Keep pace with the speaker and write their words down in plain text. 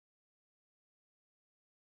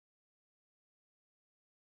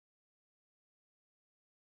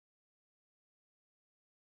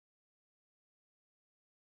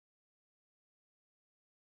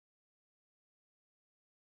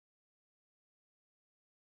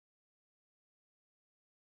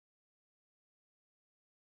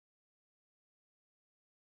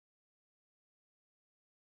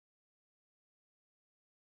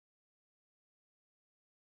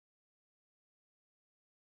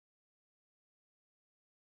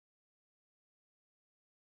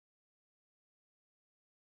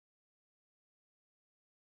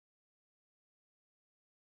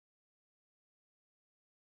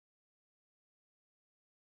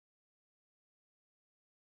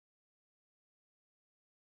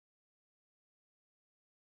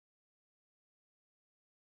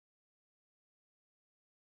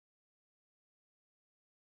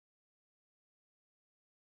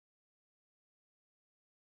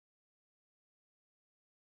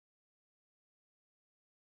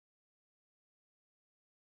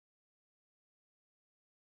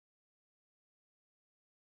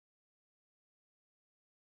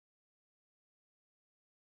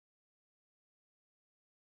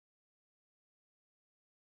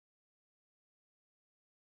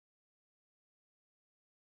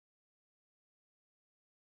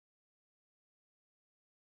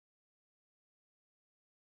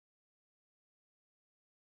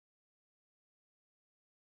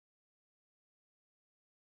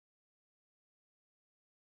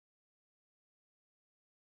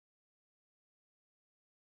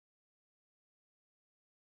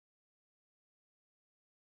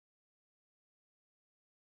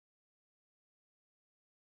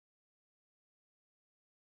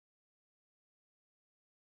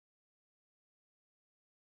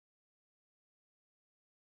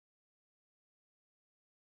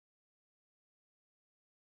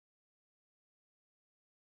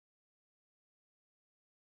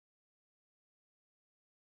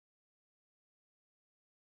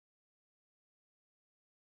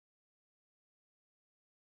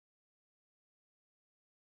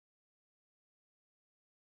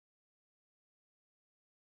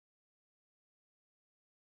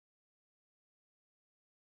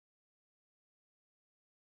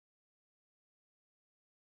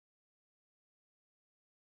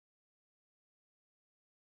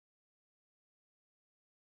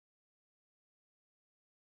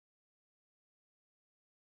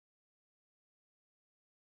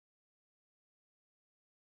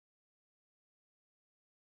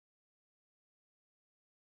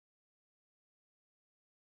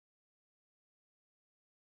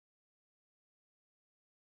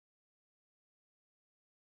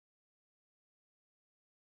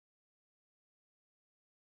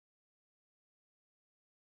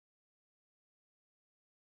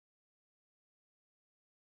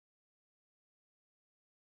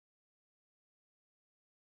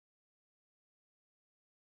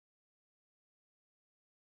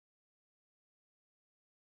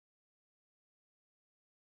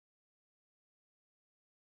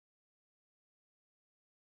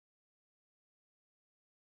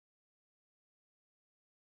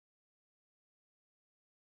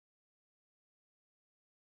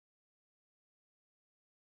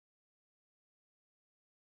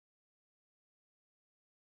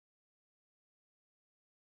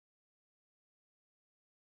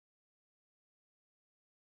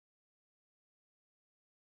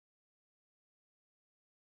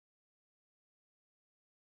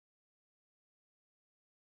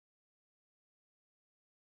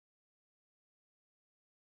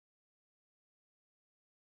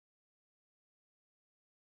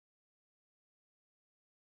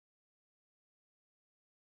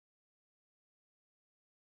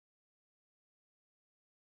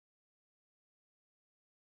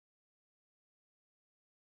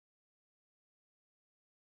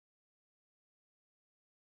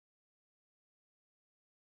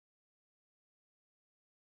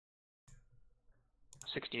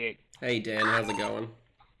68. Hey Dan, how's it going?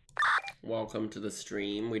 Welcome to the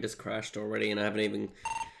stream. We just crashed already and I haven't even...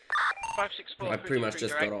 564 I pretty much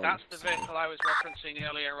just got on. That's the vehicle I was referencing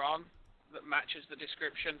earlier on that matches the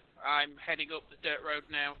description. I'm heading up the dirt road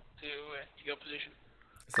now to your position.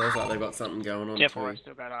 Sounds like they've got something going on Careful, too. I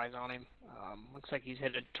still got eyes on him. Looks like he's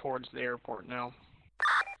headed towards the airport now.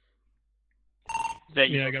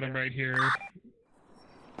 Yeah, I got him right here.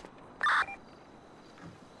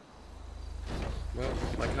 Well,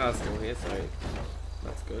 my car's still here, so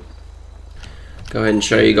that's good. Go ahead and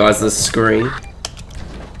show you guys the screen.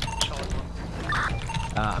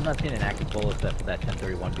 I'm not seeing an active pull except for that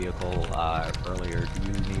 1031 vehicle earlier. Do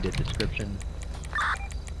you need a description?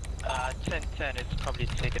 1010, it's probably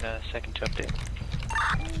taken a second to update.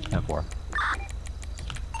 10-4.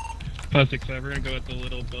 565, we're gonna go at the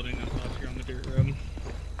little building that's off here on the dirt road.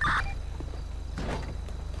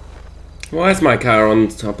 Why is my car on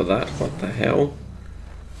top of that? What the hell?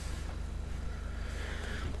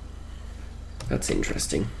 That's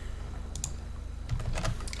interesting.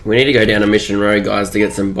 We need to go down a mission road, guys, to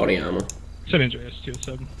get some body armor. San Andreas,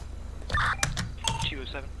 207.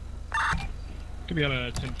 207. Could be on a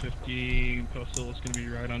 1050 postal. It's gonna be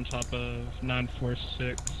right on top of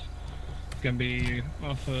 946. It's gonna be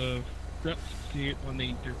off of Route 68 on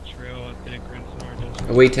the dirt trail at the Grand Sonora.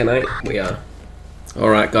 Are we 10-8? We are.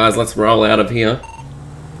 Alright guys, let's roll out of here.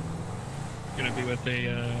 Gonna be with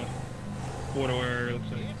a four-door,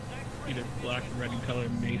 looks like either black or red in color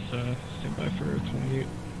Mesa. Stand by for 28.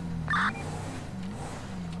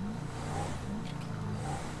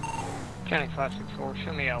 County 564,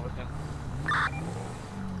 show me out with him.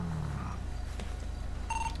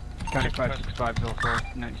 County 565, 04,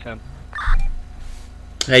 97.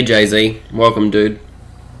 Hey Jay-Z, welcome dude.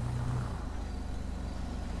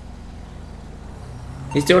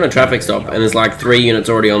 He's doing a traffic stop and there's like 3 units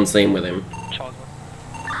already on scene with him. Charles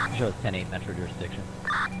Shows 10-8 Metro jurisdiction.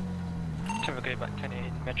 1. Traffic back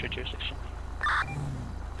 10-8 Metro jurisdiction.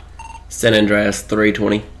 San Andreas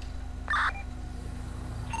 320.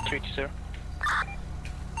 320.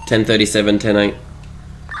 1037, 10-8.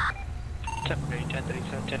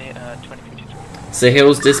 1037, 10-8, 2053.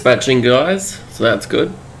 Sahil's dispatching guys, so that's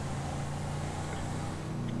good.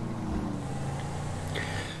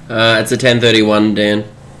 It's a 1031, Dan.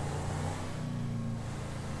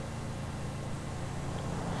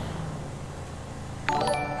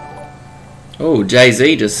 Oh,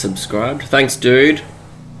 Jay-Z just subscribed. Thanks, dude.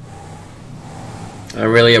 I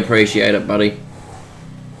really appreciate it, buddy.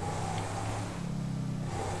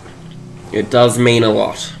 It does mean a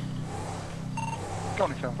lot.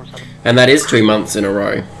 And that is 2 months in a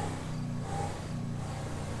row.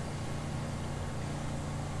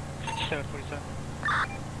 747.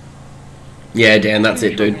 Yeah, Dan, that's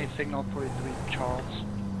it, dude. Signal 43 Charles.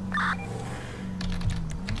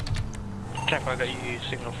 Traffic, I got you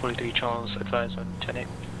signal 43 Charles, advise on 10-8.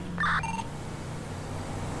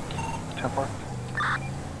 10-4.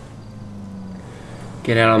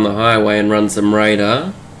 Get out on the highway and run some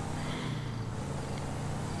radar.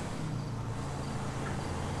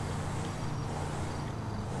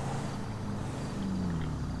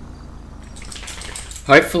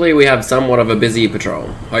 Hopefully we have somewhat of a busy patrol.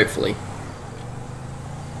 Hopefully.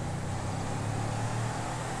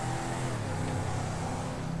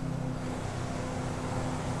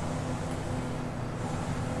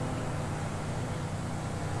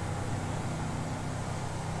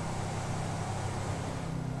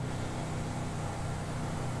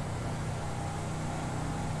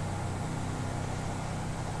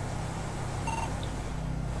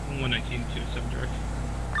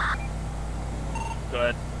 Go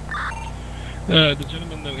ahead. The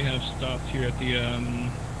gentleman that we have stopped here at the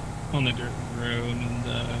on the dirt road and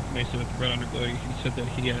Mesa with the red underglow, he said that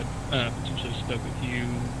he had potentially spoke with you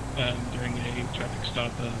during a traffic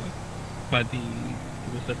stop by the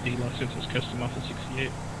it was at the Los Angeles Custom Office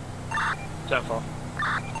 68. Downfall.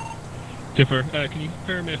 Differ. Can you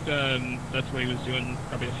confirm if that's what he was doing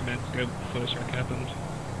probably a few minutes ago before this wreck happened?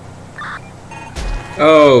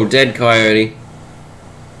 Oh, dead coyote.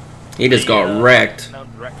 He just got wrecked. No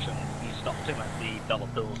direction. He stopped him at the Dollar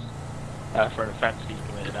Bills for an offence he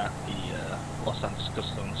committed at the Los Angeles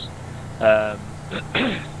Customs.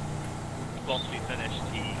 Once we finished,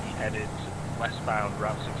 he headed westbound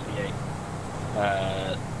Route 68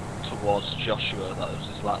 towards Joshua. That was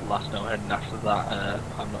his last note, and after that,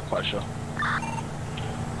 I'm not quite sure.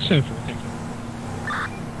 So, thank you.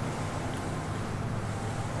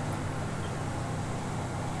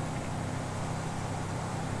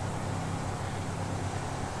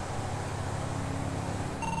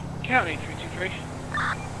 County 323.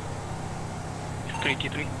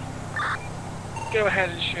 323. Go ahead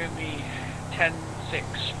and show me 10-6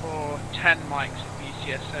 for 10 mics at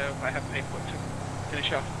BCSO. I have paperwork to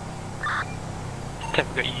finish off.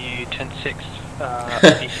 Temp got you 10-6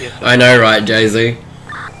 BCSO. I know, right, Jay-Z?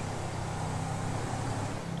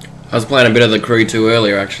 I was playing a bit of the Crew 2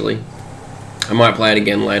 earlier, actually. I might play it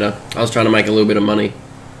again later. I was trying to make a little bit of money.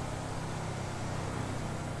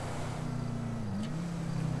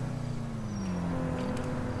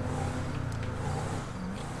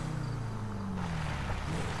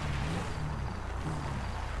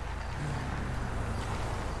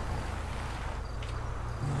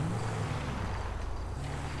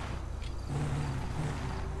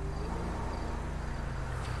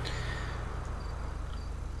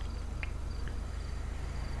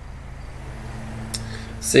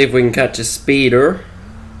 See if we can catch a speeder.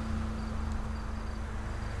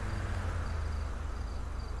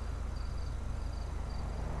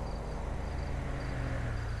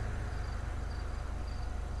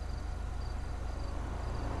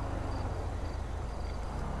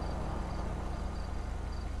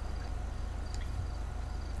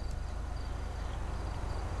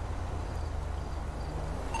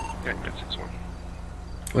 Okay, 10-6-1.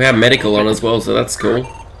 We have medical on as well, so that's cool.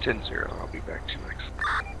 10-0, I'll be back 2 mics.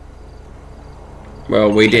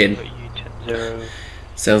 Well, we did. Got you 10-0.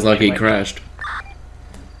 Sounds like he crashed.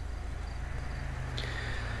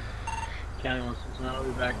 County 169, I'll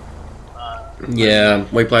be back. Yeah,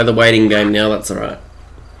 we play the waiting game now, that's alright.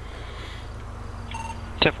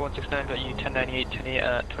 Temp 169 got you 1098, 10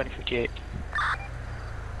 2058.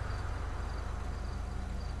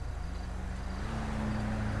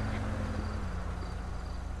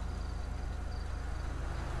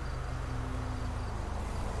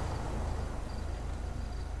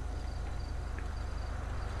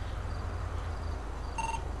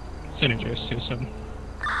 San Andreas 207.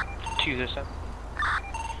 207.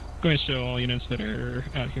 Going to show all units that are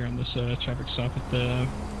out here on this traffic stop at the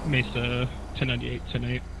Mesa 1098,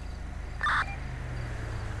 108.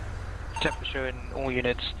 Temp showing all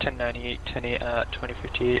units 1098,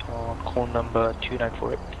 2058 on call number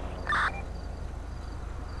 2948.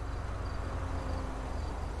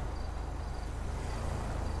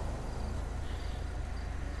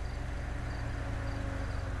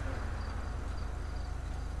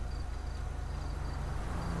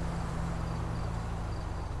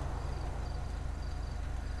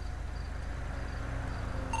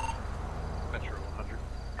 Metro 100.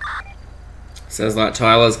 Sounds like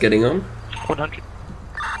Tyler's getting on. 100.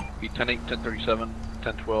 Be 10-8, 10-37,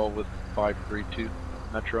 10-12 with 532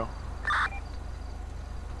 Metro.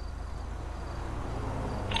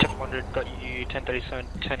 Temp 100 got you 1037,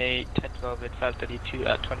 10-8, 10-12 with 532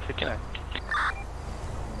 at 2059.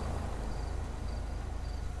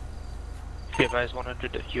 Be advised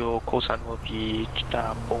 100 that your call sign will be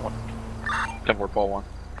ball 1. 10-4 ball 1.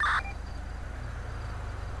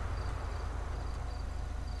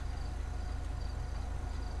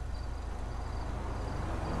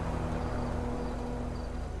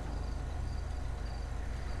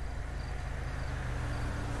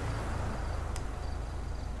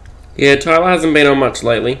 Yeah, Tyler hasn't been on much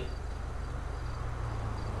lately.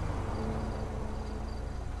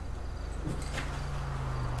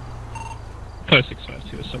 Five 6-5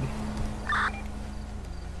 207.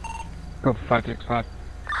 Go for 565.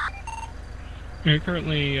 You're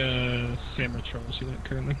currently Sam or Charles unit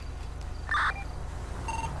currently.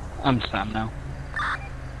 I'm Sam now.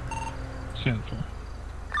 Sam 4.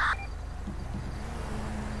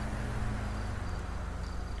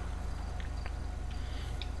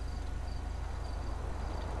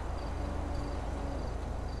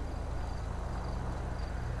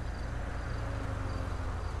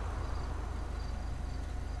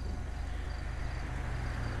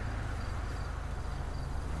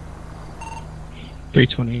 Three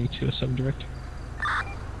 207 direct.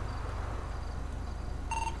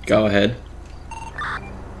 Go ahead.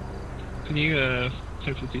 Can you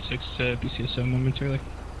 1056 BCSO momentarily?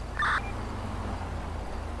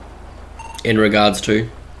 In regards to?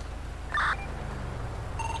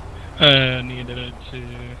 Needed to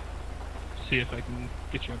see if I can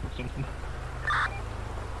get you up with something.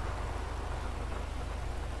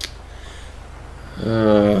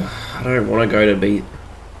 I don't want to go to beat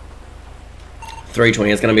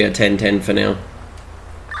 320. It's going to be a 10-10 for now.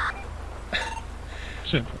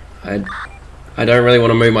 Sure. I don't really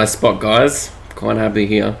want to move my spot, guys. Quite happy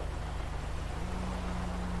here.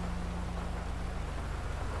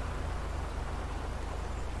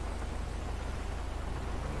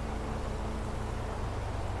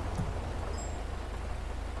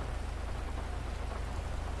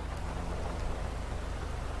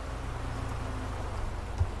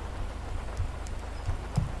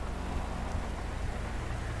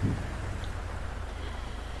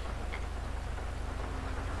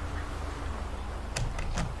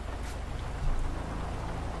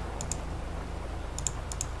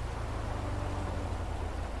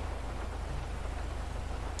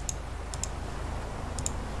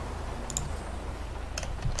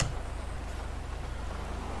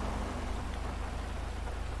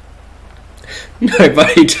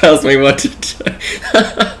 Nobody tells me what to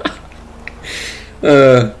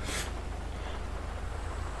do.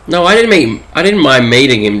 No, I didn't mind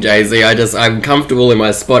meeting him, Jay-Z. I'm comfortable in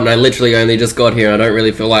my spot, and I literally only just got here, and I don't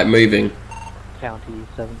really feel like moving. County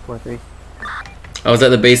 743. I was at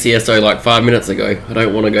the BCSO like 5 minutes ago. I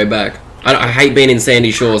don't want to go back. I hate being in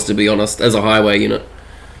Sandy Shores, to be honest, as a highway unit.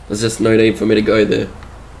 There's just no need for me to go there.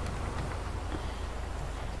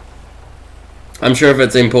 I'm sure if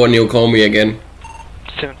it's important, you'll call me again.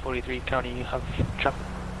 743 County, you have traffic.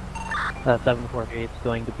 743, it's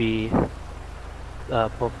going to be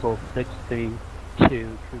postal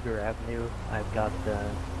 632 Cougar Avenue. I've got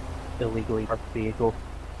illegally parked vehicle.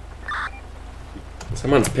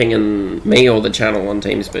 Someone's pinging me or the channel on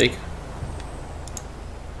TeamSpeak.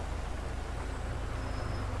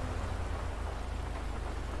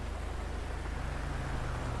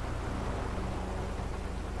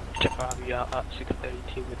 We are at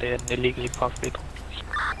 632 with an illegally parked vehicle.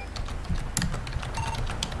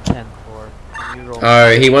 10-4.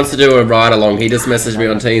 Oh, he wants to do a ride-along. He just messaged me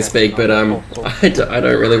on TeamSpeak, but I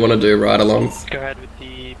don't really want to do ride-alongs. Go ahead with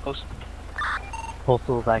the post.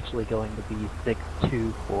 Postal is actually going to be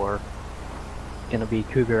 624. It's going to be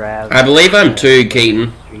Cougar Ave. I believe I'm 2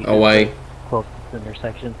 Keaton away. Closest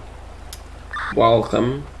intersection.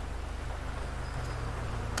 Welcome.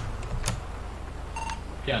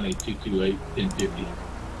 County 228 1050.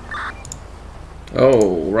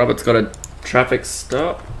 Oh, Robert's got a traffic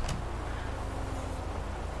stop.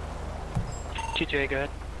 228, go ahead.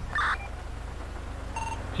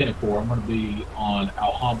 10-4. I'm going to be on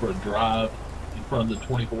Alhambra Drive in front of the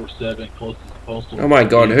 24/7 closest postal. Oh my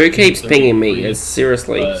god, who keeps pinging me? It's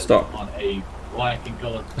seriously, stop. On a black and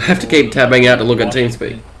color. I have to keep tabbing out to look at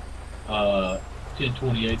TeamSpeak.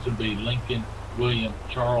 1028 will be Lincoln, William,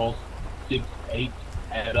 Charles, 6-8,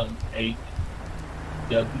 Adam, 8,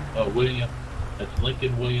 William. That's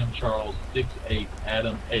Lincoln, William, Charles, 6-8,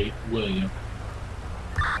 Adam, 8, William.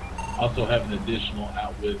 Also have an additional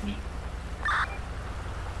out with me.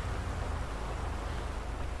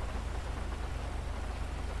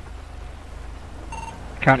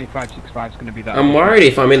 County 565 is going to be that. I'm worried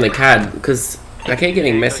if I'm in the CAD, because I keep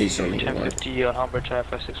getting messaged on here. Like. 1050 on Humber Drive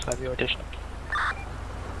 565, your additional.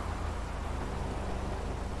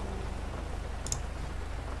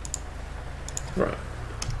 Right.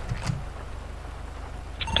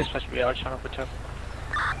 Dispatch VR channel for 2.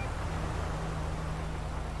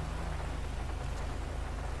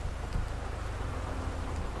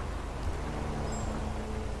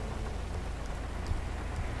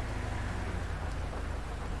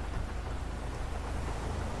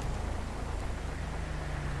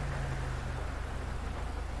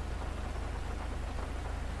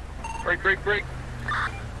 Break.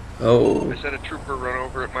 Oh. I had a trooper run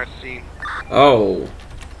over at my scene. Oh.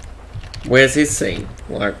 Where's his scene?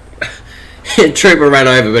 Like, Trooper ran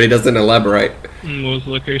over, but he doesn't elaborate. What was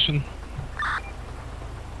the location?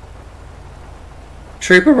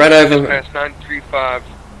 Trooper ran over. Past 935,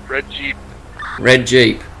 red Jeep. Red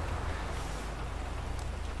Jeep.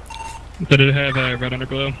 Did it have a red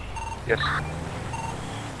underglow? Yes.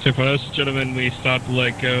 So for us gentlemen, we stopped to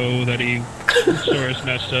let go that he sort of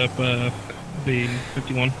snatched up the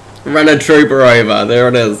 51. Run a trooper over. There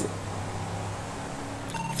it is.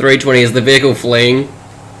 320 is the vehicle fleeing.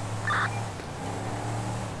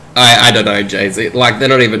 I don't know, Jay-Z. Like, they're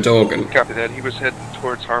not even talking. Copy that. He was heading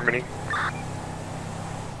towards Harmony.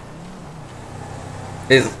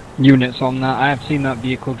 Is Units on that. I have seen that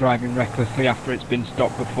vehicle driving recklessly after it's been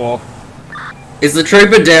stopped before. Is the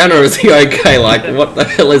trooper down or is he okay? Like, what the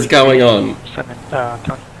hell is going on?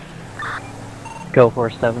 Go for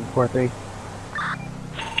 743.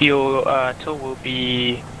 Your tow will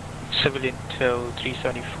be civilian tow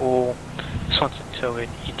 374, Swanson tow in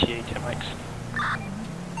ETA 10 mics.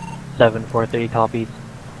 743 copies.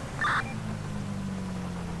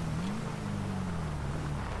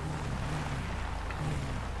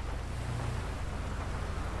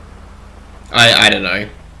 I don't know.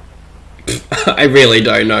 I really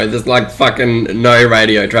don't know. There's like fucking no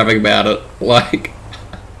radio traffic about it. Like,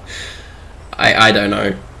 I don't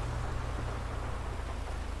know.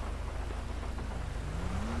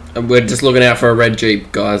 And we're just looking out for a red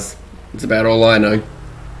Jeep, guys. It's about all I know.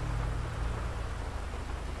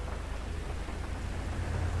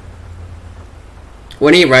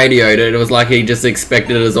 When he radioed it, it was like he just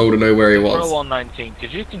expected us all to know where he was. 119,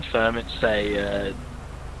 could you confirm it's a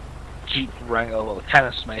Jeep Wrangler, well,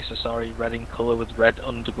 Canis Mesa, sorry, red in colour with red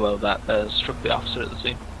underglow that struck the officer at the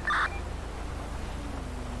scene?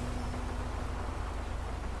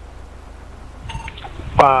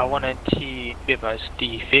 190, be advised,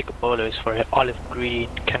 the vehicle photo is for an olive green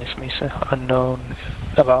Canis Mesa, unknown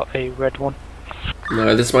about a red one.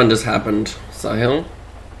 No, this one just happened. Sahil?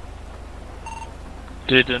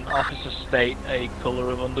 Did an officer state a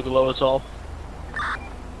colour of underglow at all?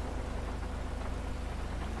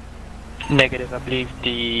 Negative, I believe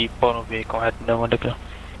the photo vehicle had no underglow.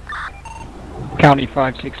 County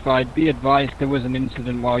 565, be advised there was an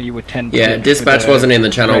incident while you were 10. Yeah, dispatch wasn't in the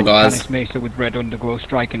channel, guys. Canis Mesa with red underglow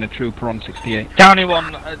striking a trooper on 68. County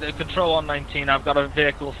 1, control 119, I've got a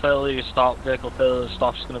vehicle failure stop. Vehicle failure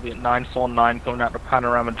stop is going to be at 949 coming out to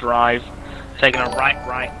Panorama Drive. Taking a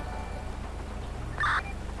right.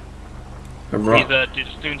 He's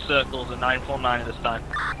just doing circles at 949 at this time.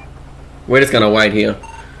 We're just gonna wait here.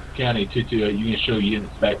 County 228, you can show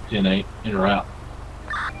units back 10-8, in or out.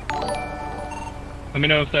 Let me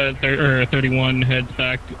know if that 31 heads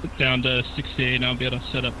back down to 68, and I'll be able to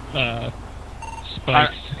set up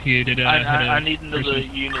spikes. I need another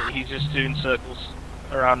unit. He's just doing circles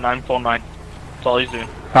around 949. That's all he's doing.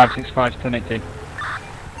 565 1018.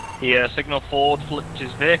 He signal forward, flipped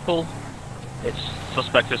his vehicle. It's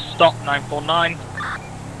suspect has stopped 949.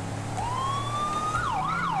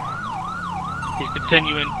 He's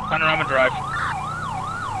continuing Panorama Drive.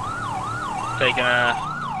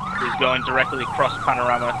 He's going directly across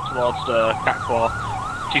Panorama towards Catclaw.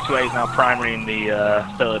 228 is now primary in the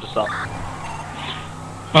failure to stop.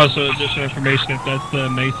 Also, additional information, if that's the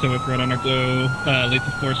Mesa with red underglow,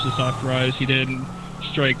 lethal force is authorized. He did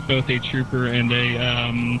strike both a trooper and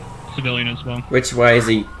a civilian as well. Which way is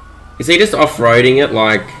he? Is he just off-roading it,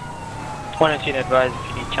 like... 118 advised if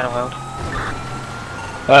you need channel held.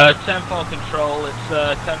 10-4 control, it's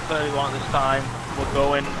 10:31 at this time. We're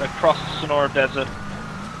going across the Sonora Desert.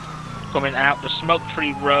 Coming out the Smoke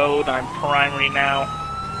Tree Road, I'm primary now.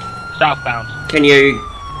 Southbound. Can you...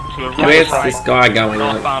 To a Where's right this guy going?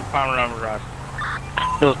 northbound Panorama Drive.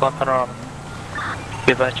 Northbound Panorama.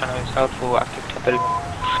 Be advised channel is held for active 10:31.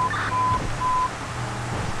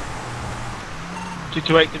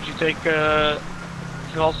 228, did you take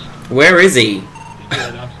calls? Where is he?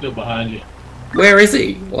 I'm still behind you. Where is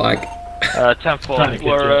he? Like... 10-4,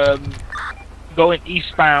 we're going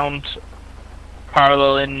eastbound,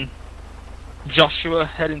 paralleling Joshua,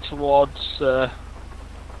 heading towards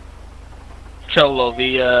Cholo,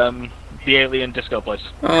 the alien disco place.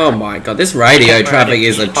 Oh my god, this radio traffic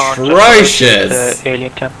is atrocious!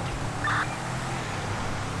 Alien camp.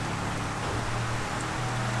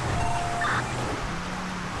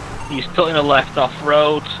 He's cutting a left off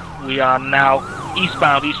road. We are now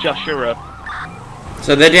eastbound, East Joshua Road.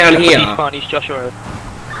 So they're down here. Eastbound, East Joshua Road.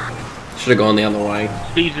 Should have gone the other way.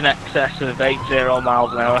 Speeds in excess of 80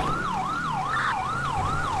 miles an hour.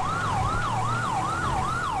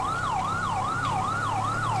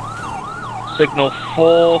 Signal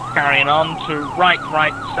 4, carrying on to right,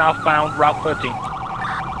 southbound, Route 13.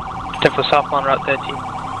 Step for southbound, Route 13.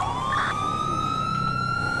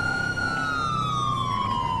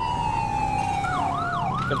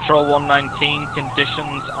 Control 119,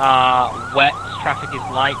 conditions are wet, traffic is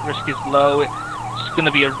light, risk is low. It's going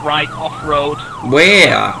to be a right off-road.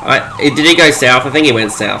 Where? Did he go south? I think he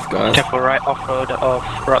went south, guys. Step for right off-road of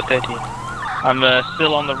Route 13. I'm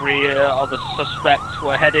still on the rear of the suspect.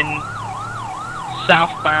 We're heading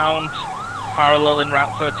southbound, paralleling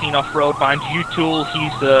Route 13 off-road behind U-Tool.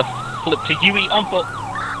 He's flipped to UE on foot.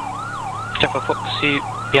 Step for foot pursuit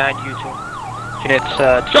behind U-Tool. Units,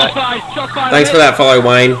 Shot fired! Thanks for that follow,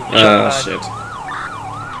 Wayne. Oh, shit.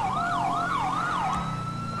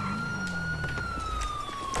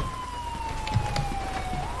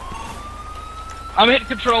 I'm hit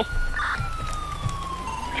control.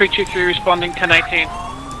 323 responding, 1018.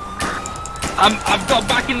 I've got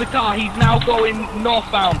back in the car. He's now going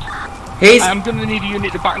northbound. I'm going to need a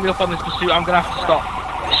unit to back me up on this pursuit. I'm going to have to stop.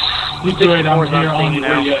 I'm here on the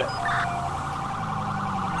way yet.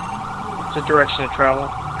 It's the direction of travel.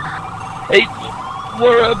 Hey,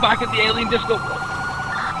 we're back at the alien disco.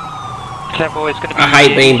 Tempo, it's going to be... I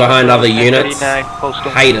hate being behind other units. I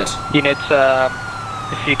hate it. Units,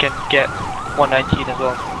 if you can get 119 as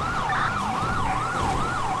well.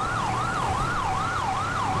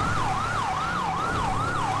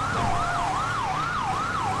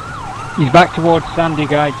 He's back towards Sandy,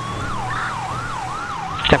 guys.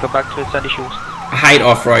 Tempo back to Sandy Shores. I hate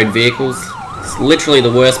off-road vehicles. It's literally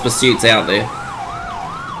the worst pursuits out there.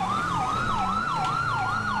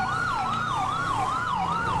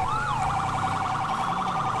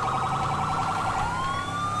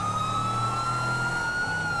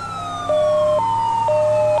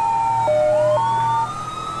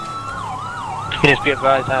 Units be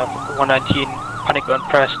advised, I have 119 panic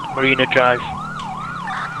unpressed Marina Drive.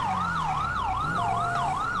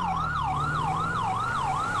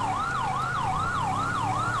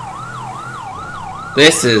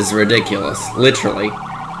 This is ridiculous, literally.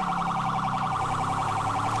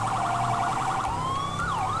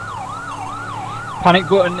 Panic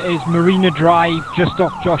button is Marina Drive, just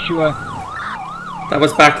off Joshua. That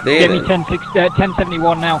was back there. Get me Then.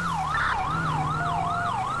 1071 now.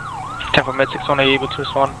 10 for Med-61, are you able to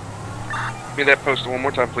respond? Give me that poster one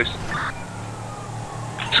more time, please.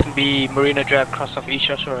 It's gonna be Marina Drive, cross off East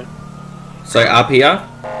Joshua Road. So up here.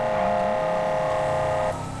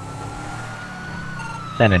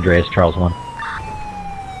 San Andreas, Charles 1.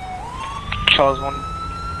 Charles 1.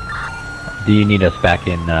 Do you need us back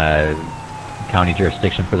in county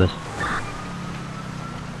jurisdiction for this?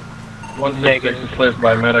 166 is cleared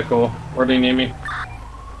by medical. Where do you need me?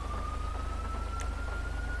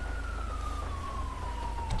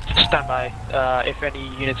 Stand by. If any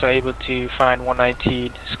units are able to find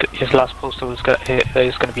 119, his last postal is going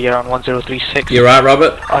to be around 1036. You're right,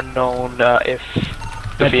 Robert. Unknown if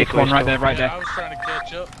the vehicle is right there, right there. I was trying to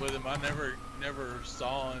catch up with him. I never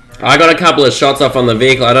saw him. I got a couple of shots off on the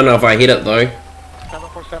vehicle. I don't know if I hit it though.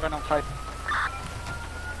 747 on site.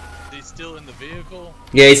 Is he still in the vehicle?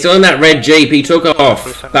 Yeah, he's still in that red Jeep. He took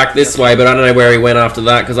off back this way, but I don't know where he went after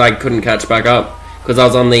that because I couldn't catch back up because I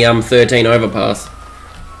was on the 13 overpass.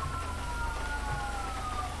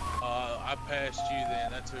 I passed you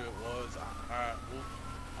then. That's who it was. Alright,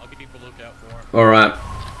 I'll keep a lookout for him. Alright.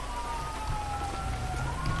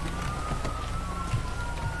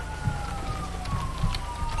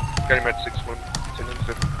 Got him at 61, 10 and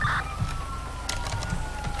 7.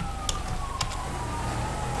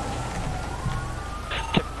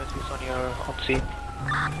 On your on scene.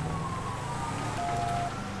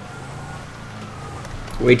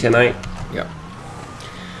 We 10-8. Yep.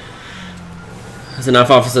 There's enough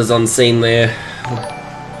officers on scene there.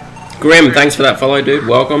 Grim, thanks for that follow, dude.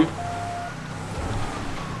 Welcome.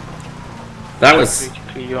 That was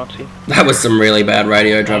some really bad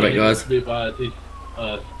radio traffic, guys. Be advised, he's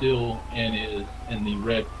still in the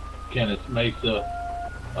red Canis Mesa.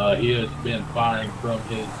 He has been firing from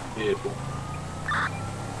his vehicle.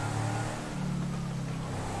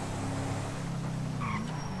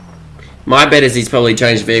 My bet is he's probably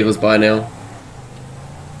changed vehicles by now.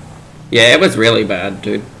 Yeah, it was really bad,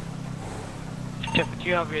 dude. Jeff, do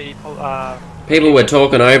you have a People were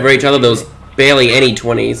talking over each other. There was barely any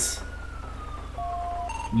 20s.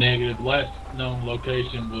 Negative. Last known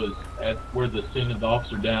location was at where the scene of the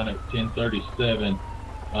officer down at 1037.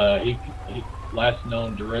 Last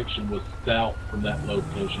known direction was south from that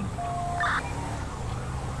location.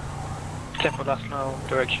 Jeff, last known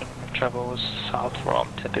direction travel was south from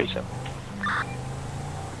 1037.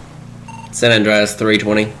 San Andreas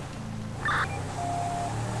 320.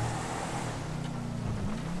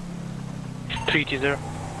 320.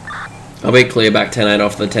 I'll be clear back 10-8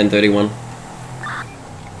 off the 1031.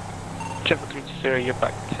 Trevor 320, you're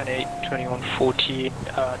back 10-8, 21-14.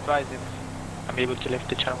 Advise if I'm able to lift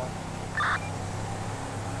the channel.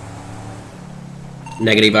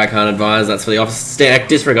 Negative, I can't advise. That's for the officer.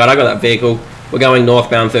 Disregard, I got that vehicle. We're going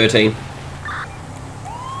northbound 13.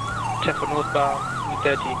 Trevor northbound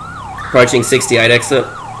 13. Approaching 68 exit.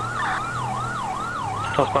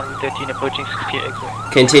 Northbound 13, approaching 68 exit.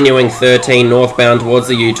 Continuing 13 northbound towards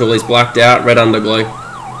the U-Tool. He's blacked out, red underglow.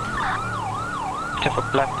 Trevor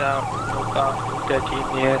blacked out, northbound 13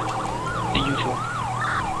 near the U-Tool.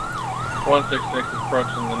 166 is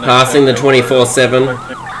approaching the next Passing the 24/7.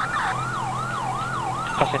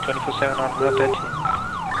 Passing 24/7 on Route 13.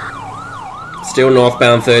 Still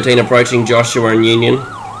northbound 13, approaching Joshua and Union.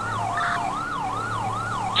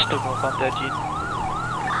 Still northbound 13.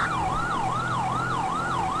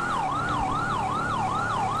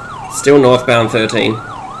 Still northbound 13.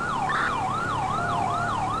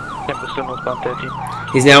 Yep, we're still northbound 13.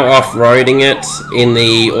 He's now off-roading it in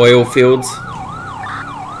the oil fields.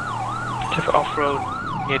 Trevor off-road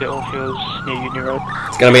near the oil fields, near Union Road.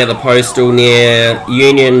 It's going to be at the postal near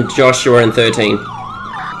Union, Joshua and 13.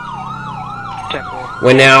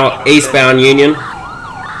 We're now eastbound Union.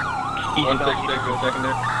 166 is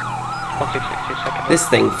secondary. 166 is secondary. This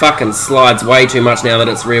thing fucking slides way too much now that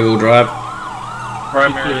it's rear-wheel drive.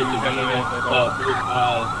 Primary,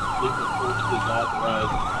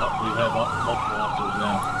 We have multiple officers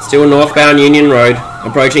now. Still northbound Union Road,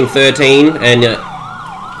 approaching 13 and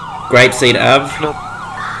Grapeseed Ave.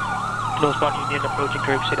 Northbound Union approaching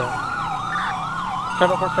Grapeseed Ave.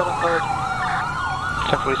 747 forward.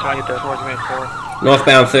 747 there, towards main 4.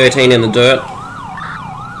 Northbound 13 in the dirt.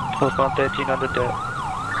 Northbound 13 on the dirt.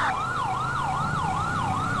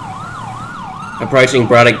 Approaching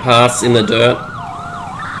Braddock Pass in the dirt.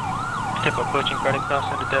 Yep, approaching Braddock Pass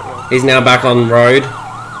on the dirt road. He's now back on road.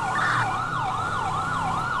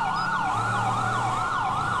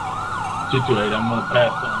 228, I'm gonna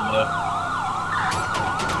pass on left.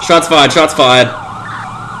 Shots fired, shots fired.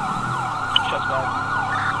 Shots fired.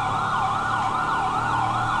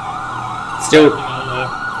 Still, Passing on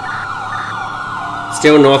left.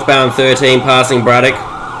 still northbound 13, passing Braddock.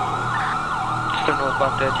 Still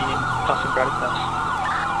northbound 13, passing Braddock Pass.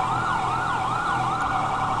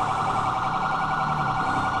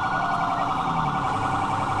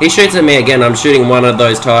 He shoots at me again. I'm shooting one of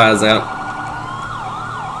those tires out.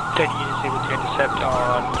 10 units able to intercept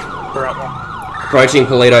on Route 1. Approaching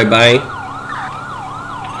Polito Bay.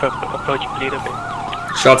 Approaching Polito Bay.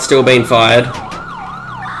 Shots still being fired.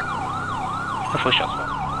 Full shots fired.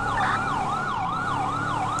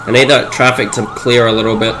 I need that traffic to clear a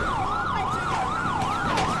little bit.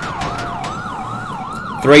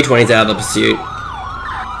 320's out of the pursuit.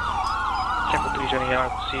 Temple 320 out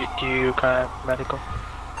of pursuit. Do you medical?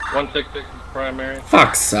 166 is primary.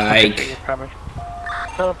 Fuck's sake. Primary.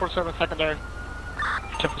 747 secondary.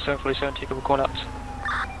 747 take over corner ups.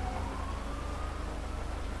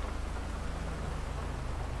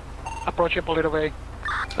 Approaching Polito Bay.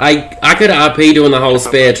 I could RP doing the whole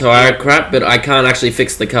spare tire crap, but I can't actually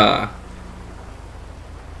fix the car.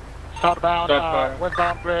 Southbound, Shot fired.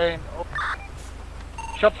 westbound train.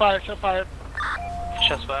 Shot fired, shot fired.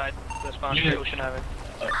 Shots fired. Westbound Unit. Ocean Highway.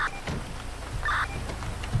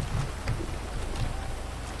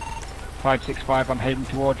 Five 6-5, I'm heading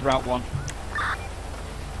towards Route 1.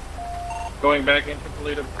 Going back into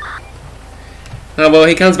Polito. Oh well,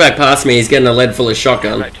 he comes back past me, he's getting a lead full of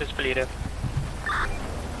shotgun. Right to Polito.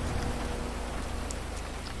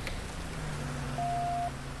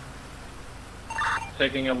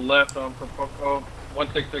 Taking a left on Procopio.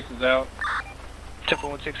 166 is out. Temple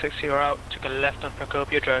 166, you're out. Took a left on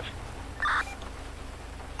Procopio Drive.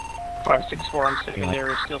 564 on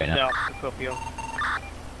secondary, still south Procopio.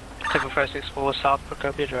 Temple 564, south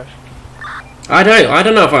Procopio Drive. I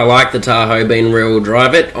don't know if I like the Tahoe being rear-wheel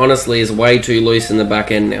drive. It honestly is way too loose in the back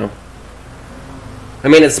end now. I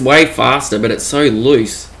mean, it's way faster, but it's so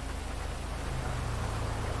loose.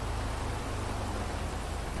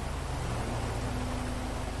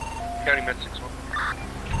 County Med 61.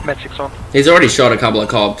 Med 61. He's already shot a couple of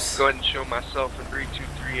cops. Go ahead and show myself in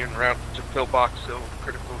 323 en route to Pillbox Hill.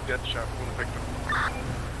 Critical gunshot from the victim.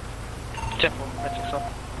 Temple Med 61.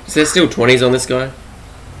 Is there still 20s on this guy?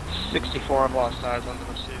 64 on lost eyes on the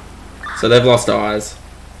pursuit. So they've lost eyes.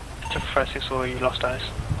 Temple 564, you lost eyes.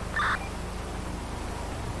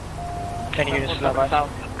 Any units still have eyes?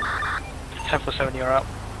 Temple 7, you're out.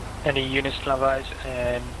 Any units still have eyes,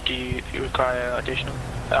 and do you require additional?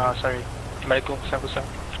 Medical, Temple 7.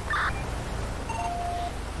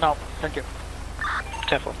 No, thank you.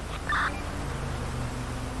 Temple.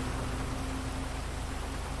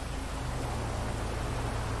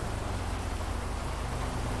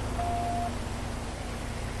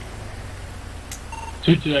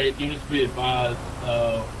 Two to 8 units be advised.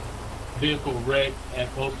 Vehicle wrecked at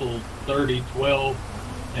postal 3012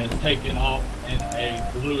 and is taken off in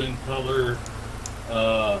a blue and color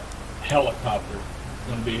helicopter. It's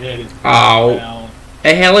going to be headed down.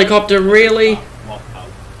 A helicopter, really?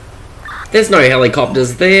 There's no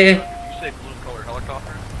helicopters there. You say blue color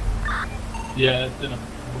helicopter? Yeah, it's in a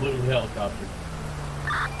blue helicopter.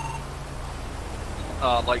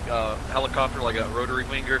 Like a helicopter, like a rotary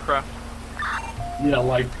wing aircraft? Yeah,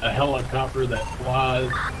 like a helicopter that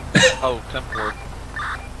flies. Oh, Templar.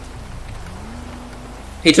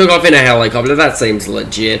 He took off in a helicopter, that seems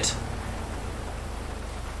legit.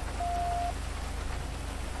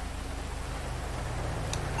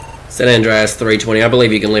 San Andreas 320, I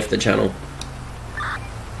believe you can lift the channel.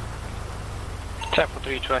 Temple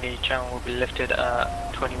 320 channel will be lifted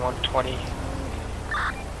at 2120.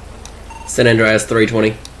 San Andreas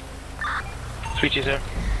 320. 320.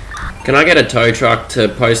 Can I get a tow truck to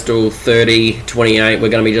postal 3028? We're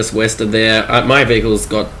going to be just west of there. My vehicle's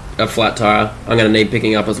got a flat tire. I'm going to need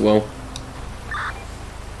picking up as well.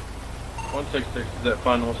 166 is that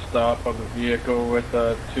final stop of the vehicle with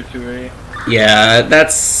 228. Yeah,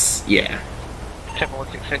 that's... yeah. Temple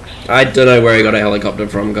 166. I don't know where he got a helicopter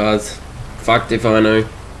from, guys. Fucked if I know.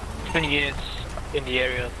 20 units in the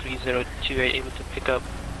area, 3028 able to pick up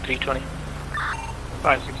 320.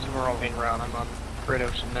 560, we're all in round. I'm on Red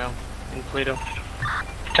Ocean now, in Toledo.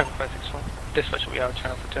 Temple 561. Dispatch will be out of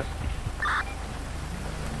channel for test.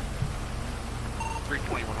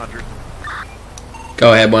 320, 100.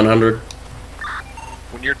 Go ahead, 100.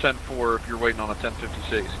 When you're 10-4, if you're waiting on a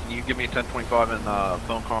 1056, can you give me a 1025 in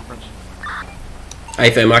phone conference?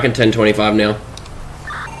 Hey fam, I can 1025 now.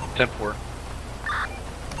 10-4.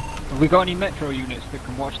 Have we got any metro units that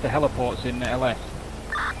can watch the heliports in LS?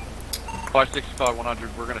 565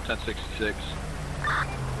 100. We're gonna 1066.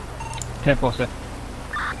 10-4, sir.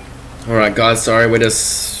 Alright guys, sorry, we're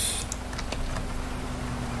just...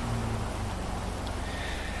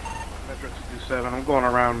 Metro 227, I'm going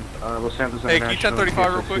around Los Santos Hey, can you International.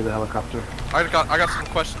 1035 real quick? The helicopter. I got some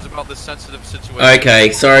questions about this sensitive situation.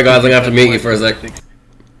 Okay, sorry guys, I'm gonna have to mute you for a sec.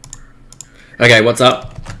 Okay, what's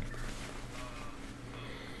up?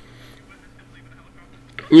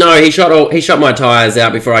 No, he shot my tires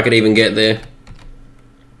out before I could even get there.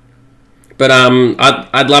 But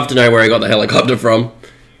I'd love to know where he got the helicopter from.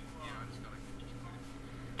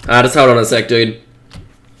 Just hold on a sec, dude.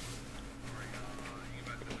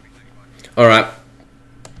 Alright.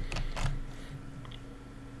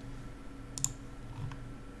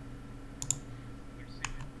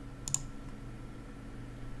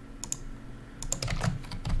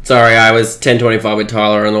 Sorry, I was 1025 with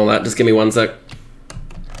Tyler and all that. Just give me one sec.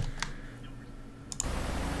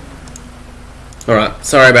 Alright,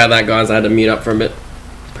 sorry about that guys, I had to mute up for a bit.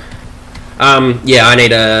 Yeah, I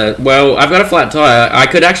need a... Well, I've got a flat tyre. I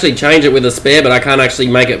could actually change it with a spare, but I can't actually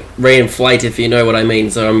make it reinflate if you know what I mean,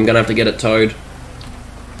 so I'm gonna have to get it towed.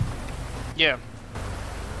 Yeah.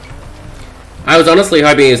 I was honestly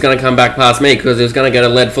hoping he was gonna come back past me, because he was gonna get a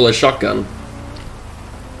lead full of shotgun.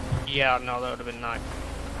 Yeah, no, that would have been nice.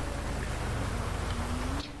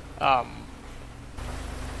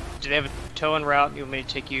 Do they have a towing route? You want me to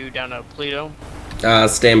take you down to Paleto?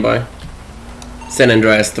 Standby. San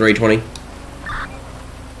Andreas 320.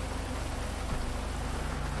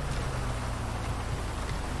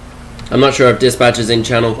 I'm not sure if dispatch is in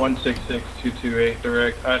channel. 166228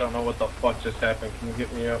 direct. I don't know what the fuck just happened. Can you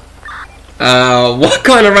get me up? What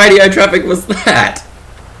kind of radio traffic was that?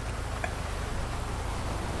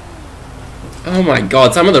 Oh my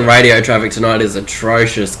god, some of the radio traffic tonight is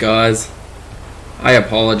atrocious, guys. I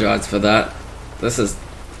apologize for that. This is...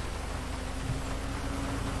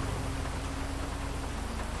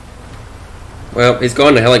 Well, he's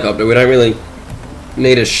gone to helicopter. We don't really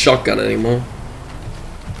need a shotgun anymore.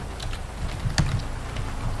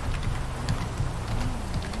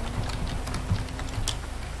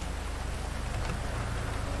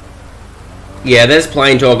 Yeah, there's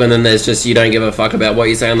plain talk and then there's just you don't give a fuck about what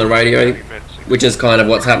you say on the radio, which is kind of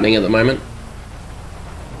what's happening at the moment.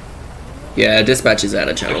 Yeah, dispatch is out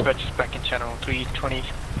of channel. Dispatch is back in channel 320.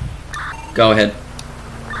 Go ahead.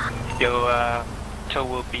 Your tow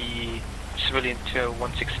will be civilian tow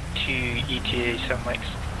 162 ETA 7 mics.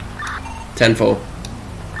 10-4.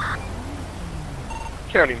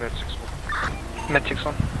 Charlie Med 61. Med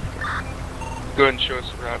 61. Go ahead and show us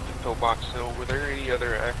the route to Pillbox Hill. Were there any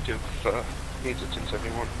other active needs at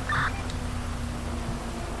 1071?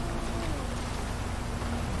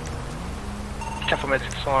 Temple Med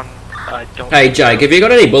 61. I don't. Hey Jake, have you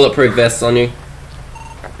got any bulletproof vests on you?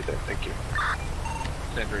 Copy that, thank you.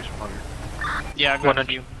 Sanders 100. Yeah, I've got a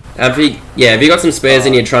few. Have you got some spares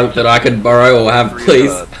in your trunk that I could borrow or have,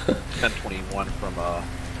 please? 1021 from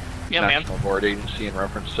Yeah, National man. Guard Agency in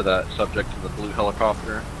reference to that subject of the blue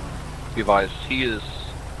helicopter. Be advised, he is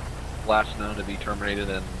last known to be terminated,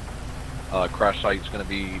 and crash site is going to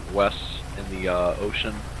be west in the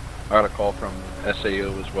ocean. I got a call from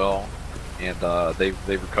SAO as well, and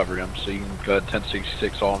they've recovered him. So you can go ahead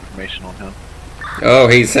 1066 all information on him. Oh,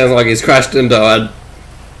 he sounds like he's crashed and died.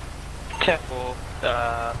 Temple,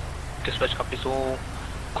 dispatch copies all.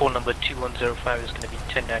 Call number 2105 is going to be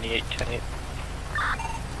 1098 108.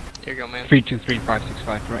 There you go, man.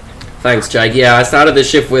 323565, correct. Thanks, Jake. Yeah, I started the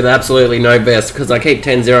shift with absolutely no vest because I keep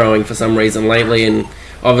 10-0ing for some reason lately, and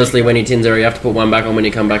obviously when you 10-0 you have to put one back on when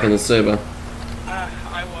you come back in the server. I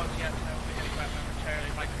was, yes,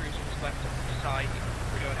 momentarily. My cruiser was left at the side.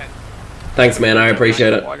 Go ahead. Thanks, man. I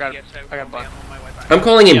appreciate it. I got one. I'm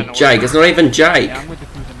calling him Jake. It's not even Jake. Yeah, I'm with the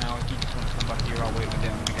cruiser now. If you just want to come back here, I'll wait with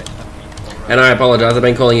him when we get something. And I apologize. I've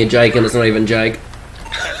been calling you Jake, and it's not even Jake.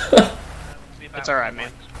 It's alright,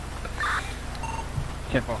 man.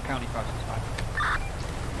 10-4, County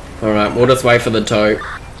 565. Alright, we'll just wait for the tow.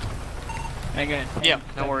 Again, Yeah,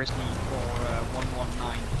 no worries. For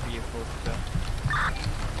 119 vehicle,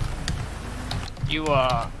 You,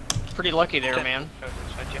 pretty lucky there, man.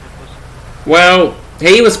 Well,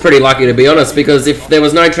 he was pretty lucky to be honest, because if there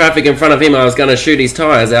was no traffic in front of him, I was going to shoot his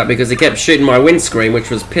tyres out because he kept shooting my windscreen, which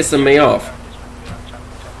was pissing me off.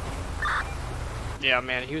 Yeah,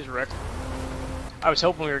 man, he was wrecked. I was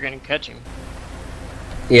hoping we were going to catch him.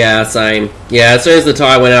 Yeah, same. Yeah, as soon as the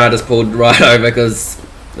tyre went out, I just pulled right over because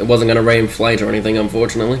it wasn't going to re-inflate or anything,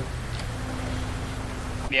 unfortunately.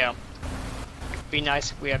 Yeah. Be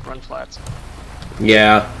nice if we had run flats.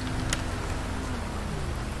 Yeah.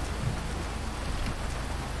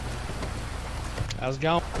 How's it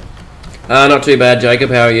going? Not too bad, Jacob.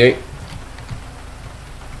 How are you?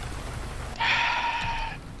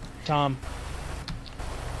 Tom,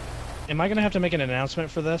 am I gonna have to make an announcement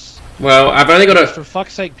for this? Well, I've only got For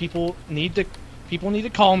fuck's sake, people need to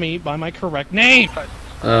call me by my correct name.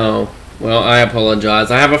 Oh, well, I apologize.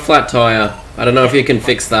 I have a flat tire. I don't know if you can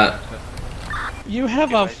fix that. You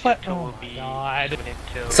have a flat. Oh my god.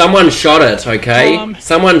 Someone shot it, okay? Tom,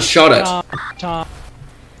 Someone shot it. Tom.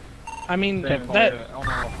 I mean,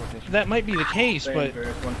 that might be the case, but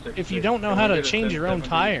if you don't know how to change your own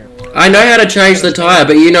tire. I know how to change the tire,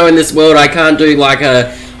 but you know, in this world, I can't do like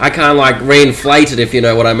I can't like reinflate it, if you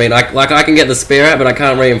know what I mean. I can get the spare out, but I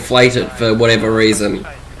can't reinflate it for whatever reason.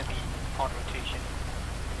 I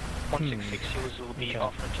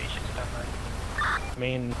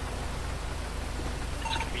mean,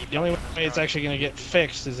 the only way it's actually going to get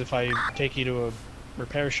fixed is if I take you to a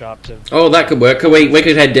repair shop to... Oh, that could work. We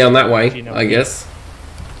could head down that way, I guess.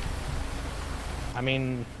 I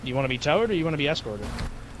mean, you want to be towed or you want to be escorted?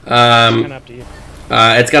 It's kind of up to you.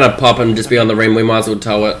 It's going to pop and just be on the rim. We might as well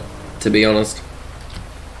tow it, to be honest.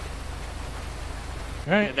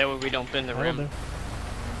 Alright. Yeah, that way we don't bend the rim.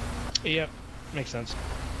 Yep, makes sense.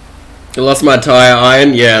 I lost my tire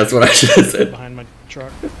iron? Yeah, that's what I should have said. Behind my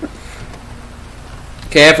truck.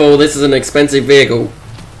 Careful, this is an expensive vehicle.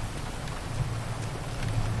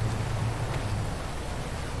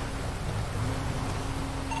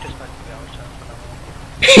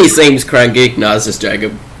 He seems cranky. No, it's just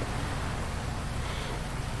Jacob.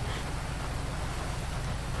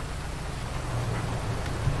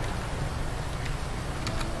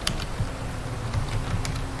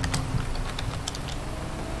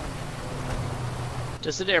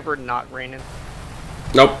 Does it ever not rain in?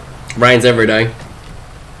 Nope. Rains every day.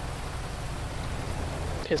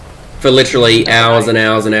 For literally hours and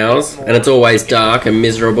hours and hours. And it's always dark and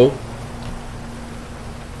miserable.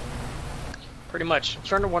 Pretty much. I'm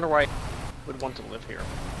starting to wonder why I would want to live here.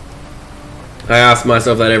 I ask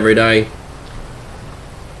myself that every day.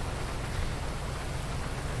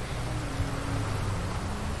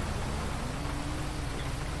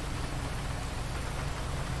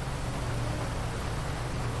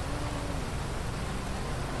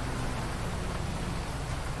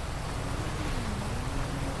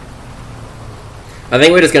 I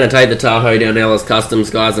think we're just going to take the Tahoe down to Ellis Customs,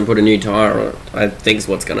 guys, and put a new tyre on it. I think is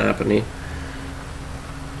what's going to happen here.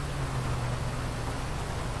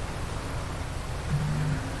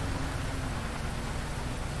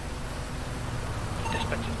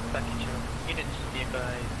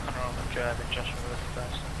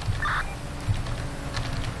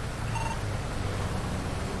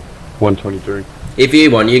 $123. If you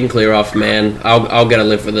want, you can clear off, man. I'll get a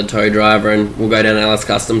lift with the tow driver, and we'll go down to Ellis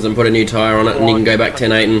Customs and put a new tyre on it, and you can go back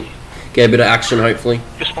 10-8 and get a bit of action, hopefully.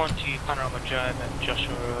 Just want to Panorama Drive and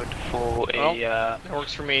Joshua Road for a that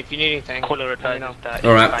works for me. If you need anything, caller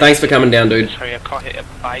Alright, thanks for coming down, dude. Sorry, a car hit a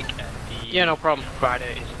bike and the yeah, no problem. rider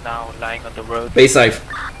is now lying on the road. Be safe.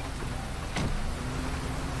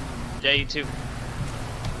 Yeah, you too.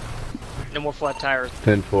 No more flat tires.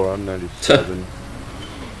 10-4, I'm 97.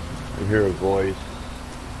 I hear a voice.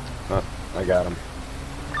 Oh, I got him.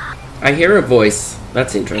 I hear a voice.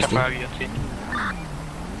 That's interesting.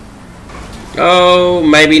 Oh,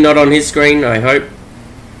 maybe not on his screen, I hope.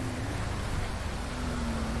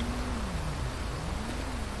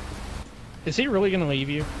 Is he really going to leave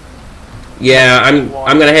you? Yeah, I'm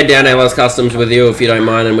going to head down to Ellis Customs with you if you don't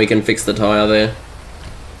mind, and we can fix the tyre there.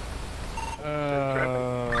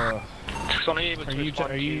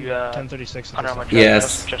 Are you 1036?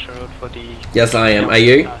 Yes. Yes, I am. Are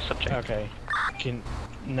you? Okay.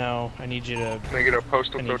 No, I need you to... Can I get a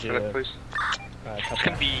postal code for that, please?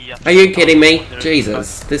 Are you kidding me?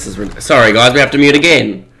 Jesus, this is... Sorry, guys, we have to mute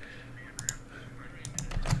again.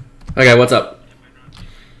 Okay, what's up?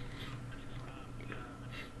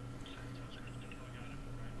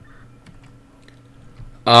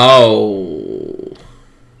 Oh...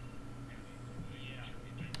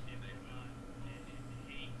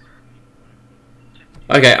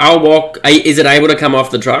 Okay, I'll walk. Is it able to come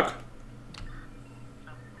off the truck?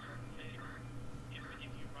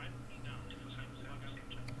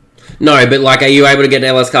 No, but like, are you able to get to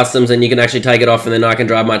LS Customs and you can actually take it off and then I can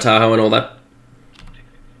drive my Tahoe and all that?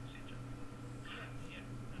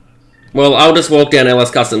 Well, I'll just walk down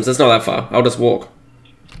LS Customs. It's not that far. I'll just walk.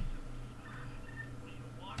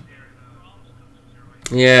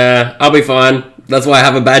 Yeah, I'll be fine. That's why I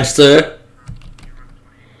have a badge, sir.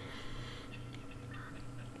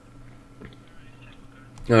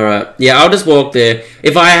 Alright. Yeah, I'll just walk there.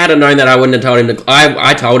 If I had known that, I wouldn't have told him to...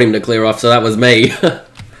 I told him to clear off, so that was me.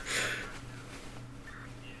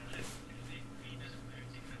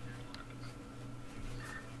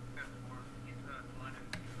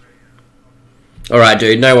 Alright,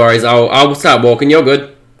 dude, no worries. I'll start walking. You're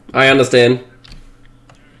good. I understand.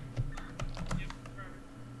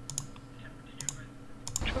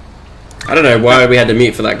 I don't know why we had to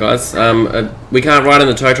mute for that, guys. We can't ride in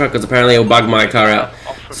the tow truck because apparently it'll bug my car out.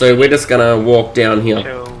 So we're just gonna walk down here.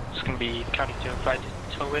 So it's gonna be county 205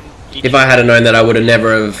 to tow in. If I had known that, I would have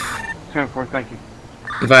never have. 10-4, thank you.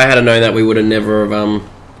 If I had known that, we would have never have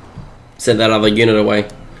sent that other unit away.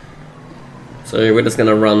 So we're just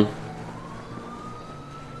gonna run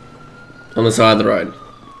on the side of the road.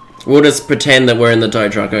 We'll just pretend that we're in the tow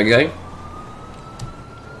truck, okay?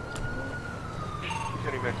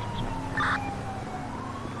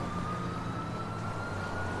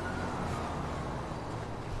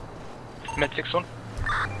 Med 6-1.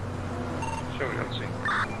 Sure, we don't see.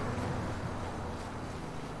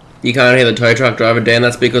 You can't hear the tow truck driver, Dan.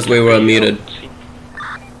 That's because we were muted.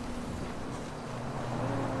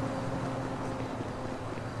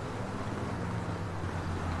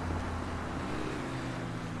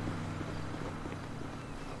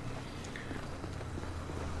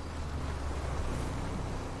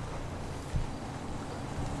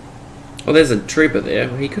 Well, there's a trooper there.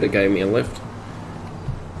 He could have gave me a lift.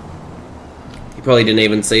 He probably didn't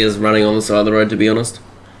even see us running on the side of the road, to be honest.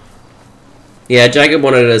 Yeah, Jacob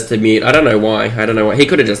wanted us to mute. I don't know why. I don't know why. He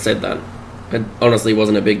could have just said that. It honestly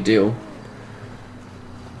wasn't a big deal.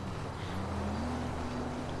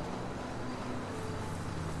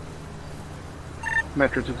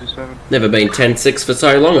 Metro 227. Never been 10-6 for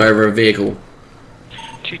so long over a vehicle.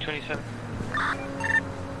 227.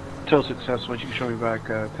 Till successful, you can show me back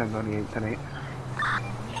 1098, 10-8.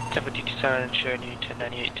 1057, showing you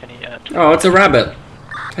 1098, 10-8. Oh, it's a rabbit.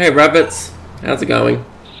 Hey, rabbits. How's it going?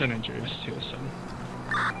 San Andreas 207.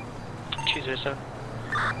 207.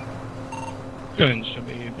 Go ahead and show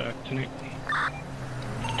me back tonight.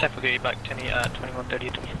 10 will get you back 10-8, 2130.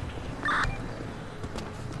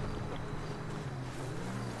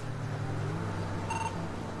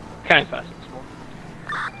 Kind of fast and small.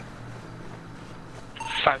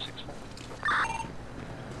 564.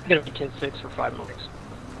 Gonna be 10-6 for 5 minutes.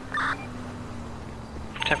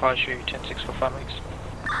 10-5 show you 10-6 for 5 minutes.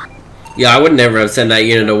 Yeah, I would never have sent that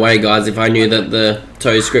unit away, guys, if I knew that the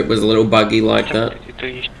tow script was a little buggy like that.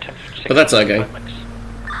 But that's okay.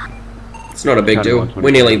 It's not a big deal.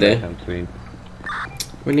 We're nearly there.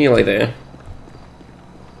 We're nearly there.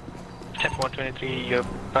 10-123, you're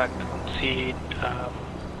back on scene.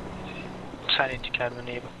 Sign into cabin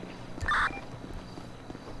neighbor.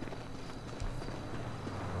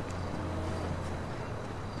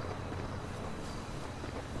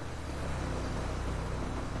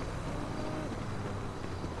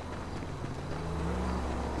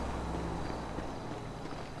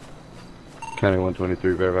 County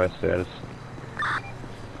 123, verify status.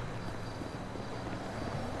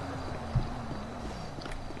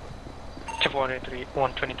 Chip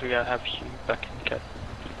 123, I have you back in cab.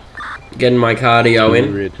 Getting my cardio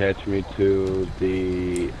in. Reattach me to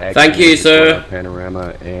the Thank you, sir.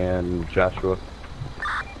 Panorama and Joshua.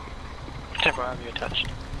 Chip, I have you attached.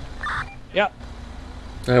 Yep.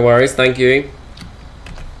 No worries, thank you.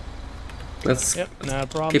 Let's no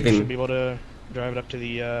problem. give him. Should be able to drive it up to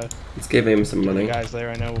the. Let's give him some money. The guys there,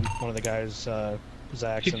 I know one of the guys,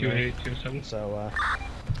 Zach's in there, so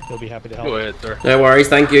he'll be happy to help. Go ahead, sir. No worries,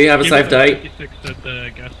 thank you. Have a safe day. 56 at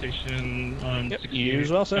the gas station on. Yep, you as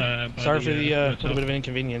well, sir. Sorry for the little bit of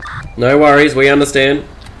inconvenience. No worries, we understand.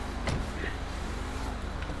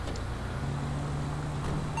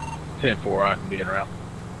 10-4, I can be in route.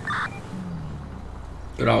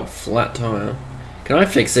 Good old flat tire. Can I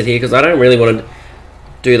fix it here? Because I don't really want to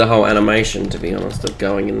do the whole animation, to be honest, of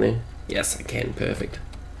going in there. Yes, I can. Perfect.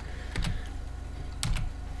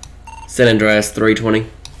 San Andreas 320.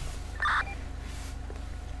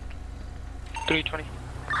 320.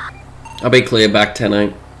 I'll be clear back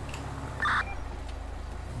 10-8.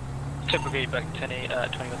 Chip will get you back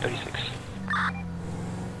 10-8, 2136.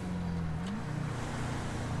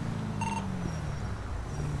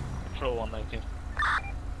 For 119.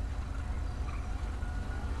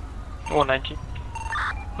 119.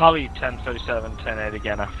 I'll be 1037, 10-8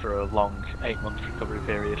 again after a long 8-month recovery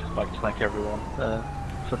period. I'd like to thank everyone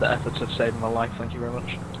for the efforts of saving my life. Thank you very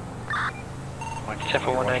much.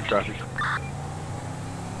 119 traffic.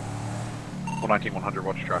 119, 100,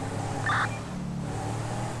 watch traffic.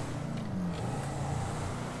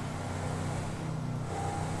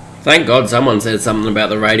 Thank God someone said something about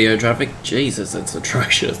the radio traffic. Jesus, it's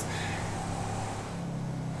atrocious.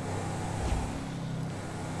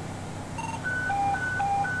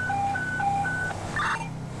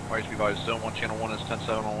 Alright, be advised, Zone 1 Channel 1 is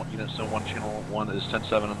 10-7 on unit, Zone 1 Channel 1 is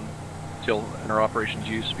 10-7 till inter-operations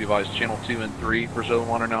use. Be advised, channel 2 and 3 for zone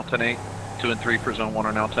 1 are now 10-8. 2 and 3 for zone 1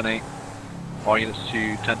 are now 10-8. All units to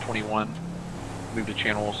 1021. Move to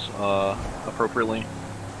channels appropriately.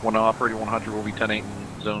 One operator 100 will be 10-8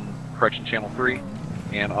 in zone correction channel 3,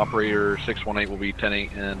 and operator 618 will be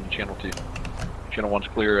 10-8 in channel 2. Channel 1's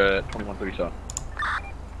clear at 2137.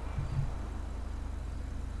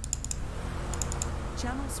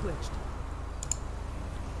 Channel switched.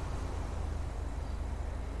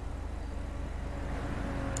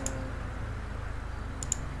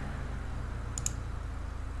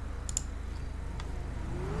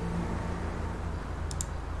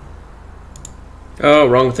 Oh,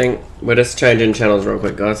 wrong thing. We're just changing channels real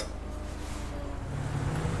quick, guys.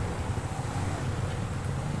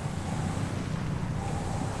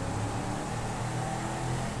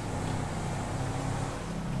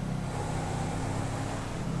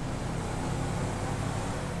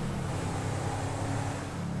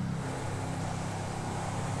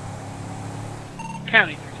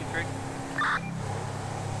 County 33.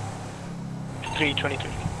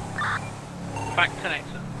 323. Back 10-8,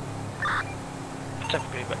 sir.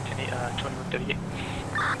 Typically back to 2138.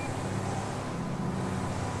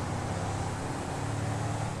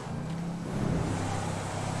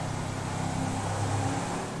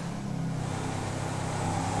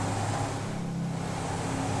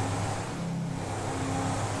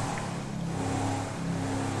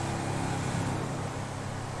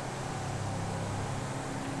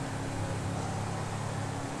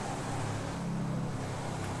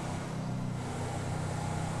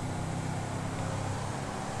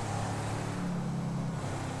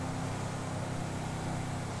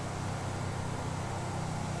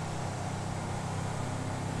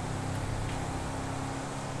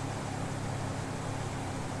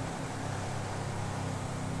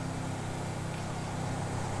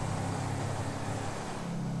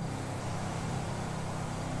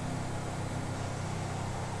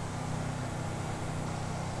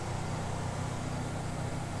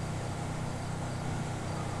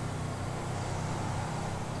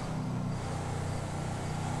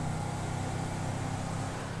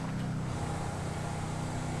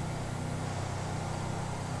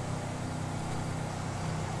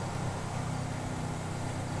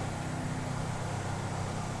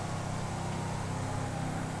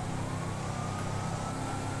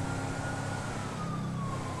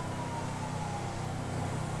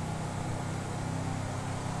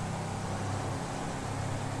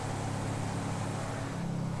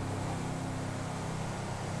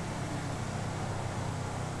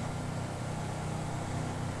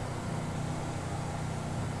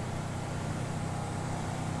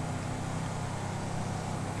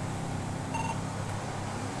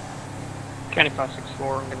 County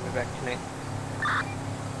 564, I'm going to be back tonight.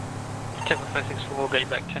 Temple 564, get you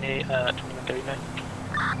back 28, 2139.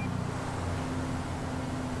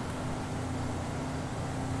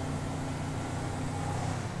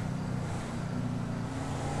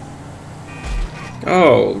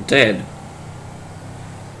 Oh, dead.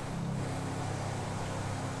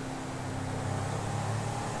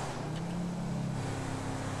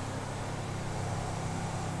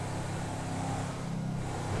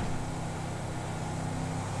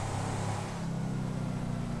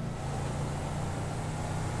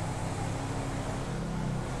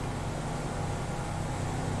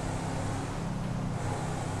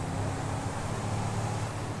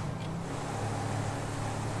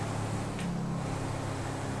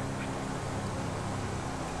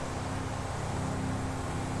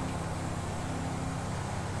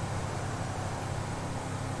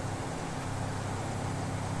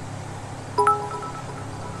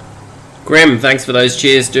 Grim, thanks for those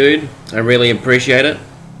cheers, dude. I really appreciate it.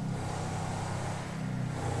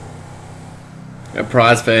 A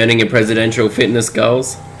prize for earning your presidential fitness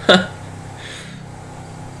goals.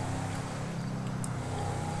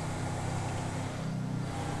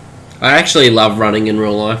 I actually love running in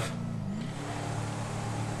real life.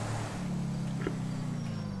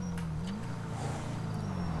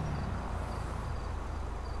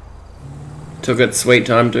 Took it sweet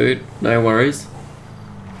time, dude. No worries.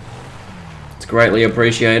 It's greatly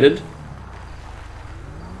appreciated.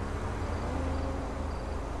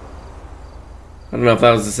 I don't know if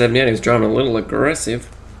that was the 78, he was driving a little aggressive.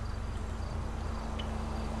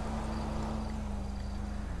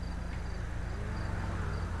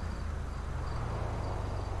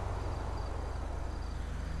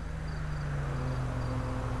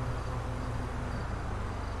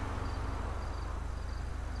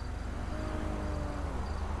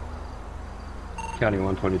 County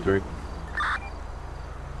 123.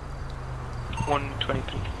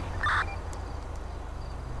 123.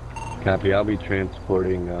 Copy, I'll be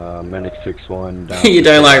transporting Medic 6-1 down. You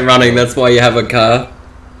don't like running, that's why you have a car.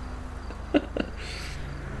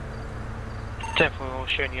 Definitely will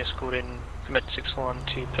show you escorting Med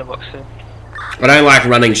 6-1 to Pillbox Hill. I don't like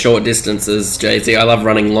running short distances, JC. I love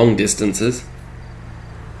running long distances.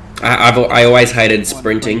 I always hated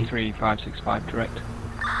sprinting. 565 direct.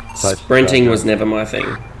 Sprinting was never my thing.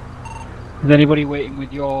 Is anybody waiting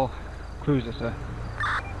with your cruiser, sir?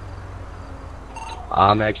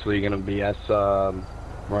 I'm actually going to be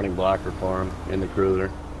running blocker for him in the cruiser.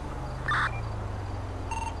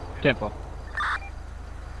 Tempo.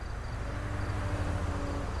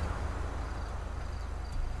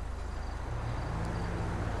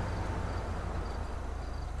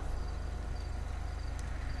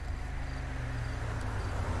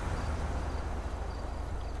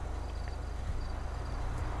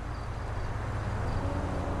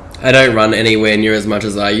 I don't run anywhere near as much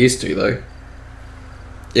as I used to, though.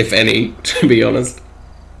 If any, to be honest.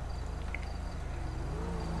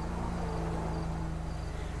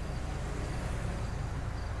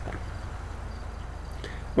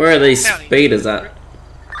 Where are these speeders at?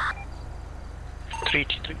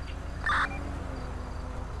 323.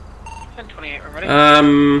 1028, we're ready.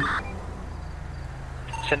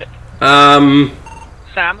 Send it.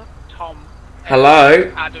 Sam, Tom,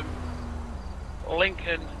 Hello? Adam,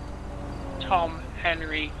 Lincoln, Tom,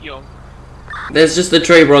 Henry, Young. There's just the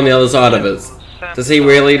trooper on the other side of us. Does he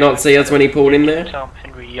really not see us when he pulled in there? Tom,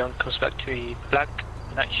 Henry, Young comes back to a black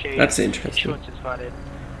nightshade. That's interesting. Insurance is valid.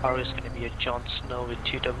 R is going to be a Jon Snow with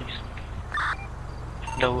 2 W's.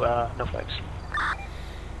 No flags.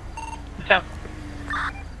 Sam.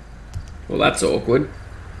 Well, that's awkward.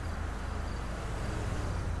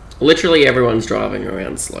 Literally everyone's driving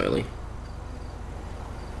around slowly.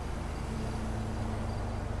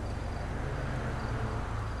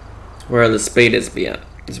 Where are the speeders be at,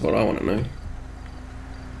 is what I want to know.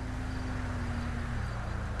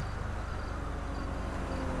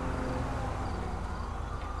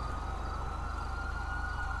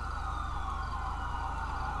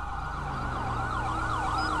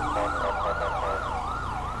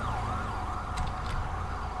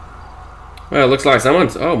 Well, it looks like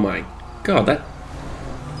someone's... Oh my god, that...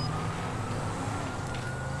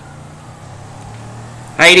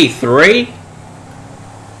 83?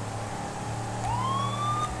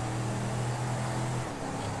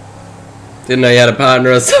 Didn't know you had a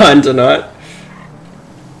partner assigned tonight.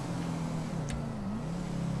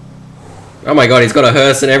 Oh my god, he's got a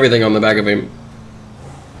hearse and everything on the back of him.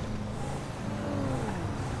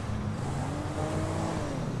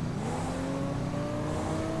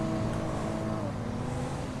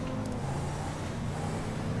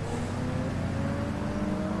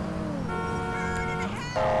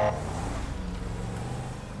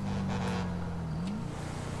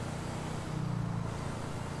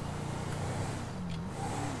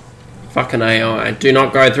 Fucking AI. Do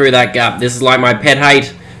not go through that gap. This is like my pet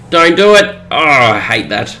hate. Don't do it. Oh, I hate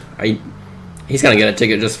that. He's gonna get a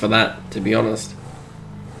ticket just for that, to be honest.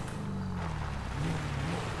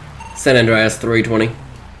 San Andreas 320.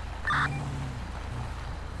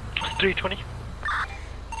 320.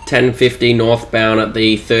 1050 northbound at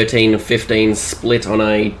the 1315 split on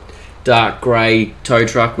a dark grey tow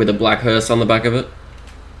truck with a black hearse on the back of it.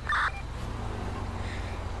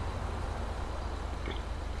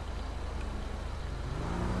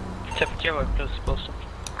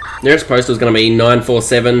 Nearest postal is going to be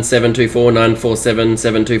 947 724 947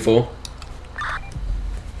 724.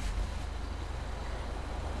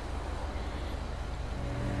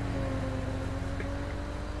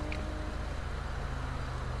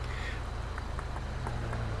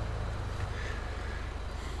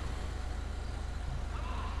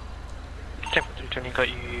 Got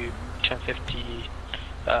you 1050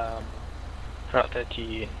 Route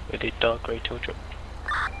 30 with a dark grey tow truck.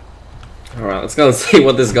 Alright, let's go and see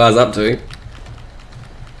what this guy's up to.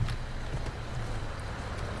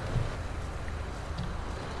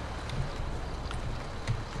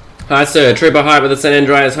 Hi sir, Trooper Hype with the San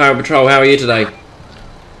Andreas Highway Patrol, how are you today?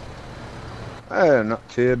 Not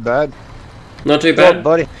too bad. Not too bad? Good,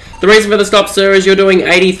 buddy. The reason for the stop, sir, is you're doing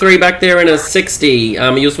 83 back there and a 60.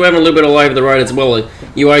 You're swerving a little bit all over the road as well.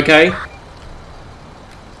 You okay?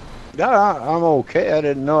 Yeah, I'm okay. I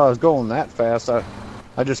didn't know I was going that fast.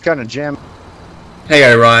 I just kind of jammed.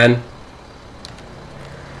 Hey, Orion.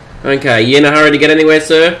 Okay, you in a hurry to get anywhere,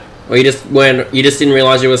 sir? Or you just didn't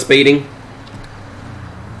realise you were speeding?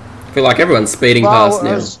 I feel like everyone's speeding past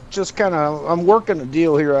now. I was just kind of, I'm working a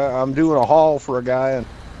deal here. I'm doing a haul for a guy, and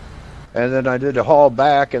then I did a haul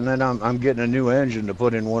back, and then I'm getting a new engine to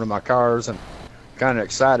put in one of my cars, and kind of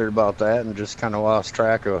excited about that, and just kind of lost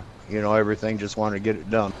track of you know, everything. Just wanted to get it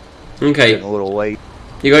done. Okay. Getting a little late.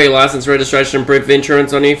 You got your license, registration, and proof of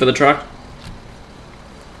insurance on you for the truck?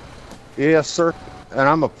 Yes, sir.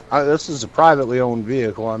 And this is a privately owned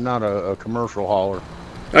vehicle. I'm not a commercial hauler.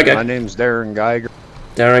 Okay. My name's Darren Geiger.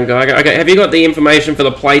 Darren Geiger. Okay, have you got the information for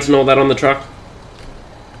the plate and all that on the truck?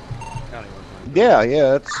 Yeah,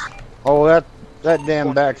 it's... Oh, that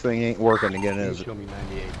damn back thing ain't working again, is it?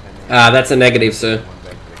 That's a negative, sir.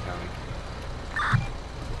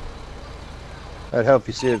 That'd help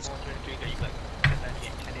you see it's...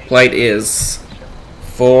 Plate is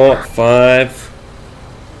 4-5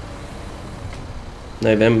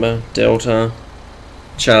 November Delta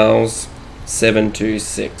Charles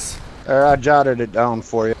 726. I jotted it down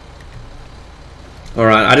for you.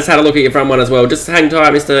 Alright, I just had a look at your front one as well. Just hang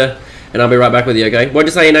tight, mister, and I'll be right back with you, okay? What did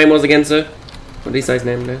you say your name was again, sir? What did he say his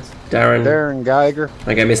name is? Darren Geiger.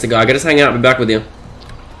 Okay, Mr. Geiger, just hang out, I'll be back with you.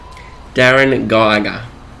 Darren Geiger.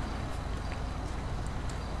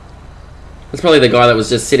 That's probably the guy that was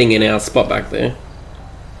just sitting in our spot back there.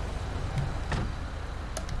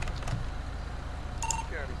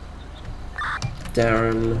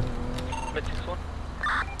 Darren.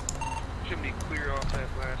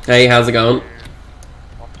 Hey, how's it going?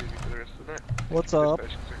 What's up?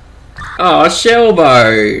 Oh,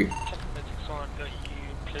 Shelbo!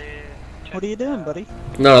 What are you doing, buddy?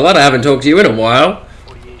 Not a lot, I haven't talked to you in a while.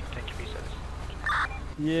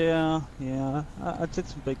 Yeah, I took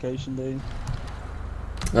some vacation days.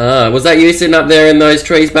 Was that you sitting up there in those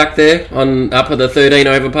trees back there, up at the 13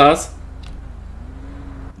 overpass?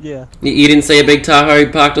 Yeah. You didn't see a big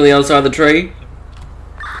Tahoe parked on the other side of the tree?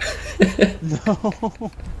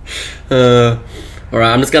 No.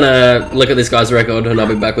 Alright, I'm just gonna look at this guy's record and I'll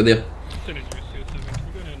be back with you.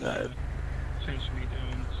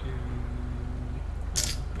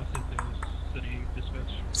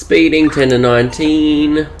 Speeding 10 to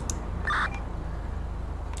 19,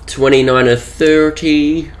 29 to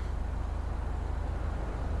 30,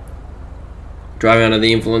 driving under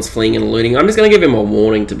the influence, fleeing and eluding. I'm just going to give him a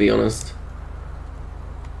warning, to be honest.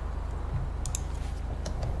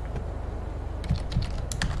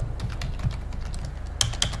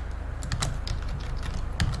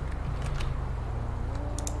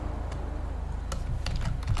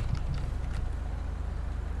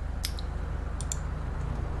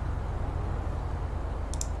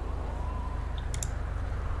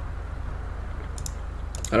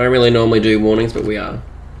 I don't really normally do warnings, but we are.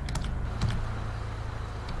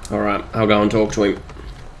 Alright, I'll go and talk to him.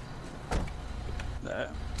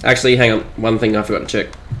 Actually, hang on. One thing I forgot to check.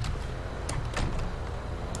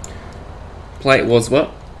 Plate was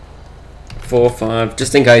what? 4-5,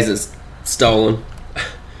 just in case it's stolen.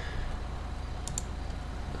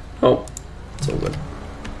 Oh, it's all good.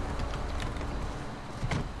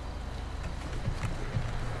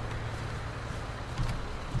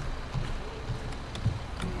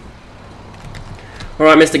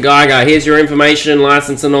 Alright, Mr. Geiger, here's your information,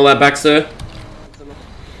 license and all that back, sir.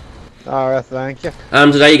 Alright, thank you.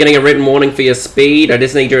 Today you're getting a written warning for your speed. I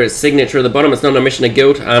just need your signature at the bottom. It's not an admission of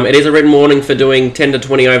guilt. It is a written warning for doing 10 to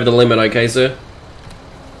 20 over the limit, okay, sir?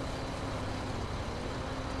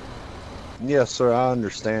 Yes, sir, I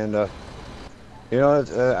understand. You know,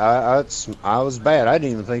 I was bad. I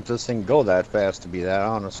didn't even think this thing could go that fast, to be that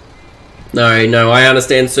honest. No, I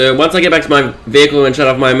understand, sir. Once I get back to my vehicle and shut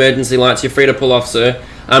off my emergency lights, you're free to pull off, sir.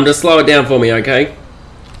 Just slow it down for me, okay?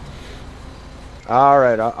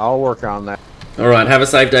 Alright, I'll work on that. Alright, have a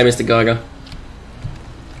safe day, Mr. Geiger.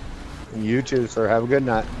 You too, sir. Have a good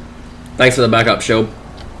night. Thanks for the backup, Shelb.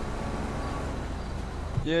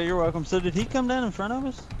 Yeah, you're welcome. So did he come down in front of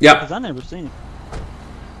us? Yep. Because I never seen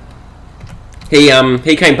him.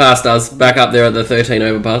 He came past us, back up there at the 13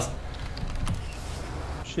 overpass.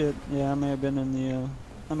 Shit, yeah, I may have been in the,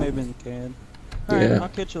 CAD. Alright, Yeah. I'll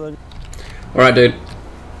catch you later. Alright, dude.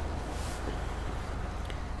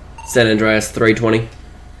 San Andreas, 320.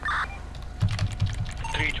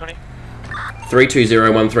 320?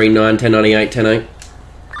 320139 1098 108.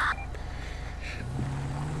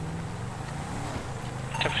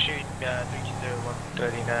 Tough shoot,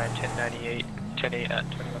 320139 1098 108 at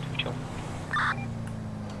 2122.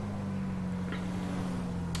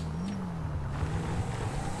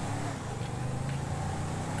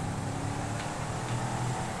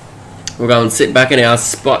 We'll go and sit back in our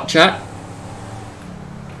spot chat.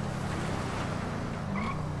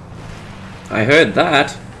 I heard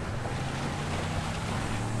that.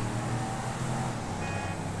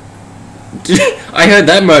 I heard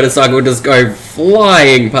that motorcycle just go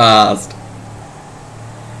flying past.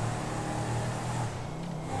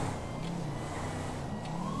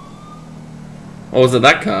 Or was it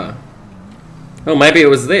that car? Oh, maybe it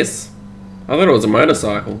was this. I thought it was a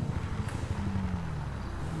motorcycle.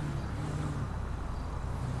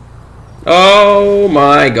 Oh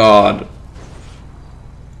my god.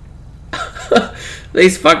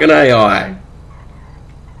 These fucking AI.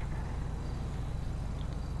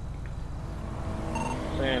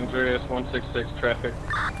 San Andreas 166 traffic.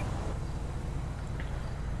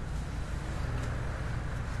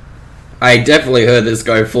 I definitely heard this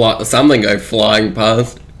something go flying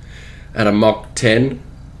past at a Mach 10.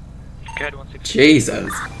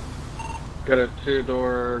 Jesus. Got a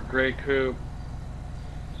 2-door gray coupe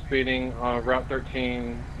speeding on Route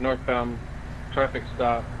 13 northbound traffic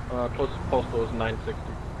stop. Closest postal is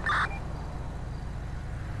 960.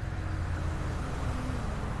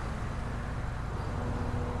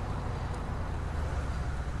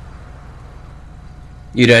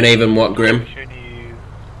 You don't even what, Grim?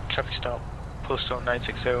 Traffic stop, postal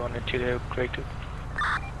 960 on the 2-door gray coupe.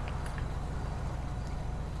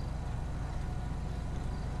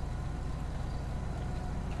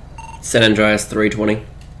 San Andreas 320.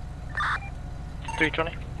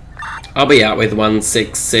 320. I'll be out with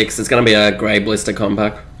 166. It's going to be a grey blister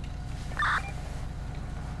compact.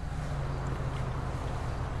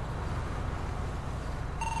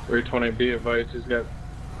 .320, be advised, he's got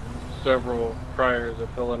several priors of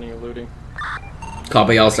felony looting.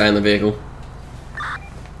 Copy, I'll stay in the vehicle.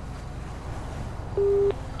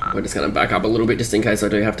 We're just going to back up a little bit just in case I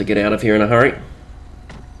do have to get out of here in a hurry.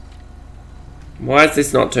 Why is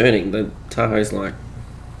this not turning? The Tahoe's like...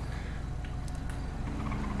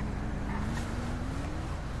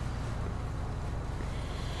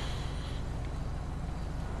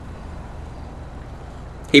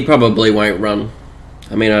 He probably won't run.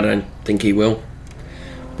 I mean, I don't think he will.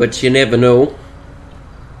 But you never know.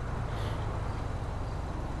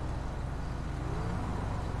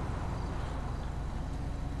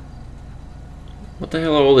 What the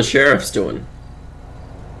hell are all the sheriffs doing?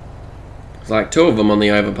 There's like 2 of them on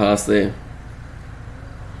the overpass there.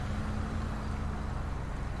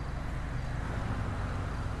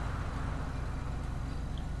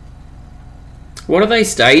 What are they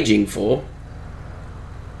staging for?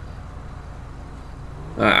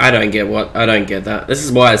 I don't get that. This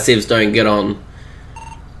is why civs don't get on.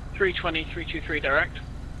 320, 323 direct.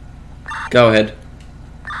 Go ahead.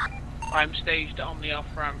 I'm staged on the off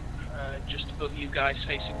ramp, just above you guys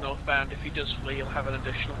facing northbound. If he does flee, you'll have an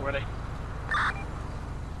additional ready.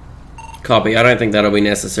 Copy. I don't think that'll be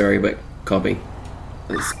necessary, but copy.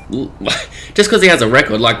 Just because he has a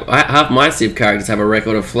record, like half my civ characters have a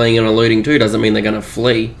record of fleeing and eluding too, doesn't mean they're going to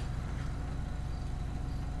flee.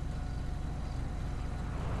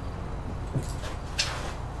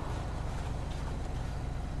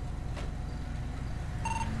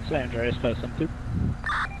 San Andreas 572.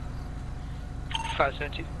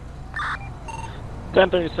 572.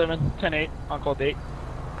 1037, 108, on call date.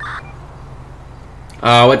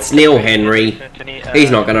 Oh, it's Neil Henry.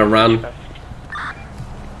 He's not going to run.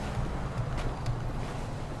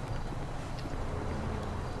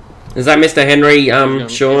 Is that Mr. Henry,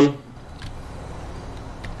 Sean?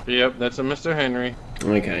 Yep, that's a Mr. Henry.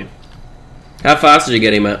 Okay. How fast did you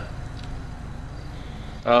get him at?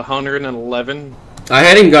 111. I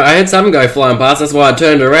had something go flying past, that's why I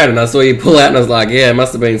turned around and I saw you pull out and I was like, yeah, it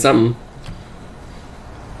must have been something.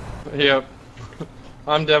 Yep.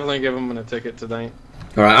 I'm definitely giving him a ticket tonight.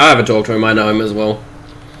 Alright, I haven't talked to him, I know him as well.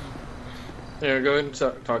 Yeah, go ahead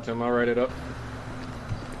and talk to him, I'll write it up.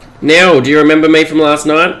 Neil, do you remember me from last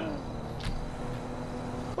night?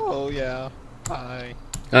 Oh yeah, hi.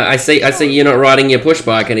 I see you're not riding your push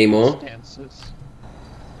bike anymore.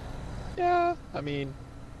 Yeah, I mean,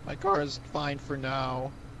 my car is fine for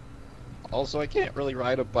now. Also, I can't really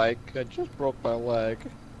ride a bike. I just broke my leg.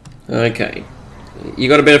 Okay. You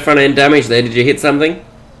got a bit of front end damage there. Did you hit something?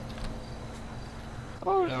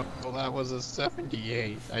 Oh no, well, that was a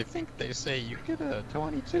 78. I think they say you get a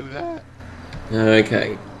 22 that.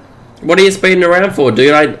 Okay. What are you speeding around for,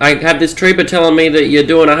 dude? I have this trooper telling me that you're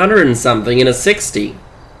doing 100 and something in a 60.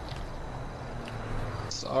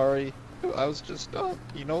 Sorry. I was just,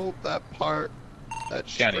 you know that part, that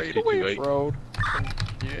straightaway road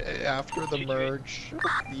after the merge,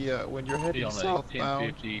 when you're heading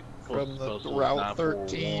southbound from the Route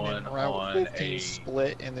 13 and Route 15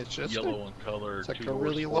 split, and it's just it's like a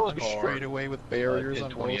really long straightaway with barriers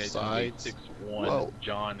on both sides. Well,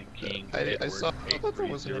 I saw that there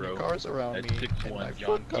wasn't any cars around me, and my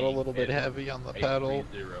foot got a little bit heavy on the pedal,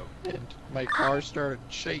 and my car started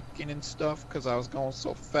shaking and stuff because I was going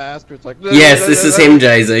so fast. It's like, yes, this is him,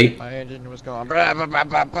 Jay-Z. My engine was going blah, blah, blah,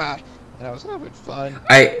 blah, blah, and I was having fun.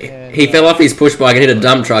 He fell off his push bike and hit a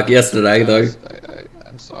dump truck yesterday, though.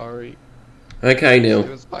 I'm sorry. Okay, Neil. It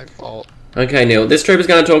was my fault. Okay, Neil. This trooper's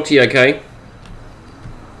going to talk to you, okay?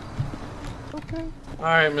 Okay.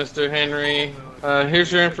 Alright, Mr. Henry.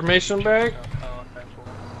 Here's your information back.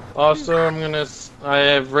 Also, I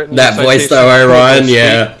have written that voice though, Ryan.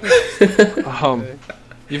 Yeah.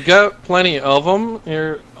 You've got plenty of them.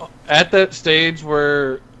 You're at that stage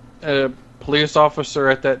where a police officer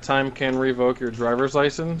at that time can revoke your driver's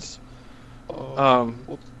license.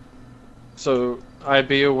 So I'd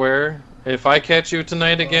be aware. If I catch you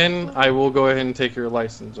tonight again, I will go ahead and take your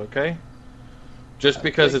license, okay? Just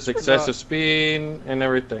because it's excessive speed and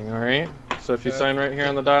everything, alright? So if you sign right here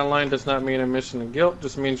on the dotted line, does not mean admission of guilt,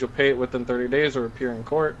 just means you'll pay it within 30 days or appear in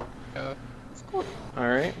court.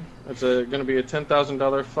 Alright? It's going to be a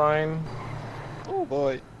 $10,000 fine. Oh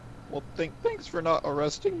boy. Well, thanks for not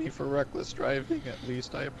arresting me for reckless driving, at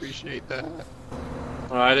least. I appreciate that.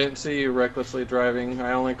 I didn't see you recklessly driving.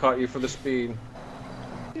 I only caught you for the speed.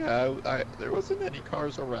 Yeah, there wasn't any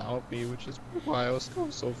cars around me, which is why I was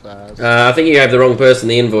going so fast. I think you gave the wrong person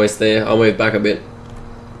the invoice there. I'll move back a bit.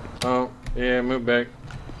 Oh, yeah, move back.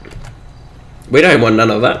 We don't want none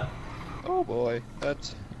of that. Oh boy,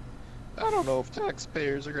 that's... I don't know if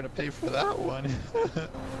taxpayers are going to pay for that one. Get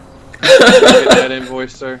that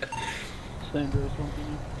invoice, sir. Sanders,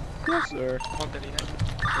 something. Yes, sir.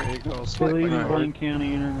 There you go. Billy, Blaine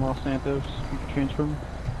County, entering Los Santos. You can transfer them.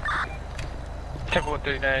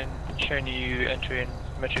 10-139, showing you entering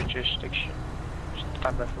metro jurisdiction.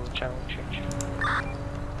 Stand by for channel change.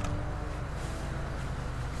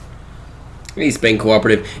 He's been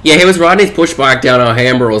cooperative. Yeah, he was riding his push bike down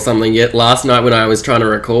Alhambra or something yet last night when I was trying to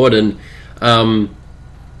record, and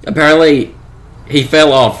apparently he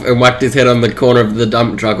fell off and whacked his head on the corner of the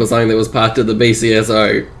dump truck or something that was parked at the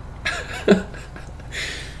BCSO.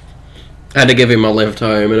 Had to give him a lift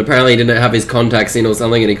home, and apparently he didn't have his contacts in or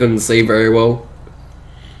something and he couldn't see very well.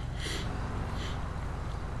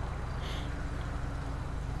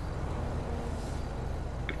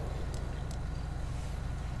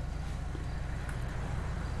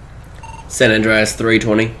 San Andreas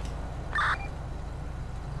 320.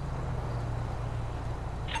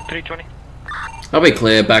 320. I'll be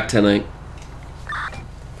clear, back 10-8.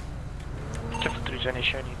 320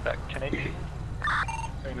 showing you back 10-8.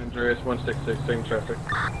 San Andreas 166, same traffic.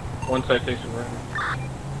 One citation right now.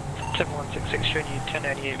 7166 showing you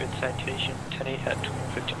 1098 with citation 10-8 at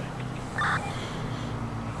 2159.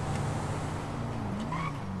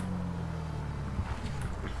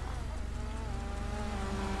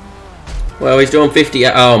 Well, he's doing 50.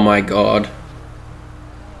 Oh my god.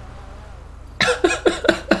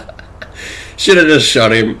 Should have just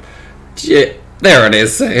shot him. Yeah, there it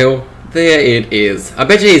is, Sale. There it is. I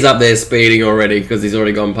bet you he's up there speeding already because he's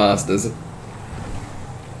already gone past us.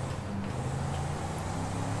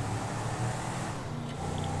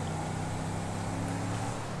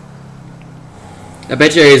 I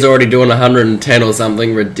bet you he's already doing 110 or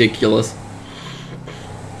something ridiculous.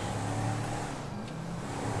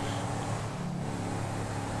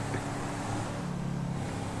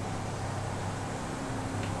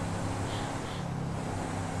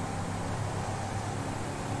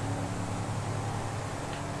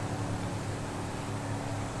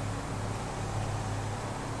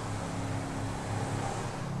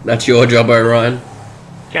 That's your job, Orion.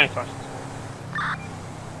 County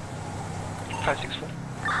 564.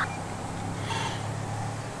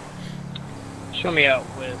 Show me out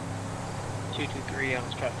with 223 on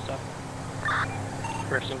his traffic stop.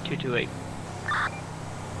 Reversing 228.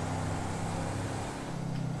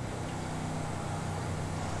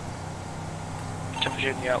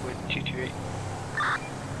 Showing you out with 228.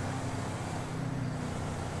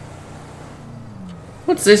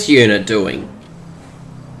 What's this unit doing?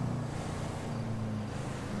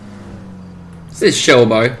 This is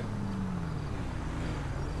Shelbo.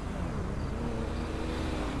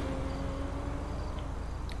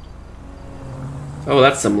 Oh,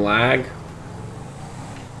 that's some lag.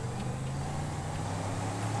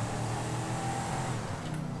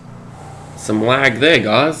 Some lag there,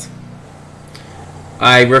 guys.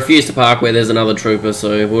 I refuse to park where there's another trooper,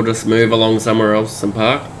 so we'll just move along somewhere else and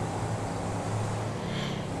park.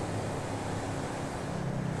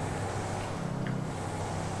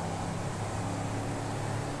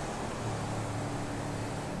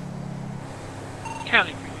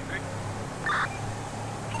 County for you, right?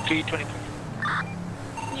 323.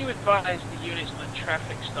 Can you advise the units on the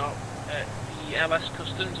traffic stop at the LS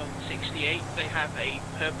Customs on 68? They have a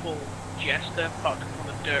purple Jester parked up on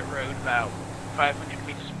the dirt road about 500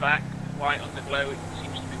 meters back, white underglow. It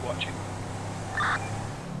seems to be watching.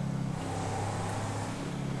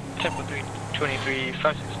 Temple 323,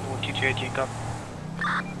 564, 228, come.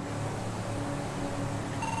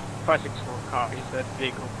 564 copies. That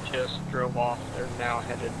vehicle just drove off. They're now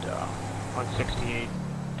headed on 68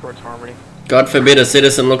 towards Harmony. God forbid a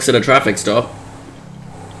citizen looks at a traffic stop.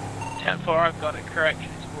 10-4, I've got it correct.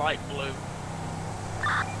 It's light blue.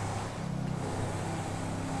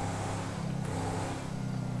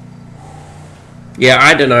 Yeah,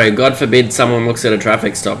 I don't know. God forbid someone looks at a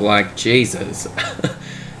traffic stop. Like, Jesus.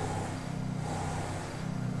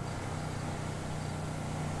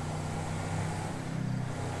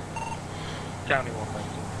 County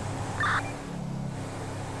 119.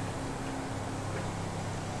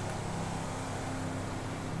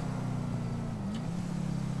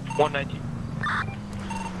 119.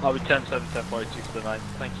 I'll be 10-7, 10-42 for the night.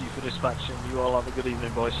 Thank you for dispatching. You all have a good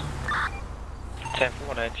evening, boys. 10 for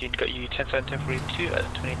 119, got you 10-7, 10-42 at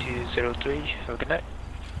 2203. Have a good night.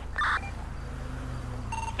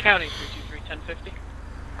 County 323, 1050.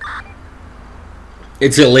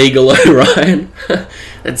 It's illegal, Ryan.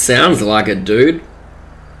 It sounds like it, dude.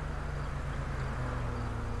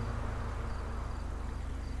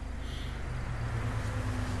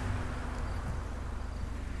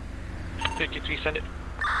 Send it.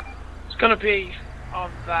 It's gonna be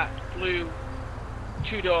on that blue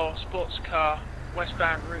two-door sports car,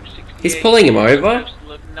 westbound Route 68. He's pulling him over? Wow.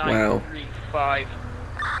 935.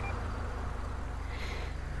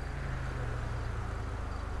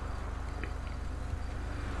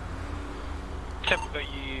 Tempo got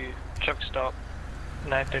you truck stop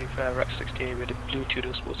 935 Route 68 with a blue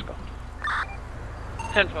two-door sports car.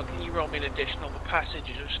 10-4, can you roll me an additional? The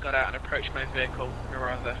passenger just got out and approached my vehicle in a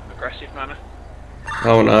rather aggressive manner.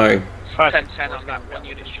 Oh no. 10-10 on that one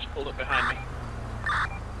unit's just pulled up behind me.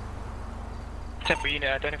 Tempo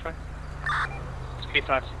unit identify. Speed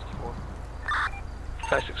 564.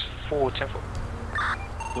 564, Tempo.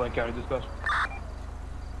 Blank County dispatch.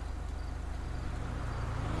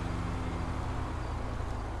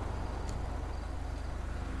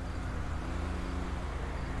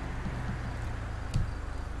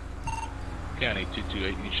 County 228,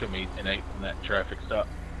 you can show me an 8 from that traffic stop.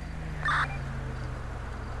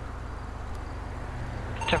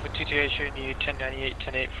 Tempo 228 showing you 1098,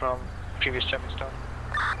 10-8 from previous traffic stop.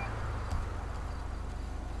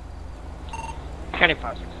 County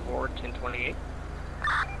 564, 1028.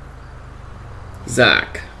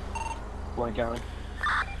 Zach. Blank County.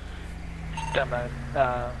 Stand by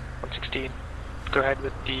 116. Go ahead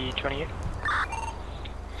with the 28.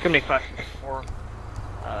 County 564.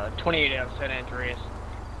 28 out of San Andreas.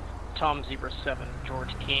 Tom Zebra 7,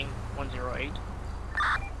 George King 108.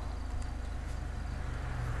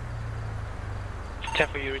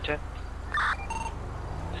 Tempo you return.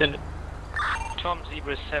 Send it. Tom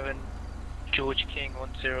Zebra 7, George King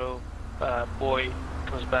 10. Boy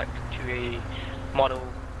comes back to a model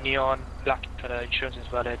neon black color. Insurance is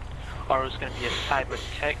valid. Or it's going to be a cyber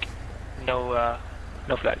tech. No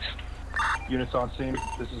flags. Units on scene.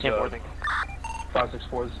 This is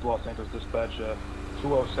 564. This is Los Angeles dispatch.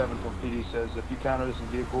 207 from PD says if you counter this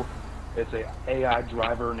vehicle, it's a AI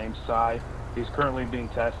driver named Cy. He's currently being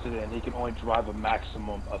tested and he can only drive a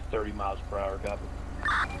maximum of 30 miles per hour. Copy.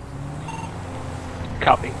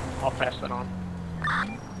 Copy. I'll pass that on.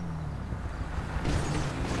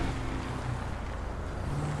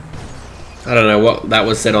 I don't know what that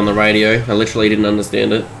was said on the radio. I literally didn't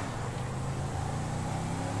understand it.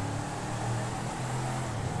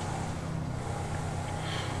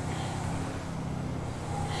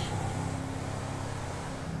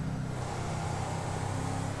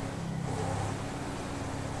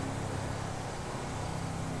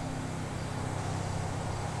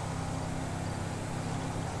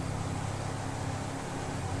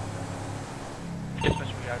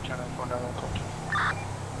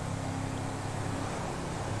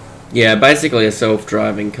 Yeah, basically a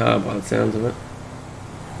self-driving car by the sounds of it.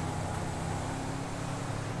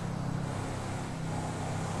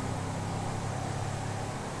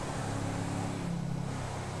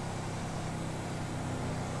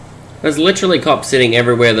 There's literally cops sitting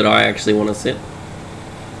everywhere that I actually want to sit.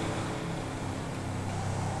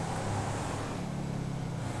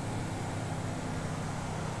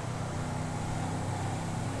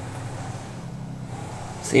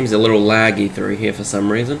 Seems a little laggy through here for some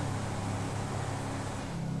reason.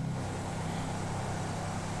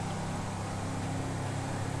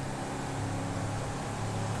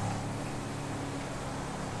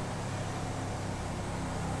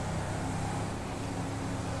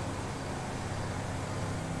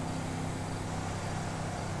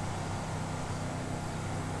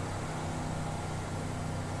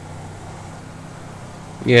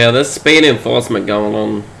 Yeah, there's speed enforcement going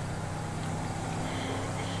on.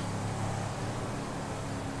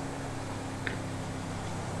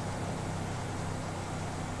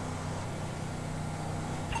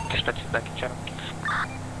 Dispatch is back in channel.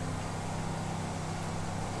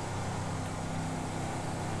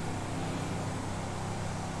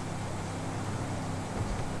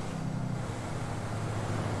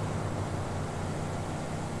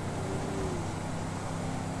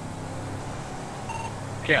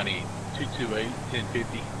 County 228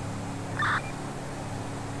 1050.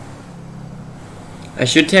 I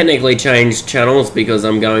should technically change channels because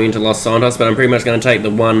I'm going into Los Santos, but I'm pretty much going to take the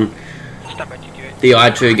one, the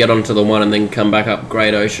I-2, get onto the one, and then come back up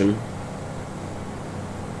Great Ocean.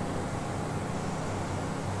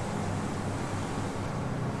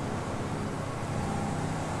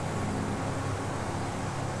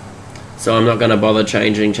 So I'm not going to bother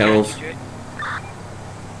changing channels.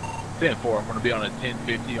 10-4, I'm going to be on a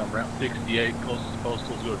 1050 on Route 68. Closest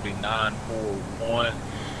postal is going to be 941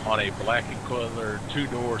 on a black and color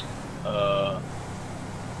 2-door,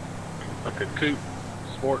 like a coupe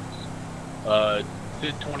sports.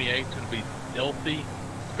 1028 is going to be Stealthy,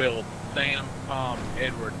 spelled Sam, Tom,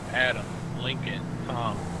 Edward, Adam, Lincoln,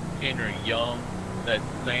 Tom, Henry, Young. That's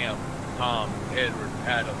Sam, Tom, Edward,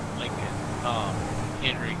 Adam, Lincoln, Tom,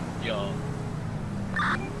 Henry, Young.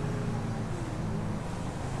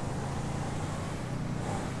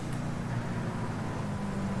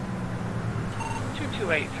 Two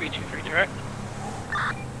 323 direct.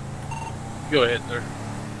 Go ahead, sir.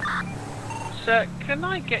 Sir, can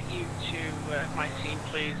I get you to my scene,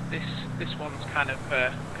 please? This one's kind of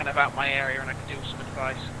out my area, and I could do some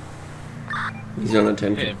advice. He's on a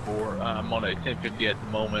 1050. 10-4. I'm on a 1050 at the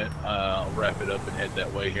moment. I'll wrap it up and head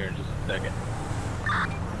that way here in just a second.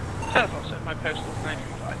 That's also my postal is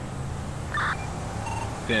 935.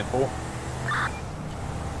 10-4.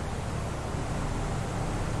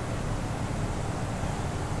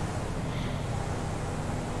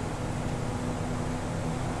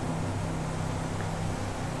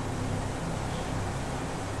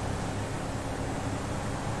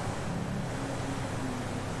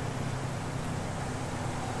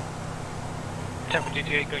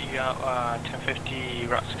 Got you out 1050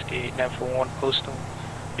 Route 68 941 postal.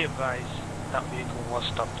 Be advised that vehicle was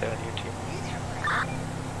stopped earlier too.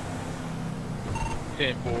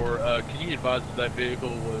 10-4, can you advise if that vehicle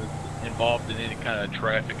was involved in any kind of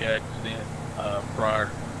traffic accident prior?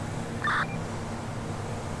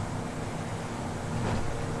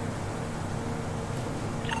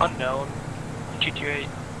 Unknown. GT8,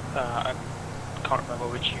 I can't remember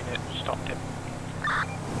which unit stopped it.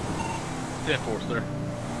 10-4, sir.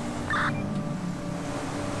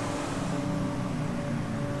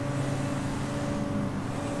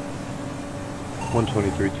 One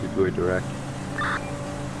 23-228 direct.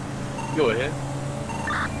 Go ahead.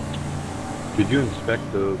 Could you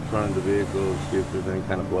inspect the front of the vehicle, see if there's any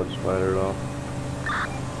kind of blood splatter at all?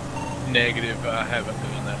 Negative, I haven't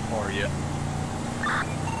gone that far yet.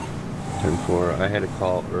 10-4, I had a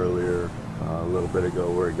call earlier, a little bit ago,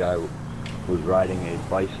 where a guy was riding a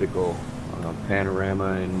bicycle on a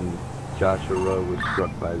panorama in Joshua Road, was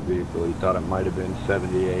struck by a vehicle. He thought it might have been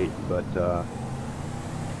 78, but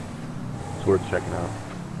it's worth checking out.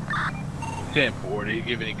 10-4, did he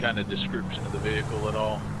give any kind of description of the vehicle at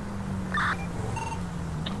all?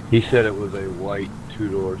 He said it was a white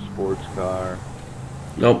 2-door sports car.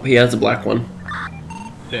 Nope, he has a black one.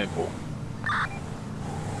 10-4.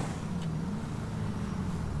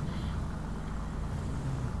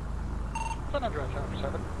 Phone number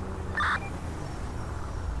 747.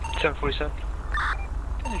 747.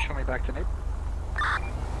 Can you show me back to Nate?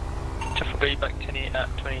 748 back to Nate at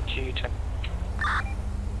 2210.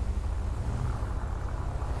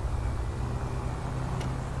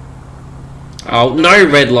 Oh, no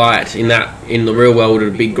red light in the real world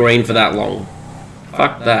would be green for that long.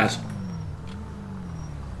 Fuck that.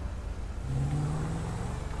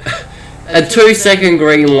 A 2-second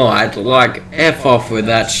green light, like, F off with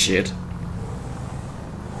that shit.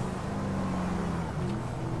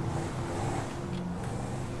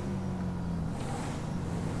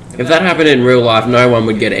 If that happened in real life, no one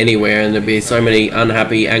would get anywhere and there'd be so many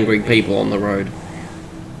unhappy, angry people on the road.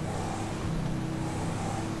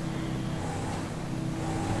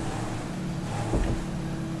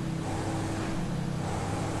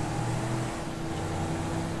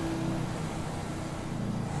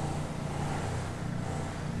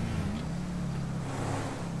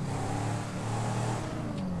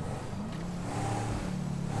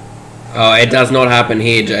 Oh, it does not happen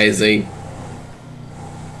here, Jay-Z.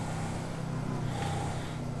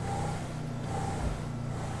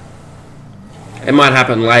 It might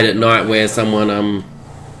happen late at night where someone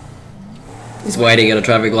is waiting at a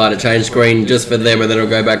traffic light to change green just for them and then it'll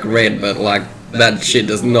go back red, but like that shit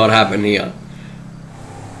does not happen here.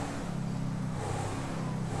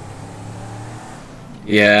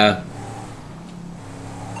 Yeah.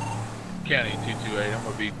 County 228, I'm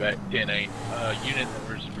gonna be back 10-8. Unit that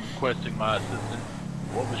was requesting my assistance.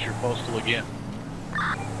 What was your postal again?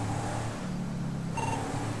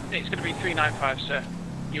 It's going to be 395, sir.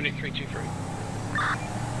 Unit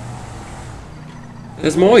 323.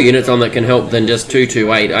 There's more units on that can help than just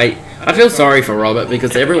 228. I feel sorry for Robert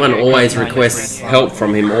because everyone always requests help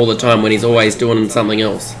from him all the time when he's always doing something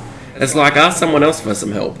else. It's like, ask someone else for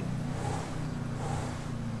some help.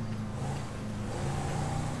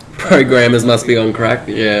 Programmers must be on crack,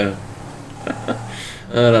 yeah.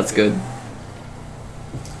 Oh, that's good.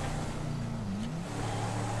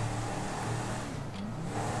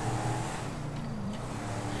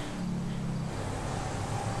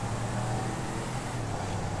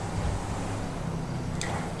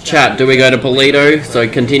 Chat, do we go to Polito? So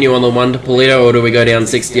continue on the 1 to Polito, or do we go down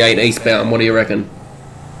 68 eastbound? What do you reckon?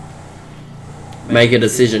 Make a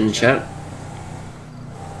decision, chat.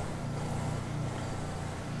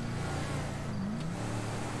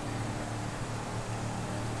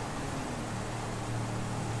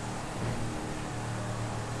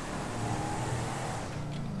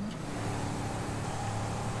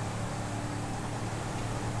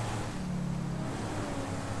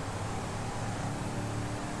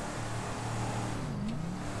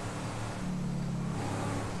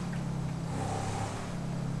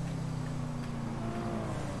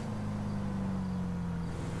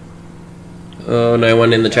 Oh, no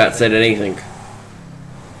one in the chat said anything.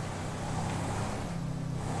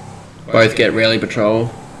 Both get rarely patrol.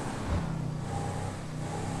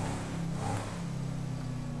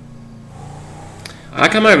 I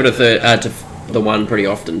come over to the 1 pretty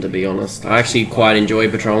often, to be honest. I actually quite enjoy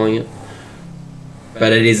patrolling it.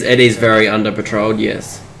 But it is very under patrolled,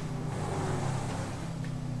 yes.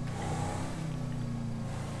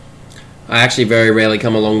 I actually very rarely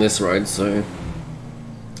come along this road, so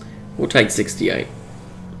we'll take 68.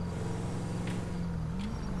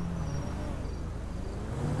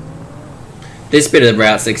 This bit of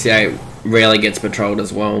Route 68 rarely gets patrolled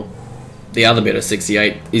as well. The other bit of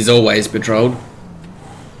 68 is always patrolled.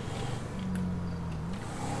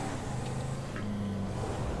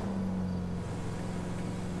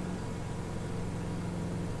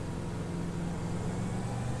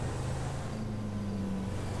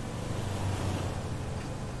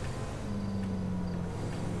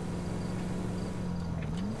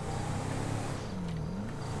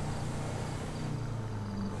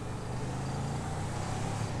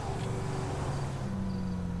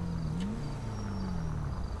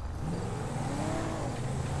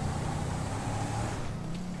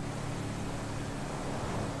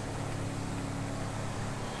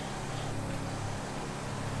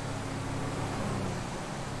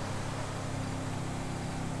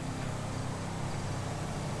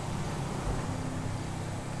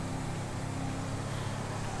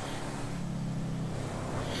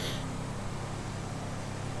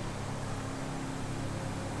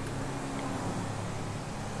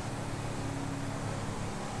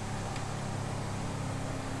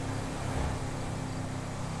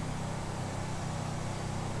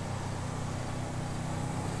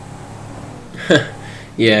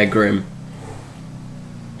 Yeah, grim.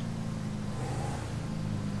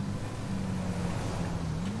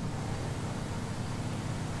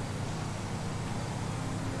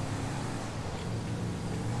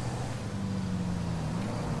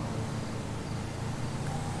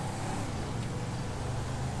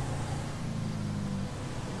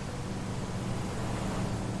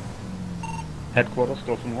 Headquarters,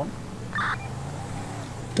 Dolphin 1.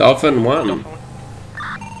 Dolphin 1.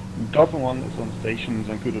 Dolphin 1 is on station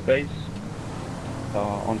Zancudo Base,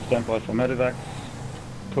 on standby for medevacs,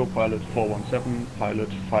 co-pilot 417, pilot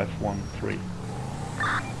 513.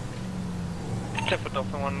 Check for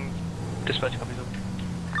Dolphin 1, dispatch copies up.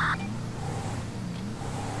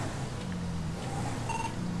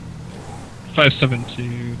 Five 7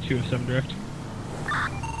 to 207 direct.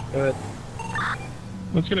 Good.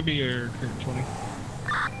 What's gonna be your current 20?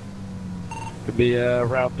 Could be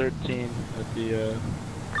Route 13 at the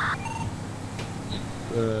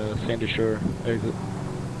Sandy Shore exit.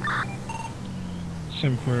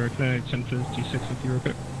 Same for Kinetic 1056 with you,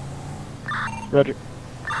 okay? Roger.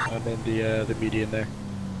 I'm in the median there.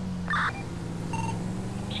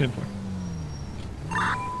 Same for.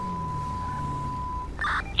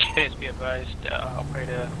 Please be advised,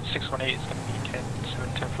 operator 618 is going to be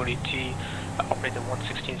 10-7-1040T. Operator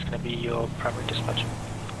 116 is going to be your primary dispatcher.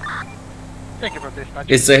 Thank you for dispatch.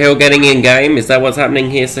 Is Sahil getting in game? Is that what's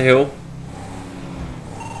happening here, Sahil?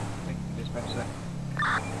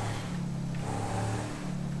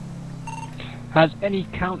 Has any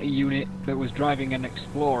county unit that was driving an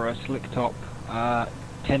Explorer slick top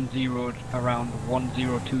 10-0'd around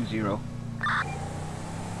 1020?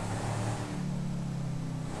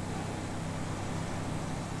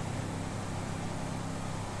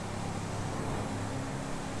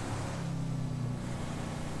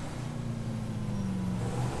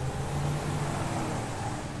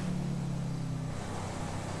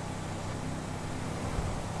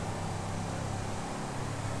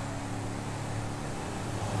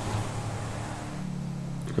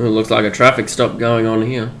 It looks like a traffic stop going on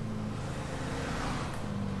here.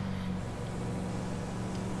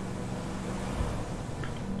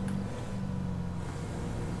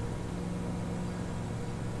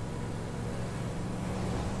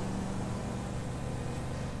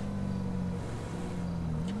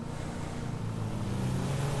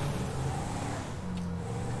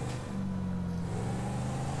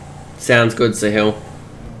 Sounds good, Sahil.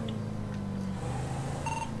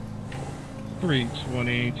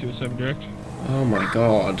 320 207 direct. Oh my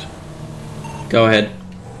god. Go ahead.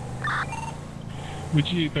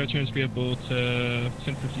 Would you by chance be able to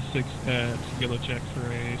 1056 at Yellow Jack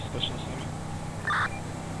for a special assignment?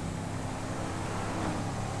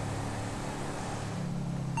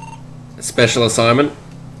 A special assignment?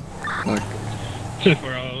 Like...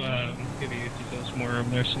 Or I'll give you details more over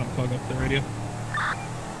there so don't plug up the radio.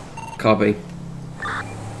 Copy.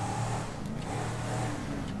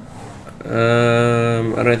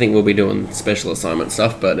 I don't think we'll be doing special assignment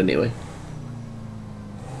stuff, but anyway.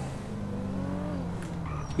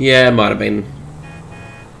 Yeah, it might have been.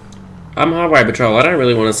 I'm highway patrol. I don't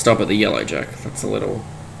really want to stop at the Yellow Jack. That's a little...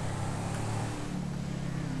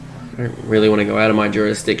 I don't really want to go out of my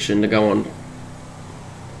jurisdiction to go on.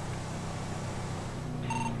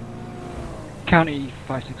 County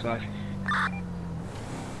 565.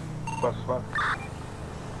 565.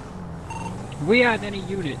 We had any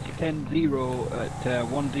units 10-0 at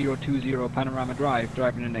 1020 Panorama Drive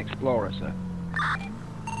driving an Explorer, sir?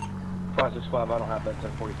 565, I don't have that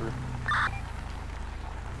 1043.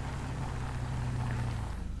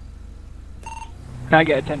 Can I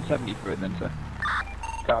get a 1070 for it then, sir?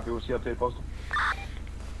 Copy, what's the update postal?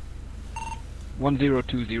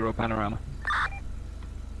 1020 Panorama.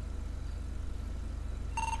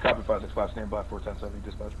 Copy 565, stand by for 1070,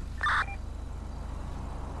 dispatch.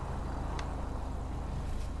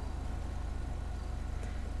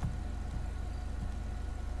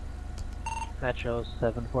 Metro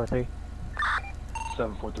 743.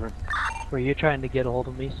 743. Were you trying to get a hold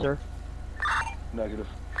of me, sir? Negative.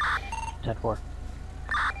 10-4.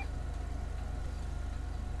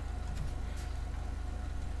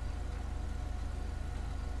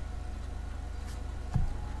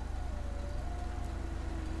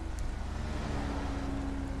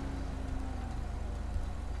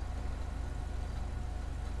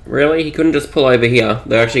 Really? He couldn't just pull over here.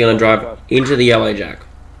 They're actually going to drive into the Yellow Jack.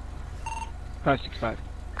 565.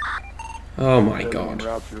 Oh my god.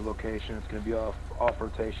 Route to your location. It's going to be off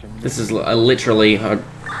rotation. This is literally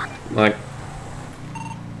like...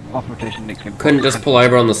 Off rotation next game. Couldn't just pull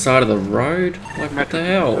over on the side of the road? Like, what the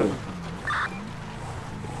hell?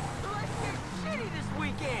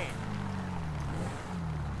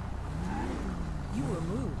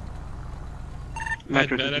 I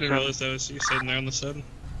didn't realize that was you sitting there on the side.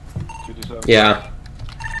 Yeah.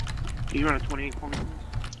 You run a 28 for me?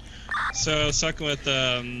 So I was talking with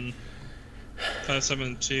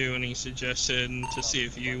 572 and he suggested to see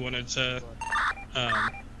if you wanted to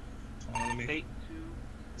let me...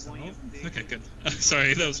 Okay, good.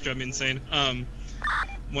 Sorry, that was driving me insane.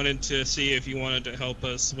 Wanted to see if you wanted to help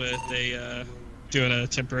us with a doing a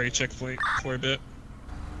temporary checkpoint for a bit.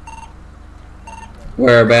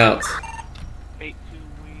 Whereabouts?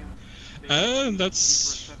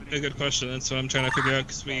 That's a good question. That's what I'm trying to figure out,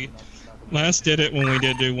 because we last did it when we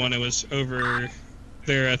did do one. It was over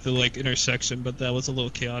there at the like intersection, but that was a little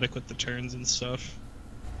chaotic with the turns and stuff.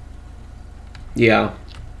 Yeah.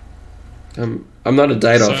 I'm not a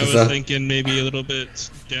date officer. I was thinking maybe a little bit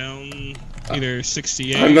down, either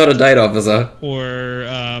 68. I'm not a date officer. Or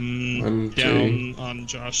One, down on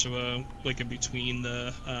Joshua, like in between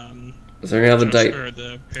the is there any other date? Or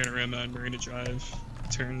the Panorama and Marina Drive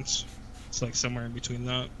turns. It's like somewhere in between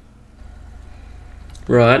that.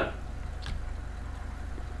 Right.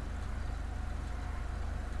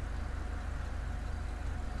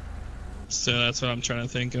 So that's what I'm trying to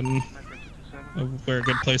think of where a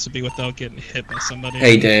good place would be without getting hit by somebody.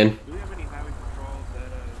 Hey, Dan. Do we have any highway patrol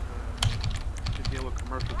that to deal with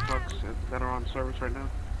commercial trucks that are on service right now?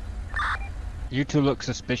 You two look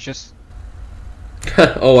suspicious.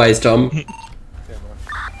 Always, Tom.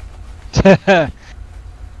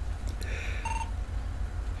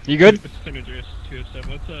 You good? San Andreas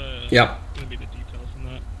 207. What's Yeah. gonna be the details on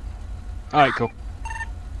that? Alright, cool.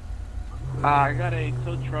 I got a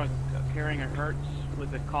tow truck carrying a Hertz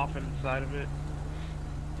with a coffin inside of it.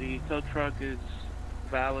 The tow truck is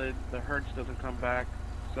valid. The Hertz doesn't come back,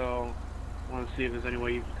 so I want to see if there's any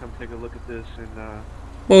way you can come take a look at this and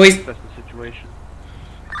well, he's assess the situation.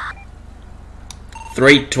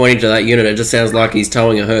 320 to that unit. It just sounds like he's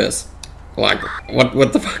towing a hearse. Like,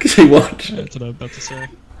 what the fuck does he want? That's what I was about to say.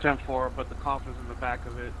 10-4, but the coffin's in the back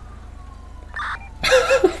of it.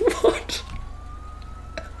 What?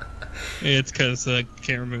 It's because I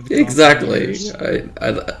can't remove the Exactly. Have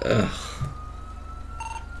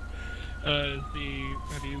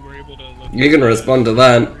you were able to look You can respond to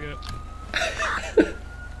that.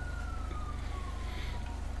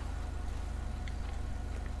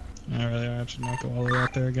 I really have to not go all the way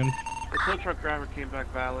out there again. The tow truck driver came back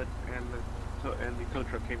valid, and the tow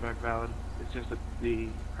truck came back valid. It's just that the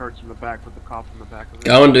Hertz in the back with the coffin in the back of it.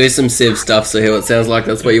 Go and do some civ stuff, Sahil. It sounds like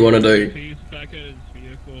that's what you want to do. He's back at his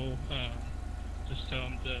vehicle. Just tell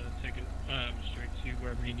him to take it straight to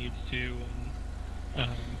wherever he needs to. And,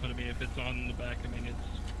 but I mean, if it's on the back, I mean, it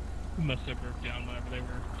must have broke down whenever they were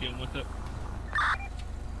dealing with it.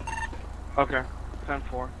 Okay,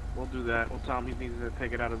 10-4. We'll do that. We'll tell him he needs to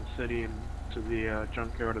take it out of the city and to the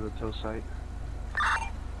junkyard or the tow site.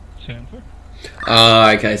 10-4.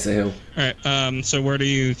 Okay, Sahil. Alright, so what do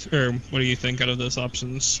you think out of those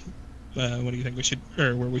options? What do you think we should,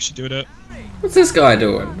 or where we should do it at? What's this guy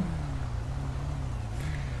doing?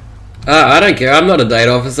 I don't care. I'm not a date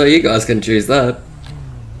officer. You guys can choose that.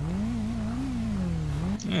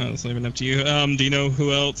 Oh, it's leaving up to you. Do you know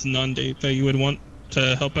who else non-date that you would want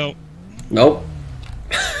to help out? Nope.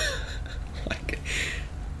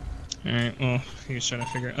 Alright, well, he's trying to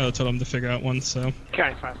figure out, told him to figure out one, so.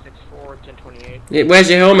 County 564, 1028. Yeah, where's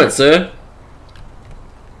your helmet, sir?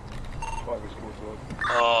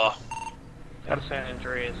 Out of San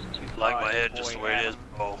Andreas, like my head just the way it is.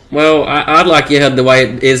 Oh. Well, I'd like your head the way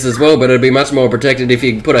it is as well, but it'd be much more protected if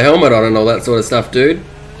you put a helmet on and all that sort of stuff, dude.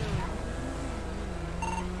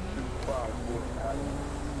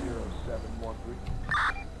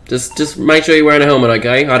 Just make sure you're wearing a helmet,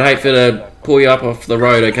 okay? I'd hate for to pull you up off the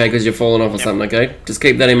road, okay, because you're falling off or something, okay? Just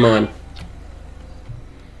keep that in mind.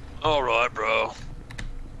 Alright, bro.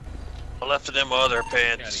 I left it in my other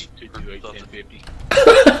pants. It's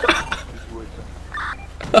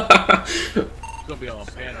gonna be on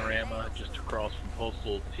Panorama, just across from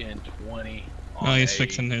Postal 1020. Oh, he's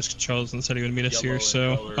fixing his controls and said he would meet us here,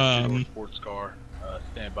 so, sports car,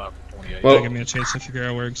 stand by for 28. Well, give me a chance to figure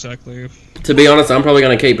out where exactly. To be honest, I'm probably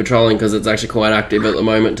going to keep patrolling because it's actually quite active at the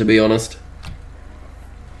moment, to be honest.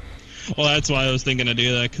 Well, that's why I was thinking to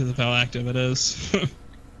do that, because of how active it is.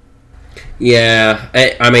 Yeah,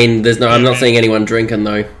 I mean, I'm not seeing anyone drinking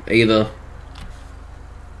though, either.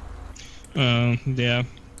 Yeah.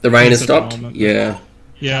 The rain has stopped? Yeah.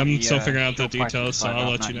 Yeah, I'm still figuring out the details, so I'll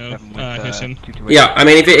let you know, Christian. Yeah, I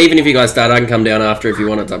mean, even if you guys start, I can come down after if you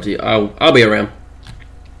want. It's up to you. I'll be around.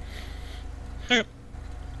 Okay.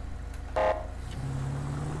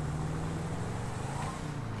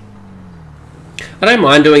 I don't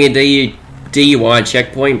mind doing a DUI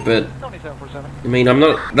checkpoint, but I mean, I'm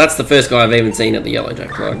not. That's the first guy I've even seen at the Yellowjack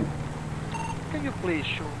Club. Can you please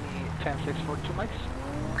show me 10642 mics?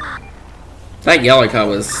 That yellow car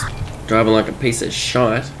was driving like a piece of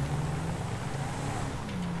shite.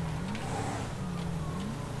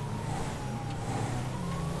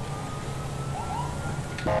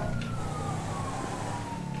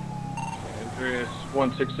 Andreas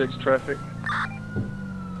 166 traffic.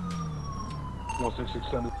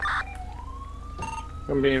 166 Sunday.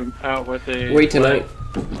 Gonna be out with a Wait tonight.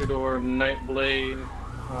 two-door night blade.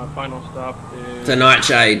 Final stop is It's a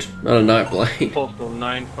nightshade, not a night blade. Postal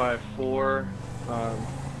 954.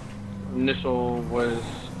 Initial was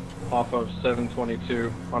off of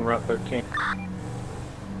 722 on Route 13.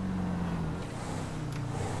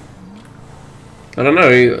 I don't know.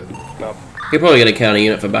 He'll probably get a counter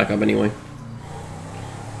unit for backup anyway.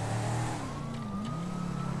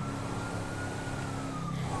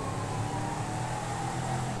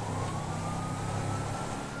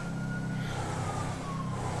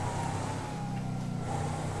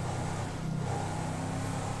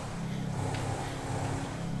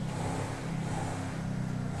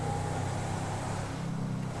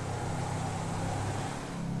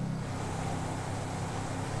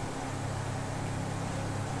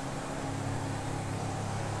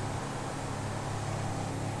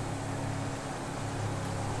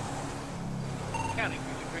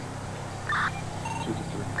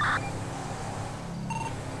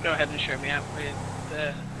 Go ahead and show me out with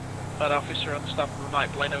That officer on the stop of the night,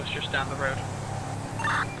 Blano's just down the road.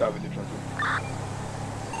 Copy,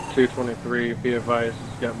 223. 223, be advised,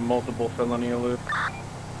 he's got multiple felony alert.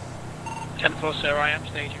 10-4, sir, I am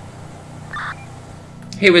staging.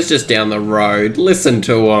 He was just down the road. Listen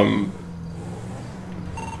to him.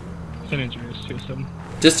 San Andreas 27.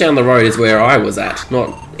 Just down the road is where I was at,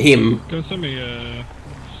 not him. Go send me a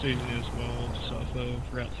staging as well, just off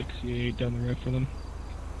of Route 68 down the road for them.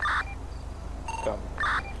 Copy.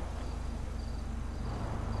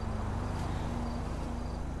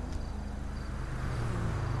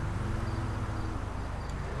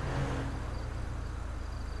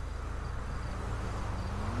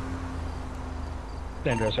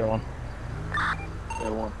 San Andreas, Air 1.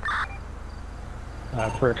 Air 1.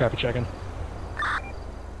 Prayer copy check-in.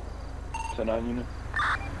 10-9 unit.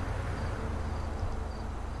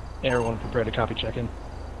 Air 1, prepare to copy check-in.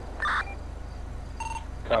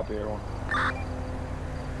 Copy, Air 1.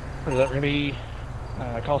 What is that going to be?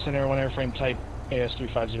 Call sign Air 1 airframe type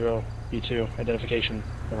AS350B2, identification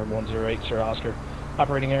number 108, Sierra Oscar.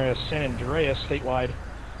 Operating area San Andreas, statewide.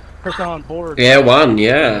 Personnel on board. Yeah, 1,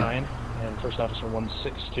 yeah. And First Officer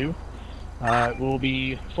 162. Will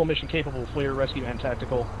be full mission capable, FLIR, rescue, and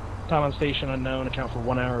tactical. Time on station unknown, account for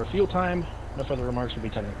 1 hour of fuel time. No further remarks will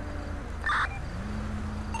be 10-8.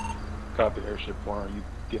 Copy, Airship 1. Are you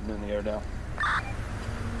getting in the air now?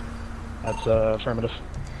 That's affirmative.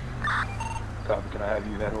 Copy, can I have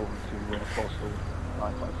you head over to Postal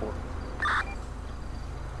 954?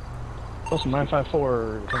 Postal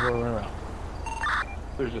 954, temporary run around.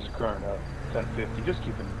 There's just a current 1050, just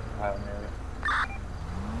keep an eye on the area.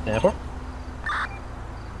 10-4.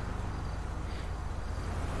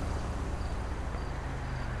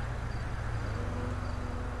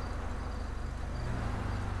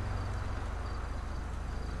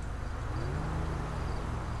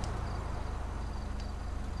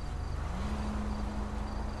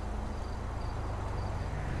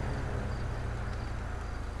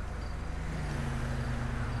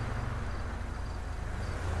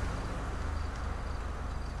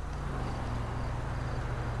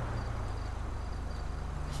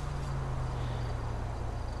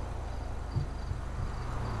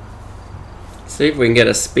 See if we can get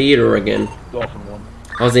a speeder again. Dolphin 1.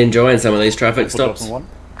 I was enjoying some of these traffic stops. Dolphin 1.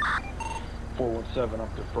 417, I'm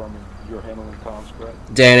confirming you're handling comms, correct?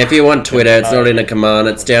 Dan, if you want Twitter, it's not in a command.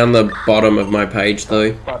 It's down the bottom of my page,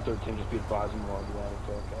 though. 513, just be advised, I'm logged out.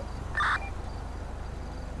 It's okay.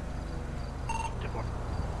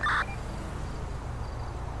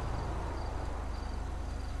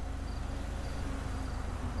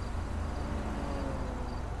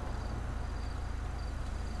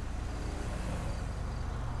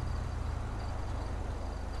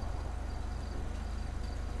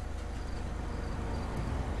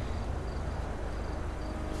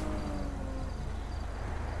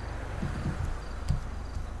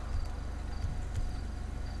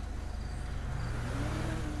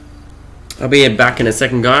 I'll be back in a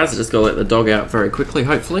second, guys. I just gotta let the dog out very quickly,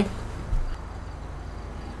 hopefully.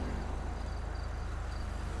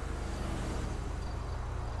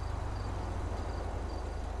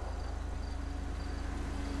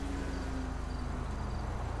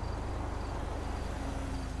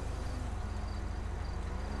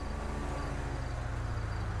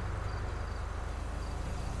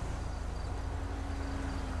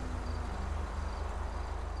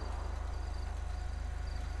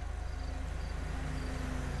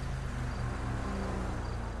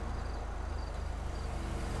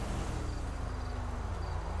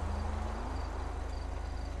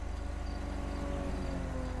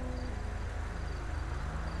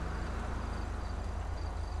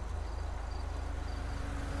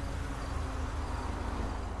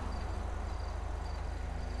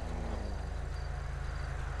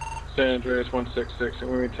 San Andreas 166, and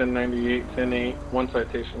we're 1098, 108, 1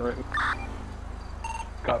 citation written.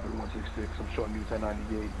 Copy 166, I'm showing you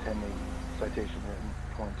 1098, 108, citation written,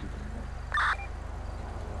 22.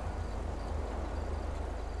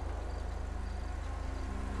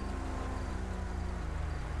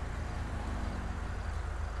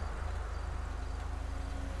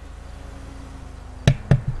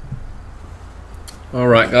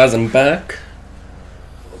 Alright, guys, I'm back.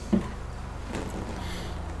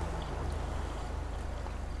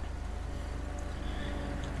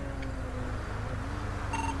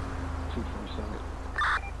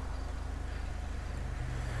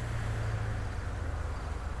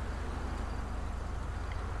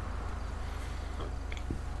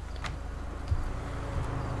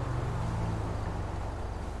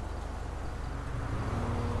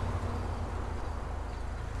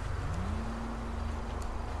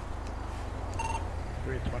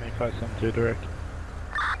 320-572 direct.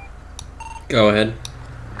 Go ahead.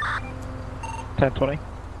 1020.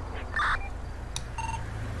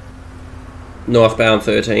 Northbound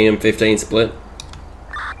 13 and 15 split.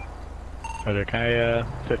 Roger, can I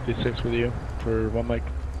 56 with you for 1 mic?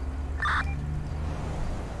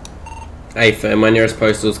 Hey, firm, my nearest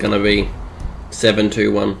postal is going to be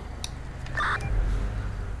 721.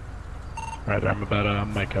 Right, I'm about a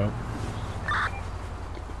mic out.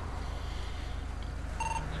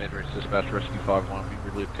 Sanders Dispatch Rescue 51 will be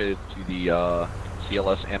relocated to the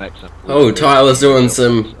CLS Annex. And Oh, Tyler's doing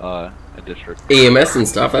some district. EMS and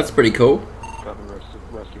stuff. That's pretty cool. Got the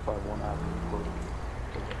rescue 51 out.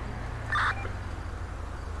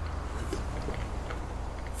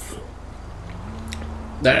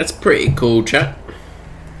 That's pretty cool, chat.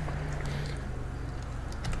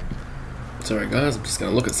 Sorry guys, I'm just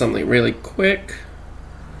going to look at something really quick.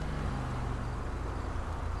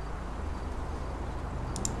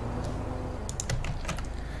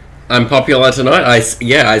 I'm popular tonight?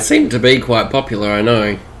 Yeah, I seem to be quite popular, I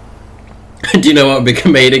know. Do you know what would be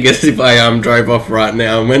comedic is if I drove off right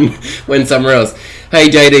now and went somewhere else. Hey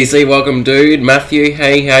JDC, welcome dude. Matthew,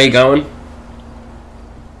 hey, how you going?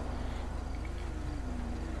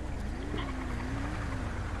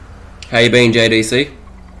 How you been, JDC?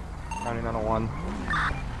 9901.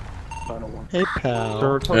 901. Hey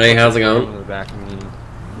pal. Hey, how's it going?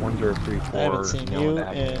 1034. I haven't seen you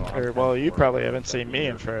in, or well, you probably haven't seen me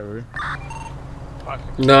in forever.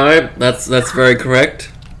 No, that's very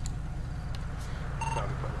correct.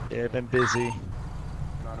 Yeah, I've been busy.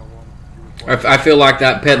 I feel like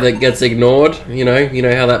that pet that gets ignored. You know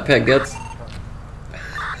how that pet gets.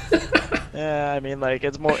 Yeah, I mean, like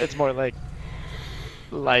it's more like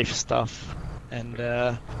life stuff, and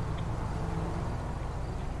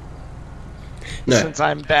since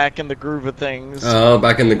I'm back in the groove of things. Oh,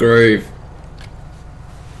 back in the groove.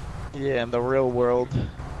 Yeah, in the real world.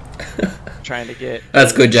 Trying to get.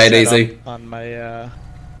 That's good, JDC. On my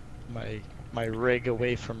my rig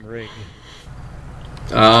away from rig.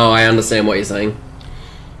 Oh, I understand what you're saying.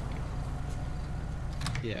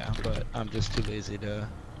 Yeah, but I'm just too lazy to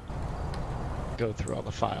go through all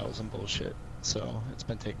the files and bullshit. So it's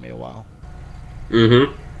been taking me a while.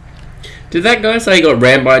 Mm-hmm. Did that guy say he got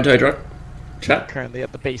rammed by a tow truck? Chat? Currently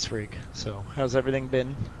at the base rig. So how's everything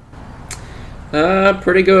been?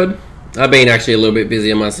 Pretty good. I've been actually a little bit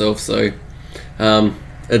busier myself, so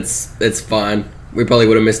it's fine. We probably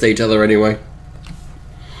would have missed each other anyway.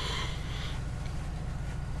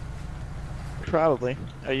 Probably.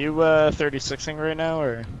 Are you 36ing right now,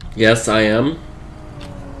 or? Yes, I am.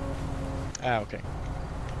 Ah, okay.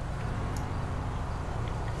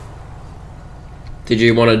 Did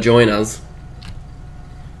you want to join us?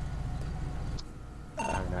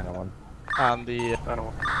 901. On the...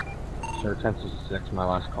 901. Sir, 1066, my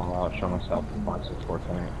last call out, show myself in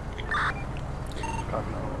 56428.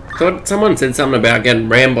 Thought someone said something about getting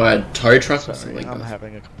rammed by a tow truck or something like that. I'm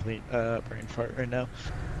having a complete brain fart right now.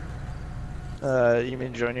 You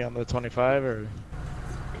mean join you on the 25, or?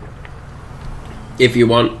 If you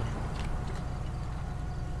want.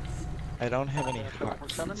 I don't have any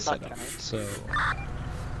hotkeys set up, so...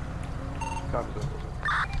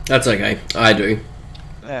 That's okay, I do.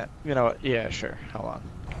 You know what, yeah, sure, hold on.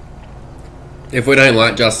 If we don't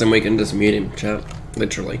like Justin, we can just mute him, chat.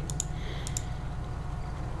 Literally.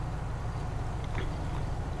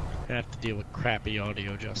 I have to deal with crappy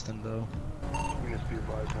audio, Justin, though.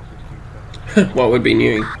 What would be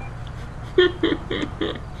new?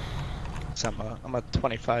 So I'm a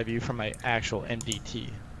 25U from my actual MDT.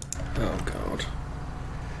 Oh god.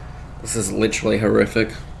 This is literally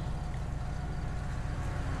horrific.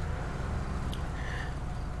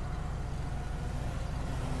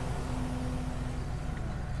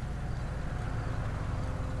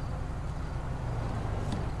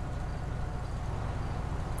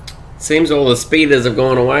 Seems all the speeders have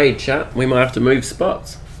gone away, chat. We might have to move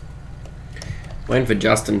spots. Waiting for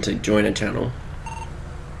Justin to join a channel.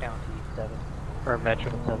 County 7, or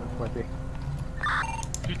Metro 7.3.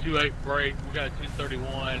 228 break, we got a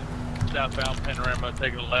 1031 southbound Panorama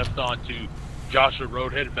taking a left onto Joshua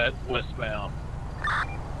Road, headed back westbound.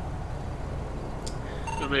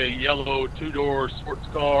 It's going to be a yellow two-door sports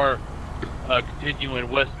car continuing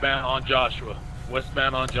westbound on Joshua.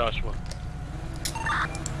 Westbound on Joshua.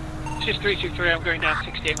 This is 323, I'm going down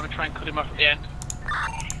 60, I'm going to try and cut him off at the end.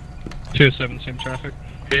 207, same traffic.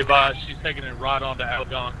 Be advised, she's taking it right onto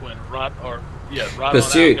Algonquin, right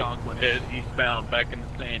Pursuit. on Algonquin, headed eastbound, back into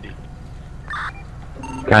Sandy.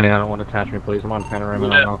 County 901 attachment, please. I'm on Panorama.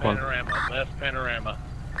 Left Panorama.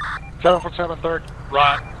 747 third.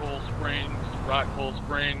 Right, Cool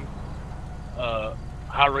Springs,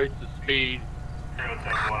 high rates of speed.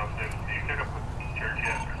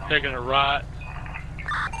 Taking a right.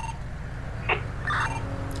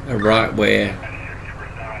 A right where?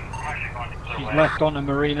 She's left on the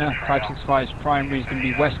Marina. 565's primary is going to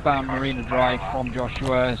be westbound Marina Drive from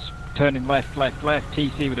Joshua. Turning left, left, left.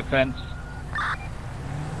 TC with a fence.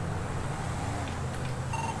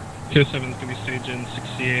 Tier 7 is going to be staging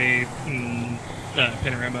 68 in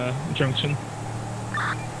Panorama Junction.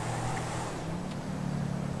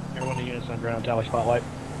 Everyone in units on ground, tally spotlight.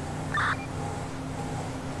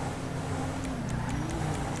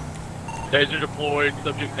 Taser deployed,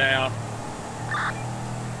 subject down.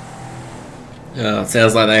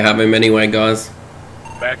 Sounds like they have him anyway, guys.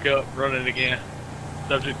 Back up, running again.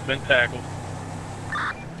 Subject's been tackled.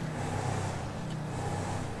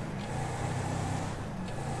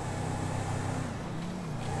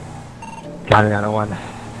 County 901,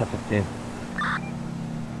 1015.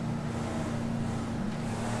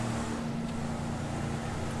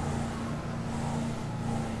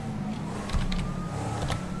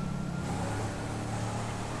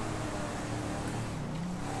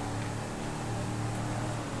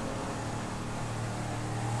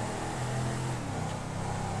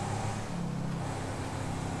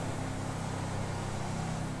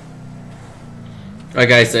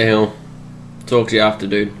 Okay, Sahil. Talk to you after,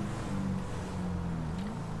 dude.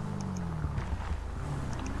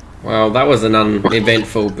 Well, that was an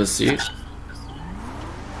uneventful pursuit.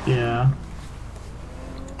 Yeah.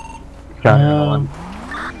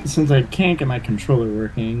 Since I can't get my controller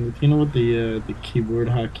working, do you know what the keyboard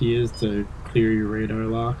hotkey is to clear your radar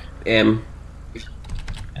lock? M.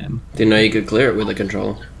 M. Didn't know you could clear it with a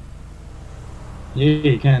controller. Yeah,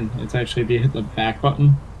 you can. It's actually if you hit the back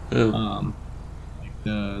button. Oh. Like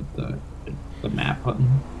the map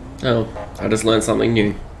button. Oh, I just learned something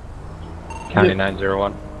new. County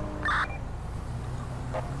 901.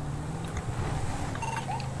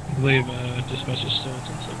 I believe dispatch is still at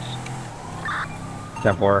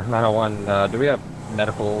 10-6. 10-4. 901, do we have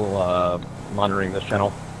medical monitoring this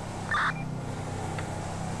channel?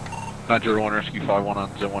 901, Rescue 51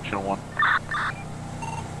 on Zone 1, Channel 1.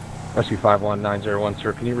 Rescue 51901,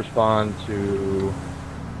 sir, can you respond to...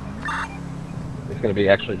 It's going to be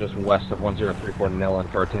actually just west of 1034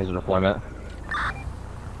 Nillen for a taser deployment.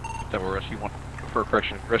 That were Rescue 1. For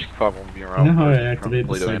correction, Rescue 5 won't be around. You know how I activate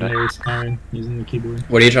the secondary siren using the keyboard?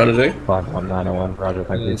 What are you trying to do? 51901, roger,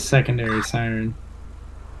 thank you. The secondary siren.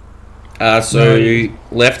 So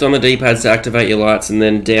left on the D-pad to activate your lights, and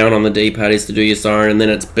then down on the D-pad is to do your siren, and then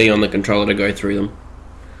it's B on the controller to go through them.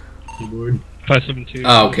 Keyboard. 572.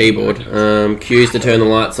 Oh, keyboard. Q's to turn the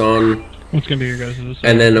lights on. What's going to be your guys'?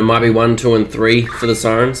 And then it might be 1, 2, and 3 for the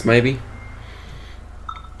sirens, maybe.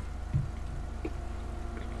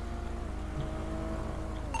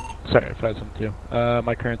 Sorry, 572.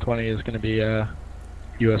 My current 20 is going to be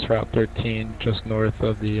US Route 13, just north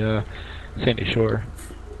of the Sandy Shore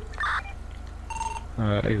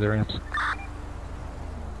exit ramps.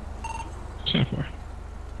 10-4.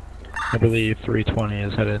 I believe 320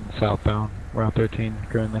 is headed southbound Route 13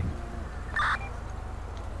 currently.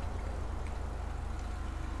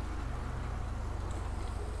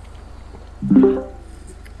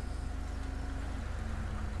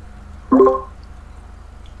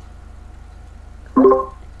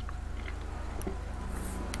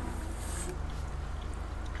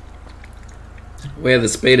 Where the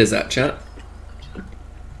speed is at, chat?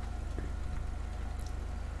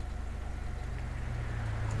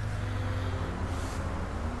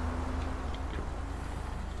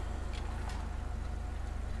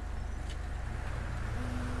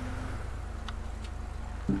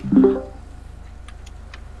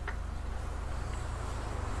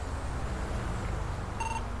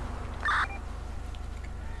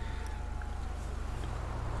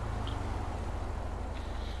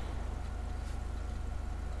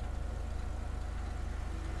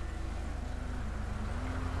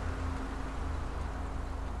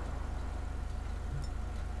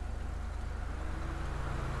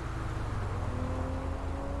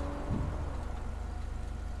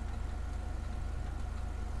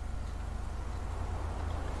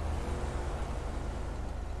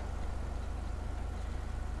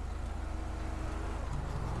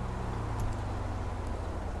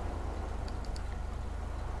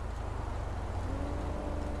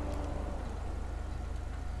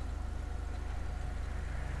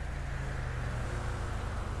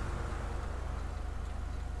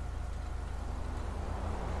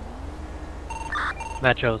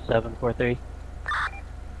 Metro 743.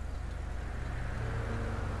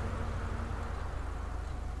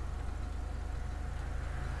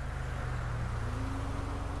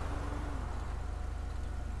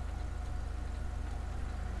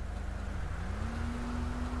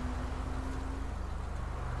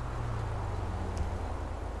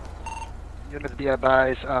 Unit be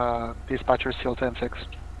advised, dispatcher still 10-6.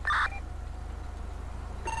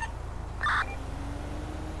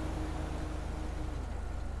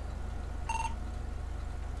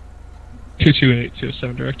 Two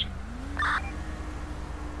 228, direct.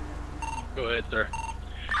 Go ahead, sir.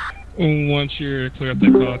 Once you're clear up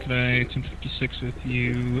that call, can I 1056 with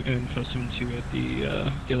you and post 72 at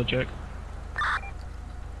the Yellow Jack?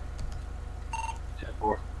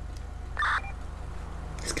 10-4.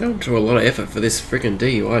 It's going through a lot of effort for this freaking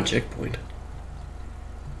DUI checkpoint.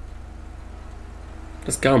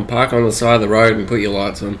 Just go and park on the side of the road and put your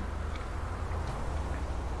lights on.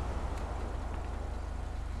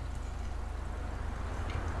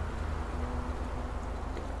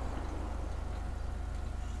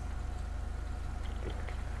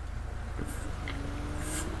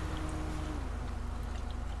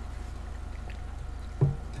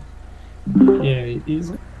 Yeah,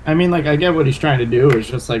 I mean, like, I get what he's trying to do. It's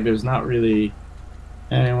just like there's not really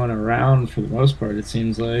anyone around for the most part, it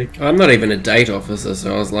seems like. I'm not even a date officer,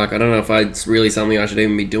 so I was like, I don't know if it's really something I should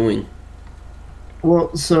even be doing.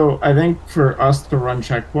 Well, so I think for us to run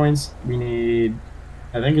checkpoints, we need,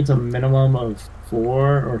 I think it's a minimum of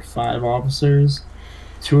 4 or 5 officers.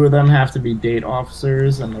 2 of them have to be date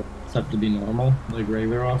officers, and the rest have to be normal, like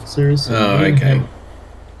regular officers. So oh, okay.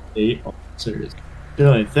 Date officers. The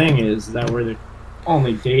only thing is that we're the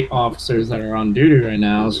only date officers that are on duty right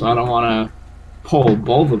now, so I don't want to pull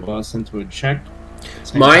both of us into a check.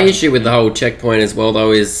 My issue with the whole checkpoint as well,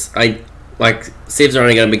 though, is Civs are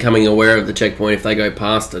only going to be becoming aware of the checkpoint if they go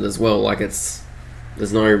past it as well. Like, there's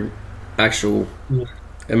no actual,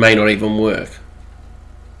 it may not even work.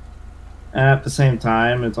 And at the same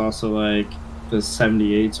time, it's also like the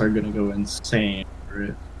 78s are going to go insane for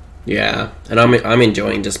it. Yeah, and I'm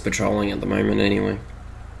enjoying just patrolling at the moment anyway.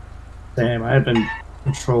 Same, I haven't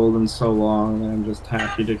patrolled in so long, and I'm just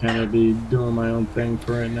happy to kind of be doing my own thing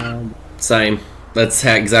for right now. Same. That's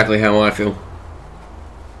exactly how I feel.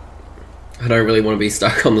 I don't really want to be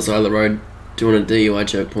stuck on the side of the road doing a DUI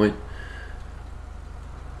checkpoint.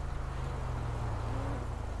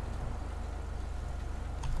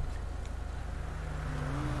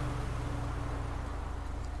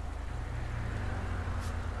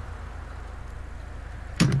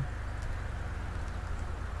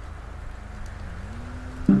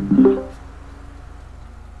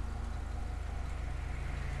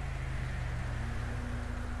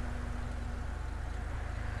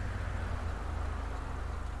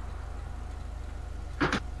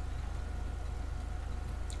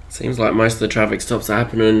 Seems like most of the traffic stops are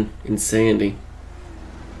happening in Sandy.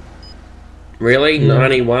 Really? Yeah.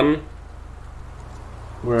 91?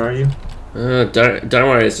 Where are you? Don't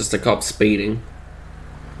worry, it's just a cop speeding.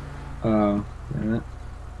 Oh, damn it.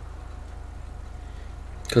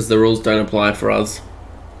 Because the rules don't apply for us.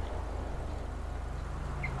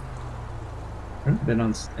 I haven't been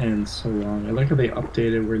on in so long. I like how they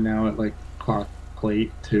updated. We're now at like clock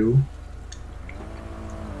plate 2.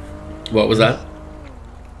 What was that?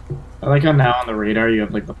 I like how now on the radar you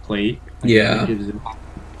have like the plate. Like, Yeah. it gives it-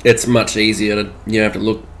 It's much easier to, you have to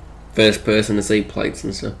look first person to see plates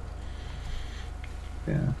and stuff.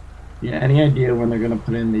 Yeah. Yeah. Any idea when they're gonna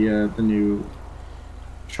put in the new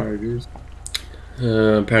chargers?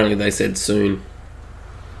 Apparently they said soon.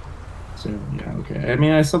 Soon. Yeah. Okay. I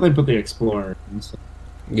mean, I saw they put the Explorer in, so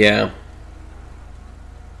Yeah.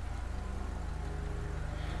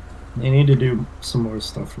 they need to do some more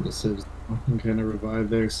stuff for the Civs and kind of revive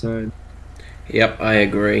their side. Yep, I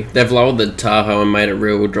agree. They've lowered the Tahoe and made it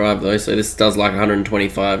rear-wheel drive though, so this does like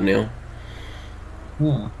 125 now.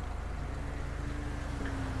 Yeah.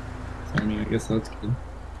 I mean, I guess that's good.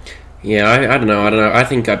 Yeah, I don't know. I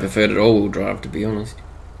think I preferred it all-wheel drive, to be honest.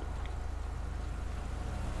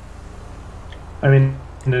 I mean,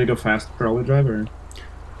 did it go fast for all-wheel drive or?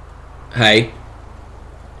 Hey.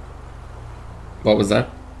 What was that?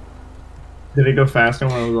 Did it go faster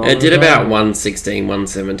when it was all It did about 116,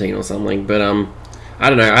 117 or something, but I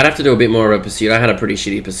don't know. I'd have to do a bit more of a pursuit. I had a pretty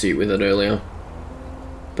shitty pursuit with it earlier,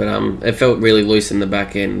 but it felt really loose in the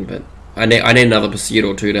back end. But I need another pursuit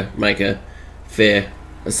or two to make a fair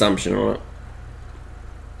assumption on it.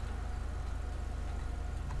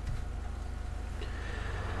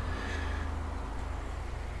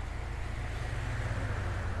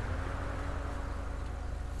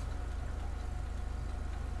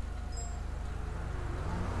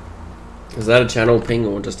 Is that a channel ping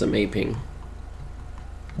or just a me ping?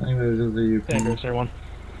 I think that was just the ping. There's there one.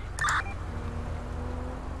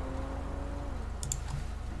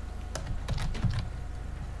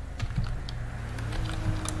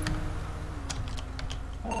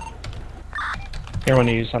 Everyone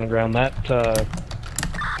needs on the ground. That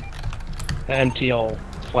MTL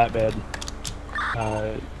flatbed.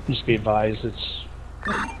 Just be advised,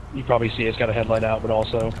 you probably see it's got a headlight out, but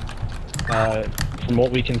also, from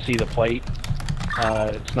what we can see, the plate,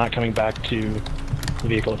 it's not coming back to the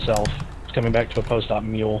vehicle itself. It's coming back to a post-op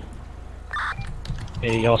mule.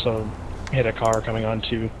 He also hit a car coming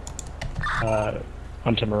onto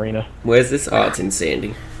Marina. Where's this? Oh, it's in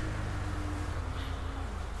Sandy.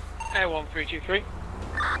 Air 1323.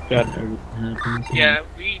 Good. Yeah,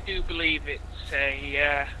 we do believe it's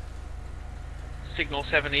a Signal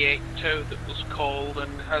 78 tow that was called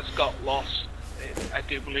and has got lost. I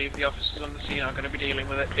do believe the officers on the scene are going to be dealing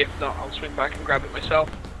with it. If not, I'll swing back and grab it myself.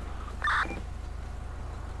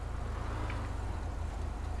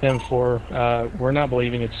 10-4, we're not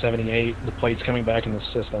believing it's 78. The plate's coming back in the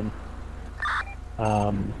system.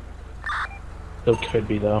 It could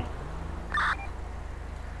be, though.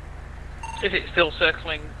 Is it still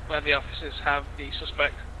circling where the officers have the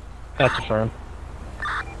suspect? That's a firm.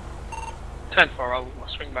 10-4, I'll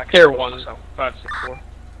swing back. Air 1 is 564.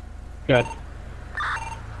 Good.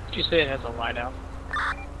 Did you say it has a light out?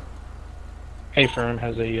 A firm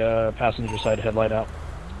has a passenger side headlight out.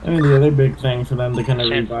 I mean, the other big thing for them to kind of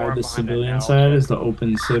revive the civilian side is the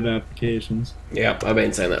open SIB applications. Yeah, I've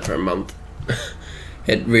been saying that for a month.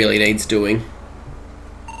 It really needs doing.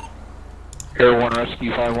 Air 1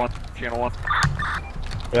 Rescue 51, Channel 1.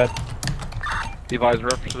 Good. Be advised,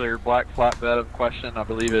 reference to their black flatbed of question. I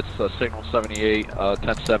believe it's Signal 78,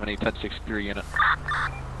 1070, 1063 unit.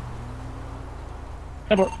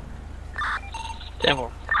 10-4.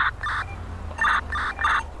 10-4.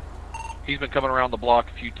 He's been coming around the block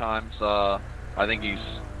a few times. I think he's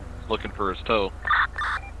looking for his tow.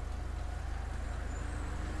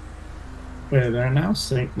 Wait, they're now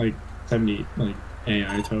like 70 like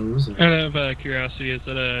AI tows. Or... Out of curiosity, is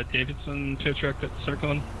that a Davidson tow truck that's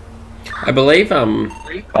circling? I believe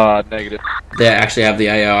negative. They actually have the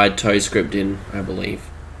AI tow script in, I believe.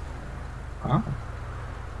 Huh?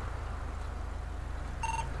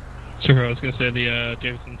 So I was gonna say the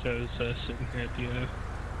Davidson tow is sitting here at the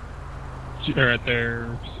or at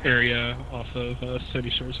their area off of City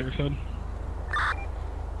Shores Airfield.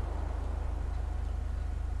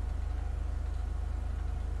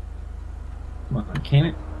 Well,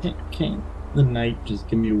 can't the night just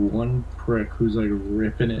give me one prick who's like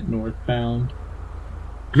ripping it northbound?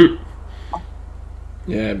 Yeah,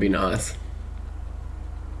 it'd be nice.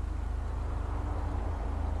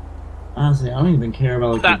 Honestly, I don't even care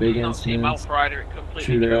about like that the big does not seem incidents, outrider, it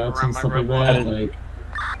completely shootouts and my stuff like roadblock. that. Like,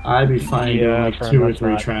 I'd be fine doing like firm, 2 or that's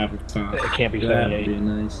 3 not- traffic stops. It can't be That 78. would be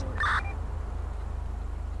nice.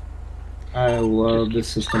 I love the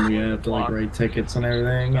system we have to like write tickets and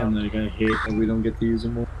everything, and like I hate that we don't get to use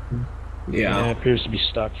them more. Yeah, it appears to be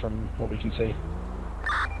stuck from what we can see.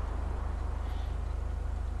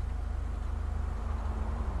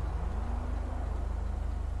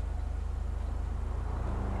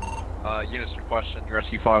 Units in question,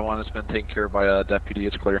 Rescue 51 has been taken care of by a deputy.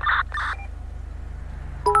 It's clear.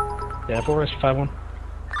 Yeah, 4 51.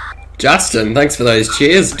 Justin, thanks for those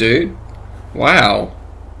cheers, dude. Wow.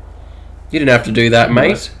 You didn't have to do that,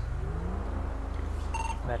 mate.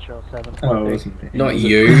 Metro 7. Oh, it wasn't me. Not Was it?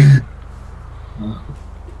 you.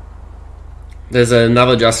 There's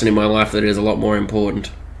another Justin in my life that is a lot more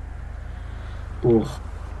important. Ooh.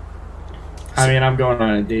 I mean, I'm going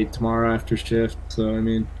on a date tomorrow after shift, so I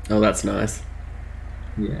mean. Oh, that's nice.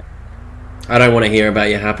 Yeah. I don't want to hear about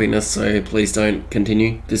your happiness, so please don't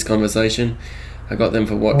continue this conversation. I got them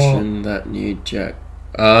for watching that new Jack.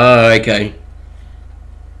 Ah, okay.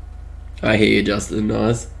 I hear you, Justin.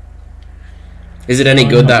 Nice. Is it any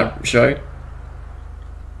good, that show?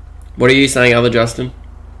 What are you saying, other Justin?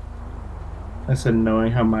 I said,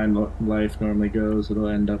 knowing how my life normally goes, it'll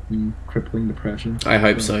end up in crippling depression. I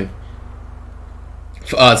hope so.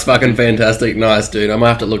 Oh, it's fucking fantastic. Nice, dude. I might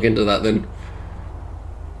have to look into that then.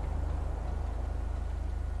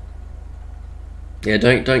 Yeah,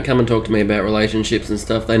 don't come and talk to me about relationships and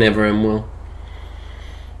stuff. They never end well.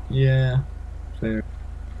 Yeah, fair.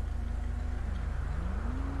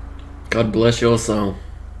 God bless your soul.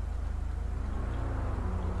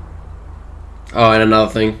 Oh, and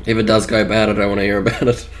another thing. If it does go bad, I don't want to hear about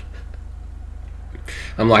it.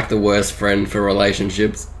 I'm like the worst friend for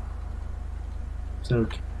relationships. It's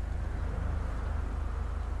okay.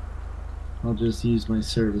 I'll just use my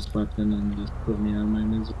service weapon and just put me out of my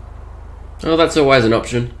misery. Oh, that's always an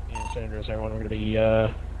option. Yeah, San Andreas, everyone, we're going to be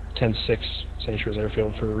 10-6 St. Shores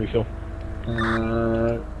Airfield for a refill.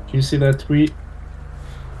 Do you see that tweet?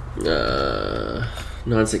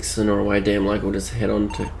 9-6 Norway. Damn, like we'll just head on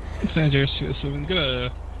to. San Andreas 207,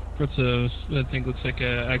 gonna I think looks like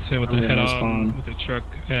an accident with a head-on with a truck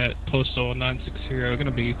at postal 960.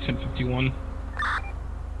 Gonna be 1051.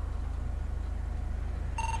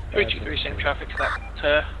 323, same traffic to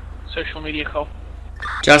that social media call.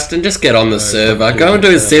 Justin, just get on the server. Go and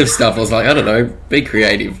do civ stuff. I was like, I don't know, be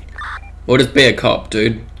creative. Or just be a cop,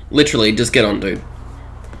 dude. Literally, just get on, dude.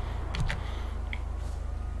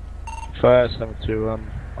 572,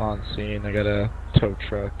 I'm on scene. I got a tow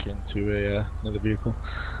truck into another vehicle.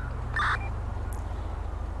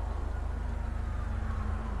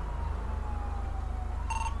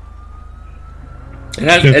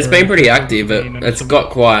 It's been pretty active. It's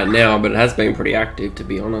got quiet now, but it has been pretty active, to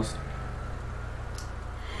be honest.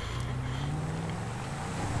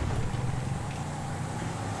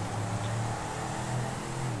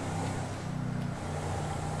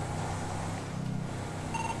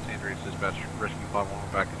 Andrews dispatch, rescue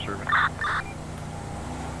 511 back in service.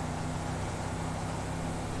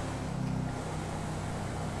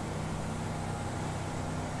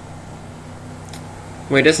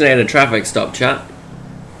 We just need a traffic stop, chat.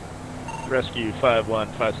 Rescue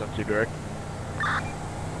 51572 direct.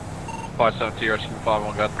 572, rescue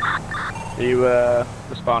 51, got. Are you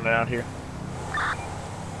responding out here?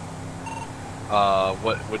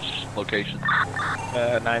 Which location?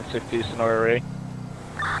 960 Sonora Ray.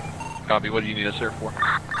 Copy, what do you need us there for?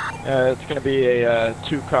 It's going to be a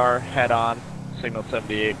 2-car head-on, signal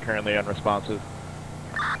 78, currently unresponsive.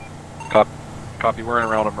 Copy, we're in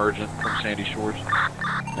around emergent from Sandy Shores.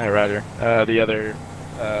 Alright, roger. The other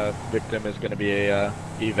victim is going to be a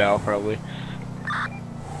eval, probably.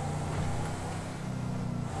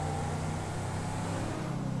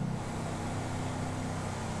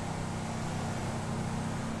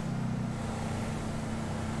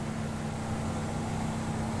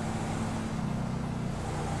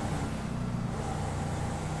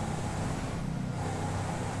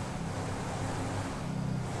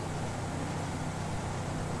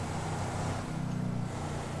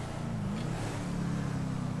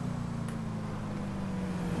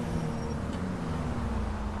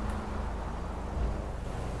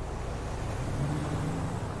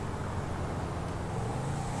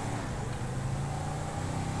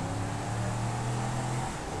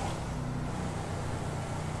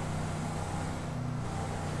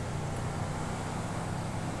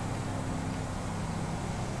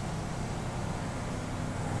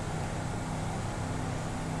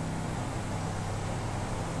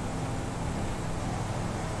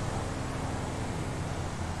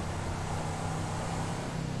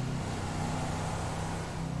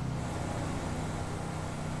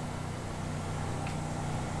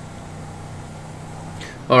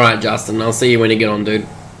 Alright, Justin, I'll see you when you get on, dude.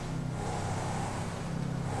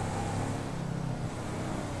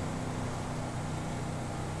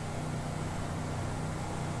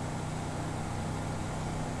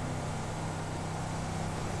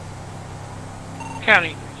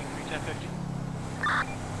 County 1050.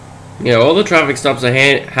 Yeah, all the traffic stops are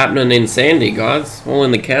happening in Sandy, guys. All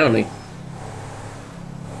in the county.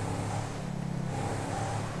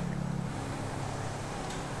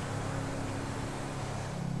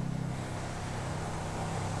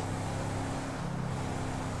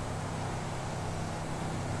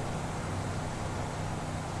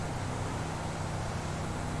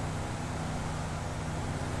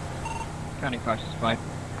 County 565.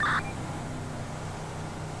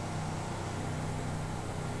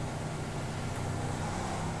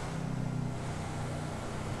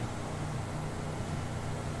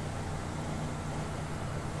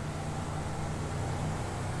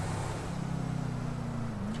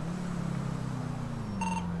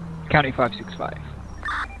 County 565.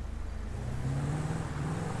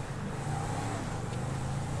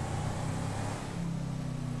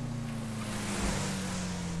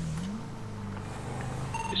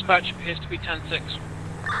 Dispatch appears to be 10-6.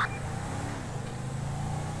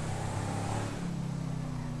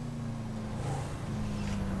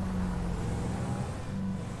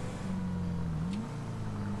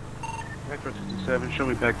 Vector 57, show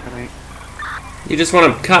me back 10-8. You just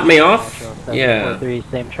want to cut me off? Yeah. 3,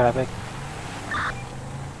 same traffic.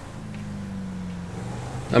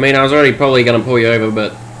 I mean, I was already probably going to pull you over,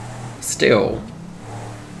 but still.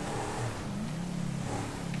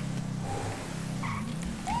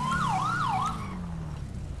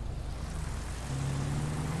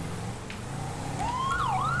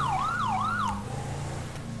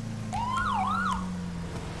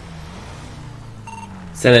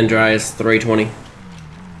 San Andreas 320.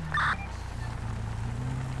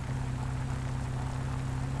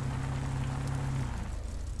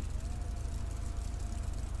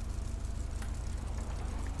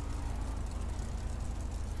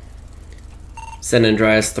 San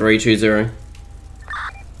Andreas 320.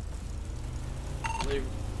 I believe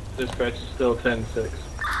dispatch is still 10-6.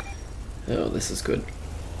 Oh, this is good.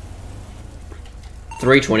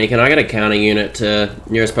 320, can I get a counter unit to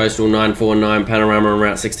nearest postal 949 Panorama on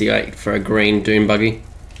Route 68 for a green dune buggy?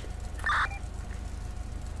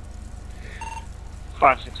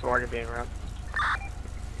 564 to be en route.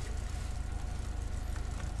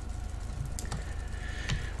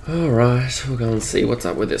 Alright, we'll go and see what's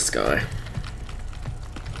up with this guy.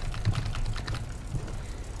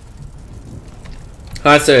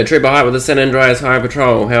 Hi sir, Trooper Height with the San Andreas High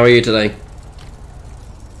Patrol. How are you today?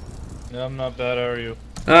 No, I'm not bad, how are you?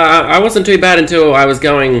 I wasn't too bad until I was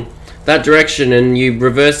going that direction and you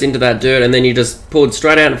reversed into that dirt and then you just pulled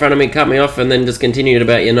straight out in front of me, cut me off and then just continued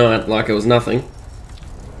about your night like it was nothing.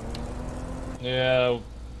 Yeah,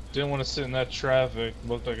 didn't want to sit in that traffic.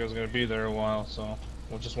 Looked like I was going to be there a while, so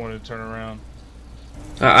I just wanted to turn around.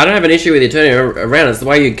 I don't have an issue with you turning around, it's the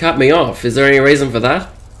way you cut me off. Is there any reason for that?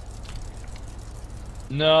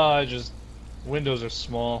 No, I just... windows are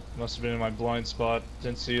small. Must have been in my blind spot.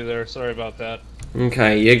 Didn't see you there. Sorry about that.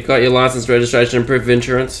 Okay, you got your license, registration and proof of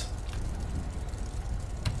insurance?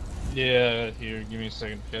 Yeah, here, give me a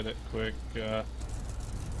second to get it quick. I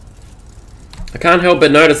can't help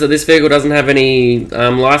but notice that this vehicle doesn't have any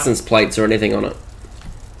license plates or anything on it.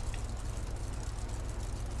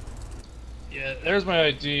 Yeah, there's my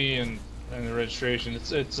ID and the registration.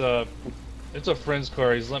 It's a friend's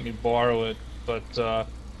car. He's let me borrow it, but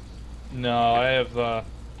no, I have the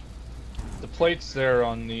plates there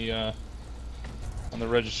on the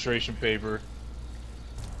registration paper.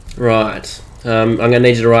 Right. I'm gonna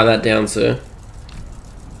need you to write that down, sir.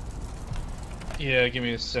 Yeah, give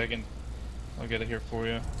me a second. I'll get it here for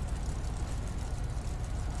you.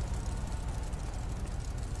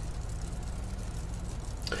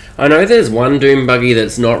 I know there's one Doom buggy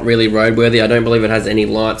that's not really roadworthy. I don't believe it has any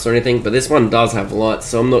lights or anything, but this one does have lights,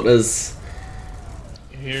 so I'm not as...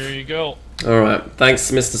 Here you go. Alright,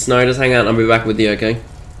 thanks Mr. Snow. Just hang out and I'll be back with you, okay?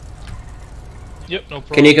 Yep, no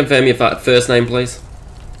problem. Can you confirm your first name, please?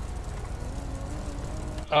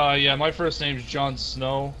 Yeah, my first name's John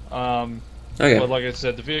Snow. Okay. But like I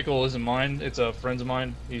said, the vehicle isn't mine. It's a friend's of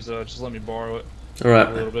mine. He's just let me borrow it. Alright,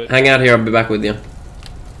 a little bit. hang out here. I'll be back with you.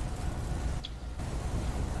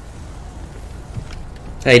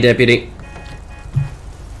 Hey, Deputy.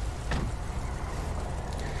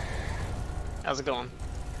 How's it going?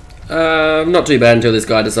 Not too bad until this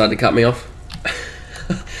guy decided to cut me off.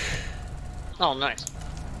 Oh, nice.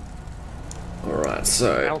 Alright, I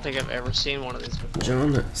so... don't think I've ever seen one of these before.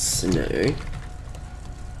 John Snow.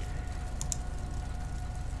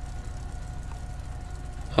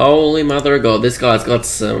 Holy mother of God, this guy's got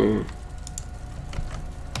some...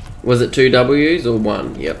 Was it 2 W's or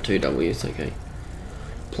 1? Yep, 2 W's, okay.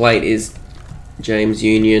 Plate is James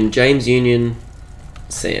Union. James Union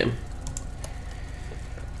Sam.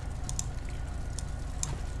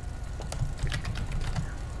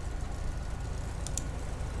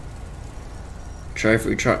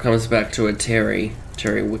 Trophy truck comes back to a Terry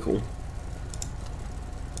Wickle.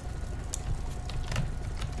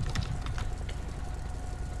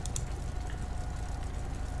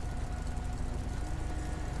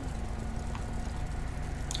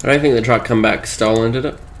 I don't think the truck come back stolen, did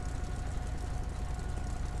it?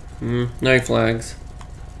 No flags.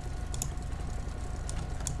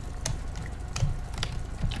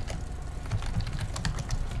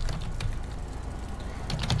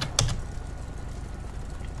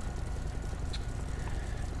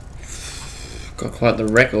 Got quite the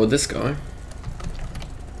record, this guy.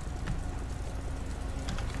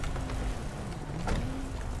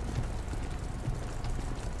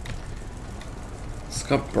 It's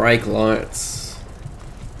got brake lights.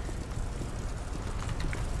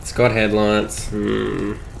 It's got headlights.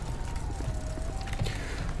 Alright,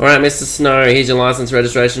 Mr. Snow, here's your license,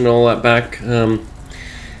 registration, all that back. I'm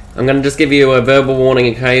gonna just give you a verbal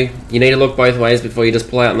warning, okay? You need to look both ways before you just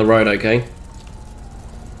pull out on the road, okay?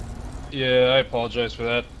 Yeah, I apologize for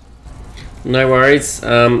that. No worries.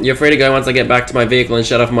 You're free to go once I get back to my vehicle and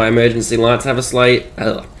shut off my emergency lights. Have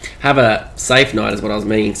a safe night is what I was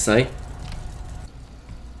meaning to say.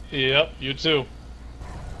 Yep, you too.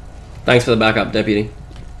 Thanks for the backup, Deputy.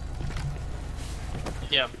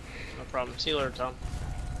 Yeah, no problem. See you later, Tom.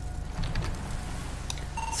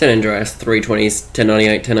 San Andreas, 320s,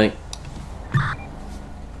 1098, 108.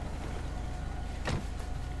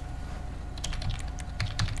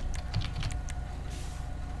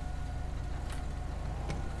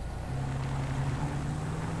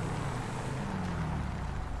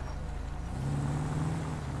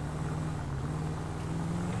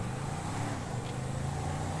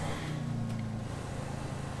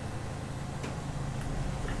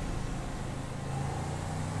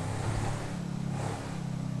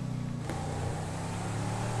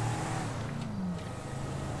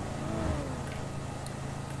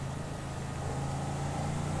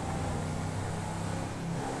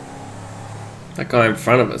 That guy in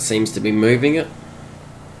front of it seems to be moving it.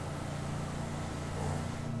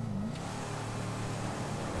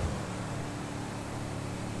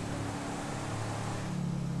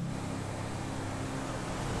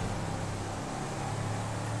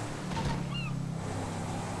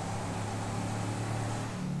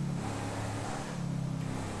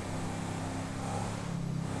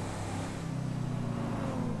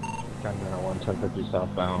 Canada 1050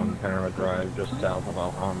 southbound, Panorama Drive, just south of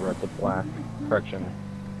Alhambra at the black, correction,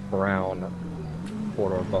 brown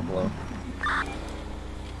border of Buffalo.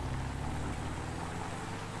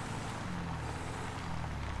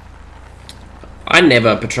 I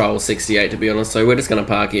never patrol 68 to be honest, so we're just going to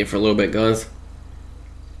park here for a little bit, guys.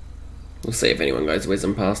 We'll see if anyone goes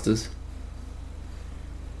whizzing past us.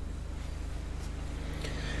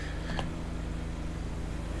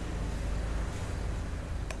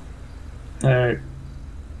 Alright.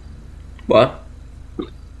 What?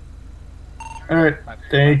 Alright,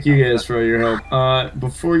 thank you guys for all your help.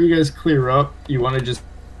 Before you guys clear up, you want to just...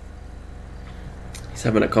 He's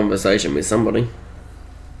having a conversation with somebody.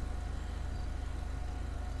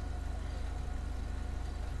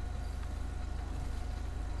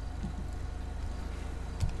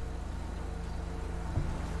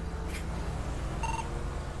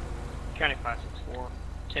 County 564,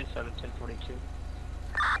 10-7, 1042.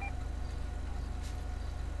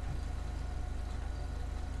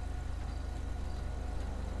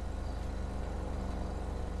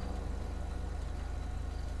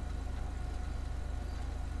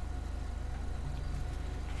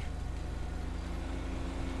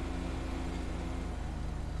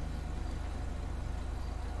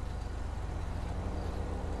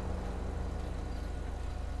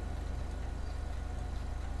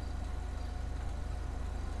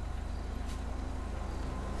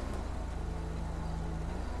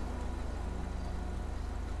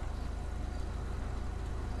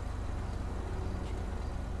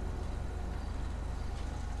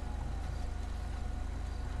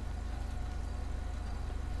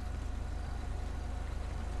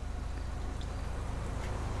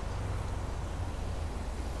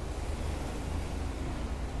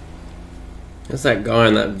 There's that guy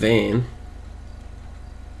in that van.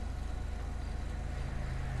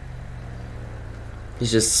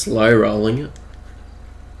 He's just slow rolling it.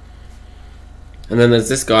 And then there's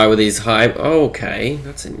this guy with his high... Oh, okay,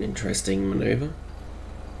 that's an interesting maneuver.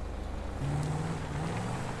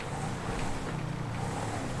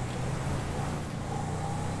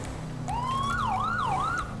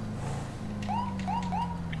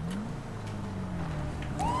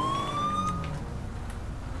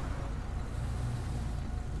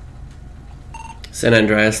 San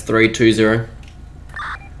Andreas 320.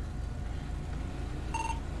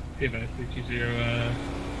 Hey, 320,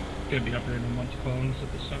 gonna be operating on Monte Phones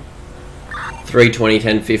at this time. 320,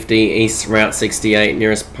 1050, East Route 68,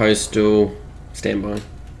 nearest postal, standby.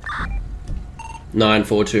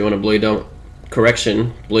 942 on a blue dot.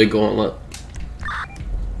 Correction, blue gauntlet.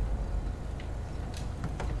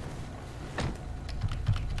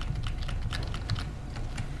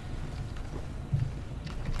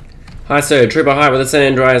 Hi sir, Trooper Height with the San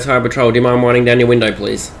Andreas High Patrol. Do you mind winding down your window,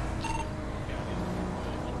 please?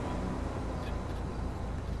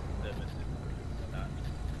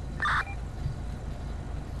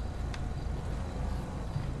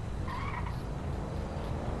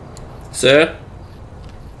 Sir?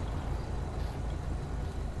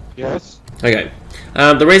 Yes? Okay.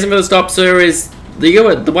 The reason for the stop, sir, is the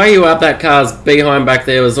way you were up that car's behind back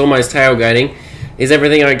there was almost tailgating. Is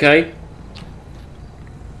everything okay?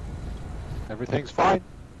 Everything's fine.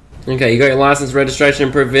 Okay, you got your license, registration,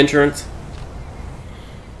 and proof of insurance?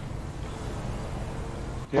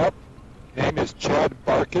 Yep. Name is Chad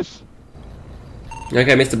Barkus.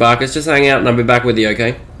 Okay, Mr. Barkus, just hang out and I'll be back with you,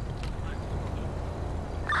 okay?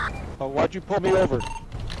 Why'd you pull me over?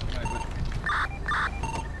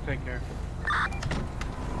 Take care.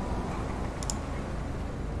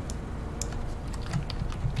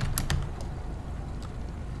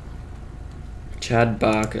 Chad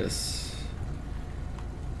Barkus.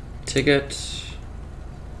 Ticket.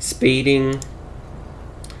 Speeding.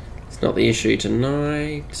 It's not the issue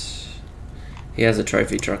tonight. He has a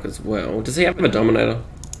trophy truck as well. Does he have a Dominator?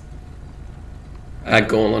 A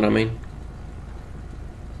Gauntlet, I mean.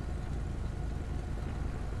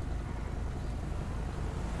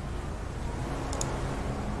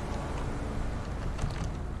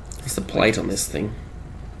 What's the plate on this thing?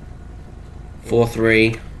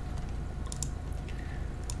 43.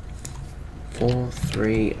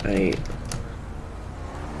 438.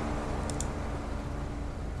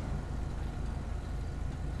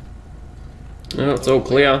 Oh, it's all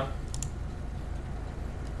clear.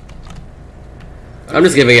 I'm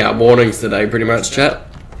just giving out warnings today, pretty much, chat.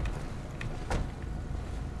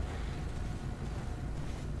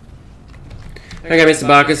 Okay, Mr.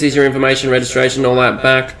 Barkis, here's your information, registration, all that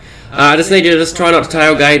back. I just need you to just try not to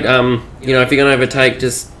tailgate. You know, if you're going to overtake,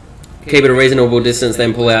 just keep it a reasonable distance,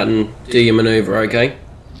 then pull out and do your maneuver, okay?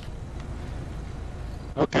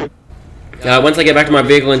 Okay. Once I get back to my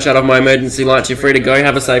vehicle and shut off my emergency lights, you're free to go.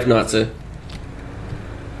 Have a safe night, sir.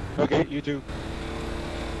 Okay, you too.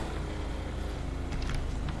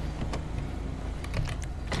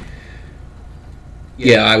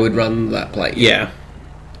 Yeah, I would run that plate. Yeah.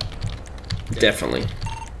 Definitely.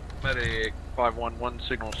 Medic 511,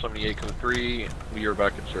 signal 78 code 3, we are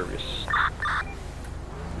back in service.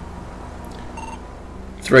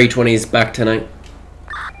 320 is back tonight.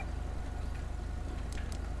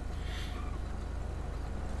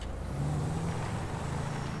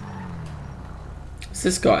 What's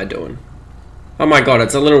this guy doing? Oh my god,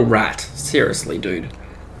 it's a little rat. Seriously, dude.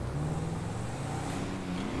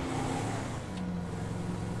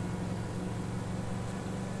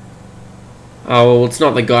 Oh, well, it's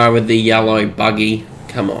not the guy with the yellow buggy.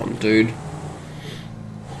 Come on, dude.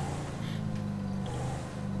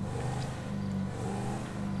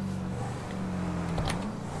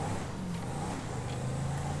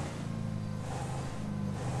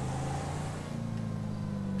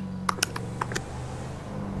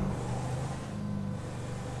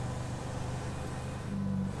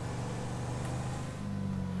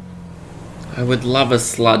 I would love a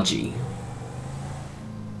sludgy.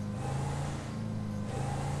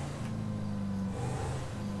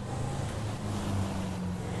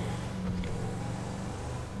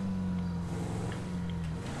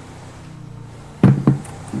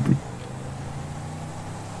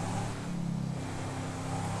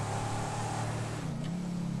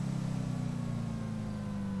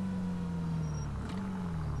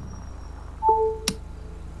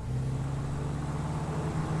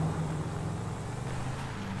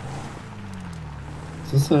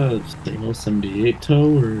 Is this a single 78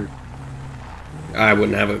 tow or? I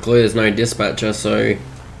wouldn't have a clue. There's no dispatcher, so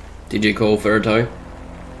did you call for a tow?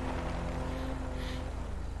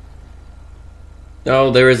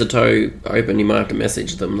 Oh, there is a tow open. You might have to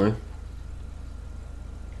message them though.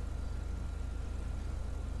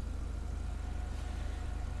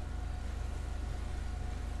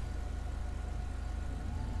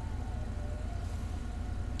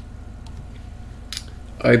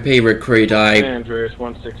 OP recruit, Andreas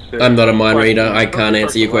 166. I'm not a mind reader. I can't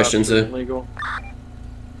answer your question, sir. Legal.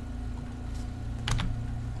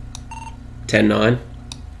 10-9.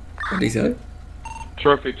 What did he say?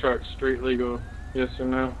 Trophy truck, street legal. Yes or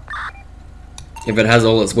no? If it has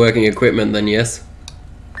all its working equipment, then yes.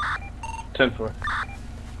 10-4.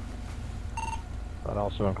 That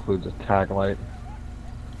also includes a tag light.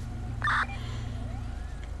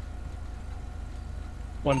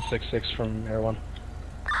 166 from Air 1.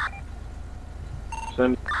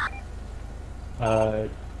 Send. As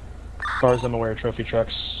far as I'm aware, trophy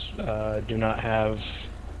trucks do not have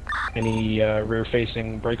any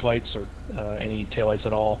rear-facing brake lights or any taillights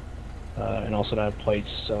at all, and also don't have plates,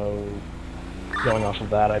 so going off of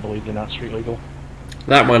that, I believe they're not street legal.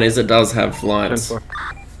 That one is, it does have lights.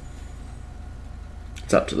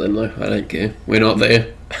 It's up to them though, I don't care. We're not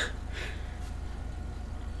there.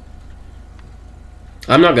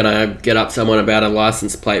 I'm not gonna get up someone about a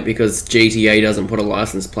license plate because GTA doesn't put a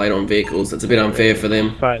license plate on vehicles. It's a bit unfair for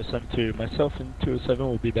them. 572, myself and 207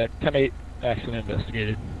 will be back. 10-8, accident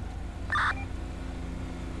investigated.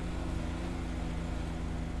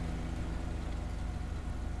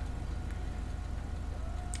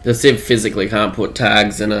 The Civ physically can't put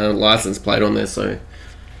tags and a license plate on there, so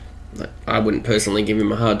I wouldn't personally give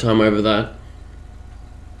him a hard time over that.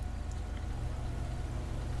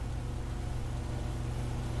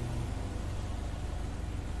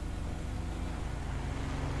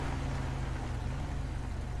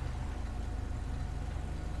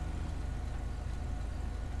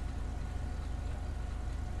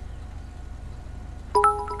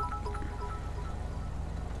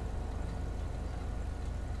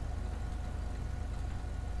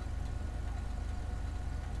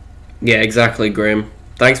 Yeah, exactly, Grim.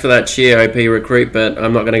 Thanks for that cheer, OP recruit, but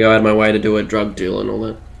I'm not going to go out of my way to do a drug deal and all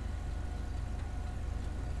that.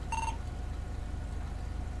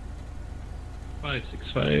 Five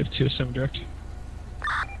 565, 207 direct.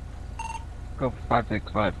 Go for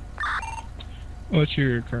 565. What's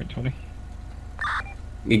your current 20?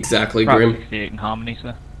 Exactly, Probably Grim. 68 in Harmony,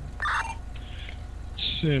 sir.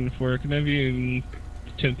 10-4, can I have you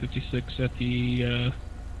 1056 at the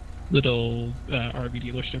little RV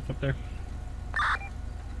dealership up there?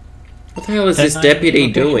 What the hell is this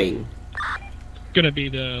deputy doing? gonna be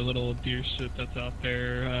the little deer shit that's out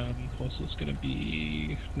there. Also, it's gonna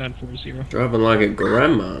be 940. Driving like a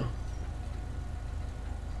grandma.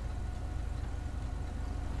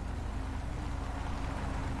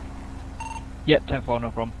 Yeah, 10-4,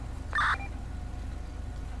 no problem.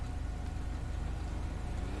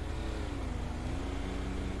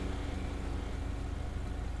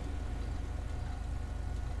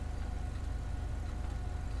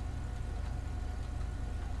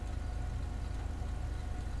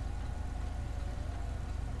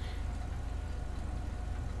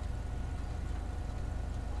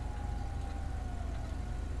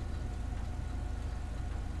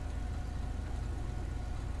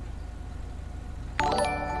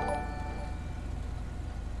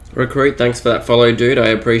 Recruit, thanks for that follow, dude. I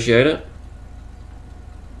appreciate it.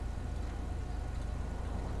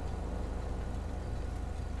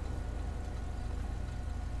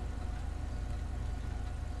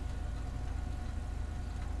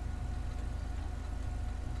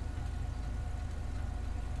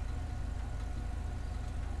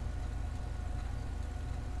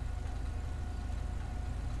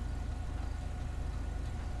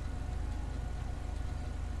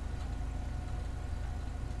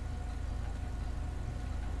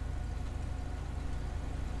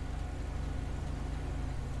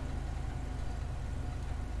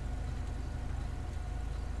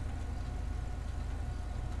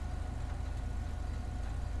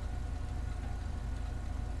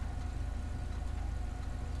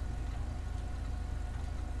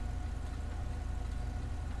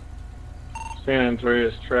 San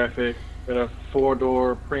Andreas traffic. Got a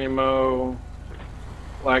 4-door Primo,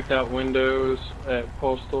 blacked out windows at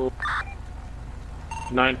Postal.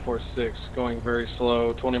 946 going very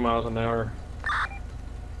slow, 20 miles an hour.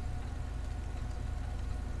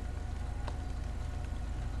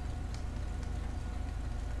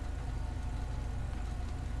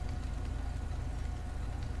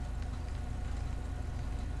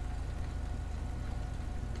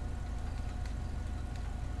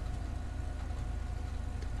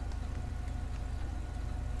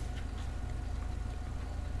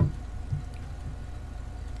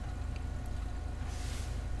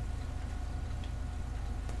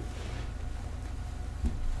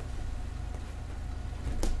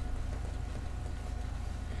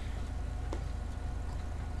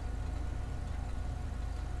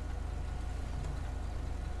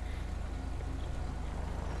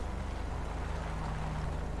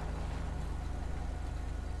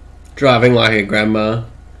 Driving like a grandma.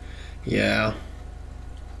 Yeah.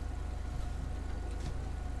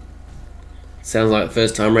 Sounds like the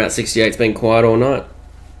first time Route 68's been quiet all night.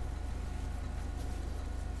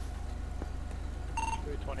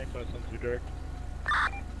 325 Sunset direct.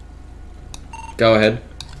 Go ahead.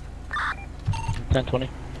 1020.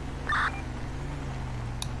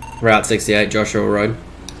 Route 68, Joshua Road.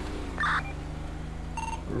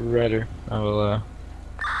 Redder. I will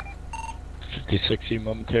 5060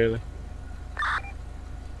 momentarily.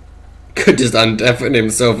 Could just undeafen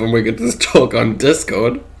himself and we could just talk on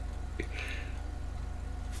Discord.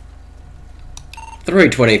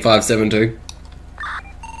 32572.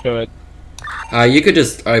 Go ahead. You could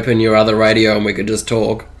just open your other radio and we could just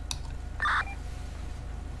talk.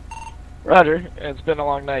 Roger. It's been a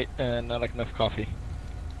long night and not enough coffee.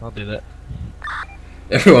 I'll do that.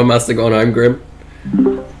 Everyone must have gone home, Grim.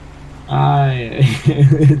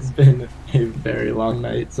 It's been a very long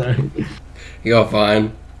night, sorry. You're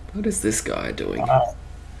fine. What is this guy doing?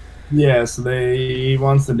 Yeah, so he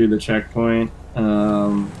wants to do the checkpoint. He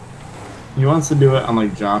wants to do it on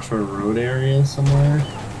like Joshua Road area somewhere.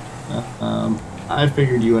 I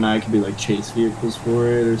figured you and I could be like chase vehicles for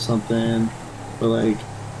it or something. But like,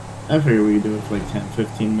 I figured we could do it for like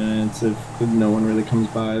 10-15 minutes. If no one really comes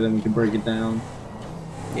by, then we can break it down.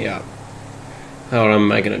 Yeah. Hold on, I'm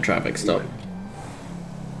making a traffic stop.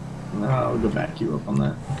 I'll go back you up on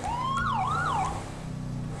that.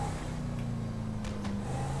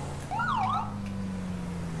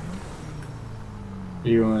 Are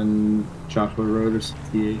you on Joshua Road or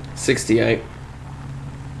 68? 68.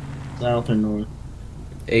 South or north?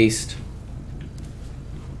 East.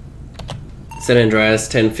 San Andreas,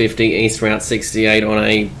 1050, East Route 68 on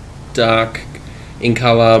a dark in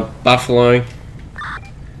colour Buffalo.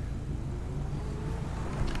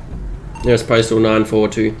 Nearest postal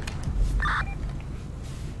 942.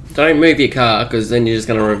 Don't move your car because then you're just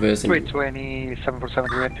going to reverse into 320, 747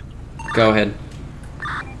 direct. Go ahead.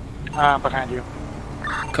 Behind you.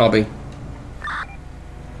 Copy.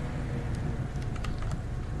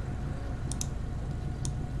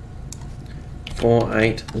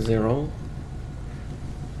 .480.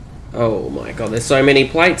 Oh my god, there's so many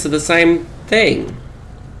plates of the same thing.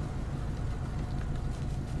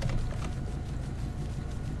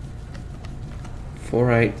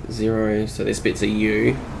 .480, so this bit's a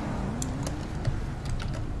U.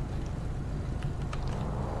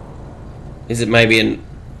 Is it maybe an...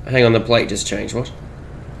 Hang on, the plate just changed, what?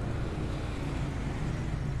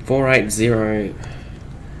 480...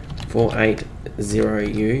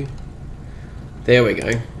 480U. There we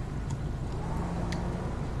go.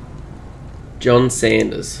 John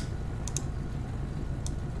Sanders.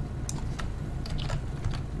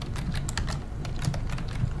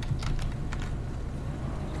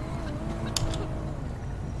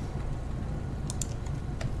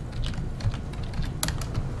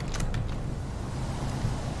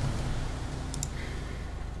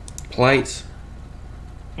 Plate.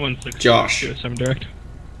 160. Josh. USM direct.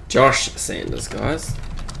 Josh Sanders, guys.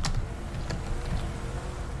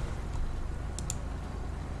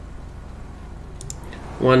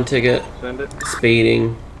 One ticket. Send it.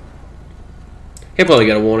 Speeding. He'll probably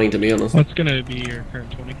get a warning, to be honest. What's gonna be your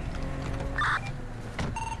current 20?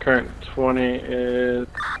 Current 20 is...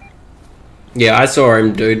 Yeah, I saw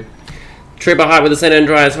him, dude. Trooper Height with the San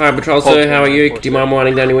Andreas High Patrol, sir. How are you? Do you mind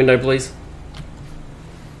winding down your window, please?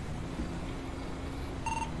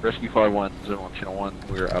 Rescue 5101 Channel 1,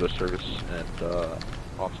 we're out of service and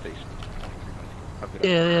off station.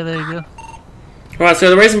 Yeah, there you go. Right, so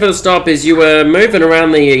the reason for the stop is you were moving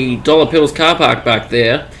around the Dollar Pills car park back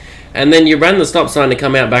there, and then you ran the stop sign to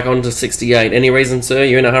come out back onto 68. Any reason, sir?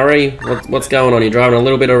 You in a hurry? What's going on? You're driving a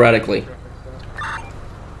little bit erratically.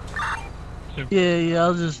 Yeah, I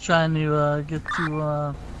was just trying to get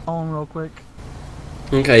to home real quick.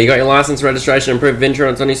 Okay, you got your license, registration, and proof of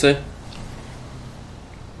insurance on you, sir?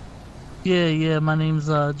 Yeah, my name's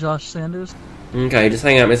Josh Sanders. Okay, just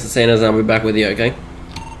hang out, Mr. Sanders, and I'll be back with you, okay?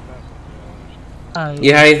 Alright.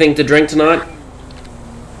 You have anything to drink tonight?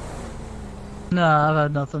 Nah, I've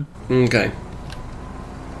had nothing. Okay.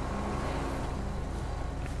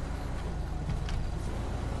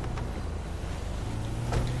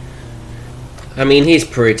 I mean, he's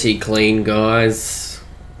pretty clean, guys.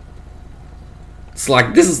 It's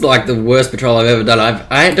like, this is like the worst patrol I've ever done.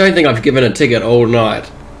 I don't think I've given a ticket all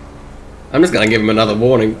night. I'm just gonna give him another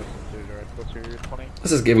warning.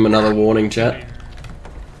 Let's just give him another warning, chat.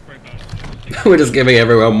 We're just giving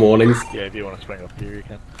everyone warnings. Yeah, if you want to swing up here, you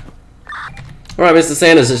can. Alright, Mr.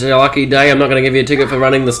 Sanders, it's your lucky day. I'm not going to give you a ticket for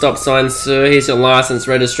running the stop sign, sir. Here's your license,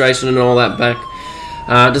 registration, and all that back.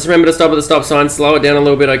 Just remember to stop at the stop sign. Slow it down a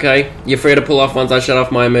little bit, okay? You're free to pull off once I shut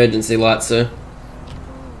off my emergency lights, sir.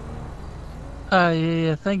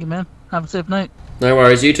 Yeah, thank you, man. Have a safe night. No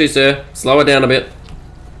worries. You too, sir. Slow it down a bit.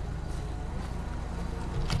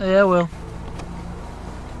 Yeah, I will.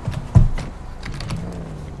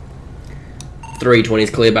 320's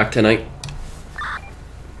clear, back 10-8.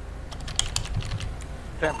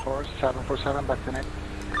 10-4, 747, back to 8.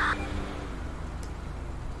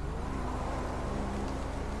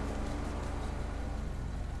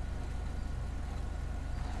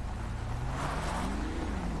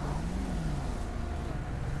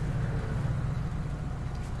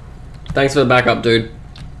 Thanks for the backup, dude.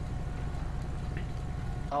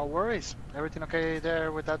 No worries. Everything okay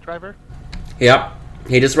there with that driver? Yep.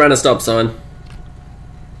 He just ran a stop sign.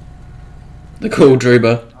 The cool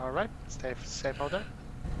trooper. Alright, stay safe out there.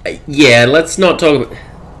 Yeah, let's not talk about...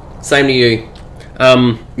 Same to you.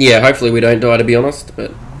 Yeah, hopefully we don't die, to be honest,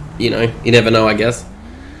 but, you know, you never know, I guess.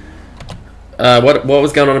 What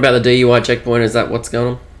was going on about the DUI checkpoint? Is that what's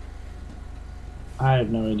going on? I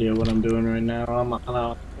have no idea what I'm doing right now. I'm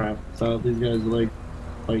out crap. So these guys are like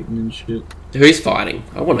fighting and shit. Who's fighting?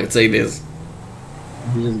 I want to see this.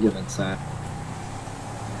 He's just getting sad.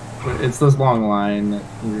 But it's this long line that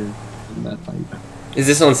we're in that fight. Is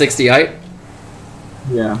this on 68?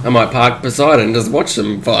 Yeah. I might park beside it and just watch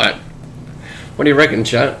them fight. What do you reckon,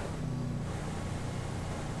 chat?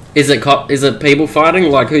 Is it people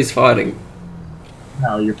fighting? Like, who's fighting?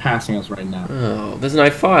 No, you're passing us right now. Oh, there's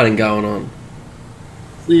no fighting going on.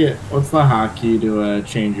 See, what's the hotkey to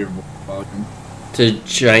change your voice volume? To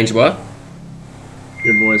change what?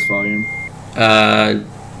 Your voice volume.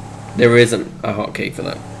 There isn't a hotkey for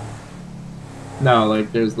that. No,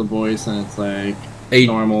 like there's the voice and it's like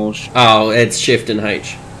normal. Oh, it's Shift and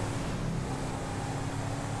H.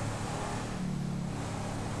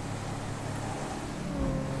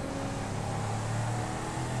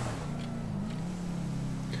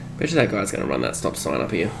 Bet you that guy's gonna run that stop sign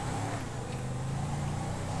up here.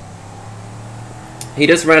 He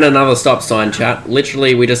just ran another stop sign, chat.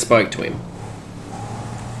 Literally, we just spoke to him.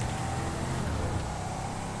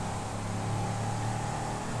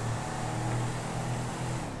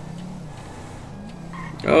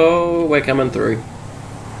 Oh, we're coming through.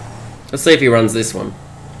 Let's see if he runs this one.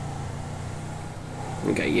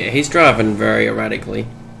 Okay, yeah, he's driving very erratically.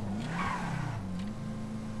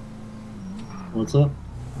 What's up?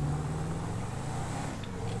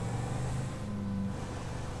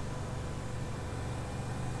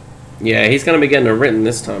 Yeah, he's going to be getting a written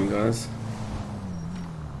this time, guys.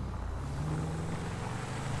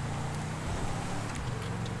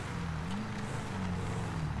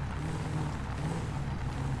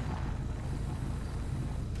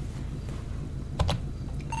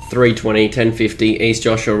 .320, 1050, East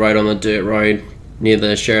Joshua Road on the dirt road near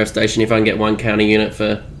the sheriff's station. If I can get one county unit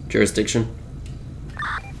for jurisdiction.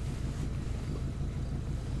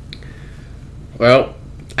 Well,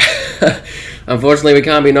 unfortunately we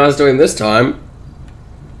can't be nice to him this time.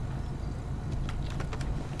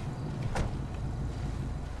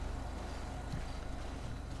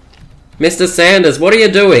 Mr. Sanders, what are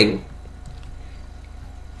you doing?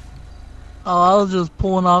 Oh, I was just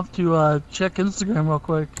pulling off to check Instagram real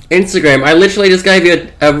quick. Instagram, I literally just gave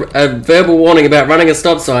you a verbal warning about running a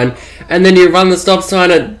stop sign, and then you run the stop sign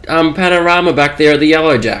at Panorama back there at the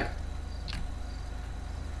Yellow Jack.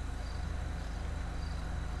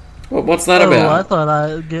 What's that about?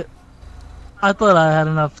 I thought I had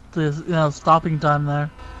enough to, stopping time there.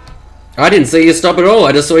 I didn't see you stop at all.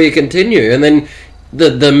 I just saw you continue, and then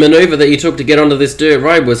the maneuver that you took to get onto this dirt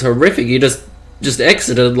road was horrific. You just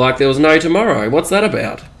exited like there was no tomorrow. What's that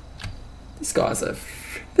about? This guy's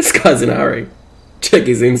in a hurry. Check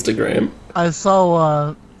his Instagram. I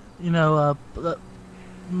saw,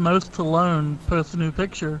 Most Alone post a new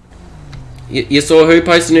picture. You saw who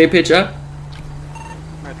post a new picture?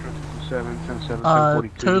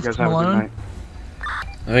 Toast Malone.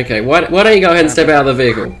 Okay, why don't you go ahead and step out of the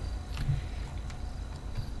vehicle?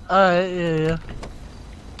 Alright, yeah.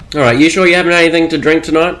 Alright, you sure you haven't had anything to drink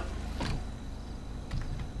tonight?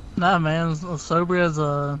 Nah, man, as sober as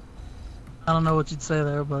I don't know what you'd say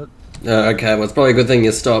there, but... Okay, well, it's probably a good thing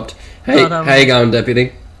you stopped. Hey, how you going,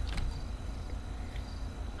 Deputy?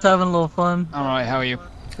 Just having a little fun. Alright, how are you?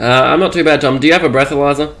 I'm not too bad, Tom. Do you have a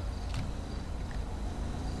breathalyzer?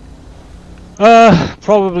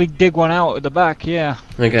 Probably dig one out at the back, yeah.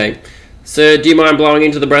 Okay. Sir, do you mind blowing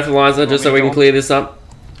into the breathalyzer just so we can clear this up?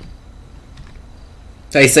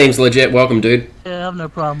 Hey, seems legit. Welcome, dude. Yeah, I have no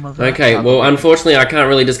problem with that. Okay, well, unfortunately, I can't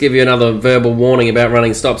really just give you another verbal warning about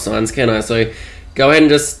running stop signs, can I? So, go ahead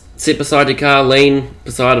and just sit beside your car, lean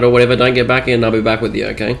beside it or whatever. Don't get back in, and I'll be back with you,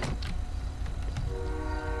 okay?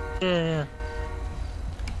 Yeah.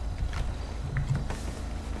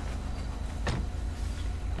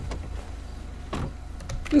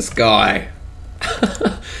 This guy.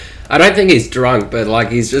 I don't think he's drunk, but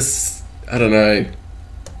like he's just, I don't know.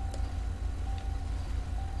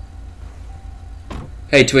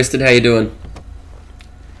 Hey Twisted, how you doing?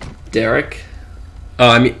 Derek?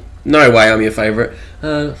 Oh, no way I'm your favourite.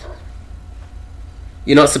 You're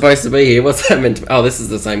not supposed to be here. What's that meant to... Oh, this is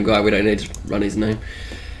the same guy. We don't need to run his name.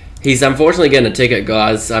 He's unfortunately getting a ticket,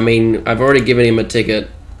 guys. I mean, I've already given him a ticket.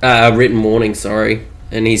 A written warning, sorry.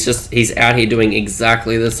 And he's out here doing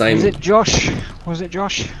exactly the same... Was it Josh? Was it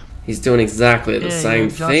Josh? He's doing exactly the same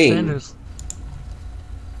thing. Sanders.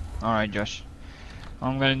 Alright, Josh. What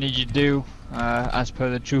I'm going to need you to do, as per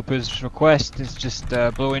the trooper's request, is just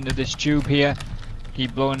blow into this tube here.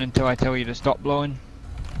 Keep blowing until I tell you to stop blowing.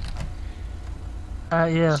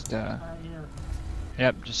 Yeah.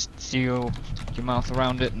 Yep, just seal your mouth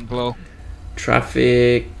around it and blow.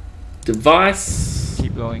 Traffic device.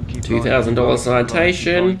 Keep blowing, keep $2,000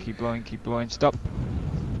 citation. Keep blowing, stop.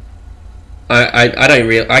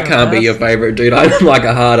 I can't be your favourite, dude. I'm like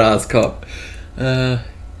a hard ass cop.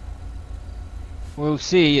 We'll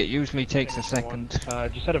see, it usually takes a second.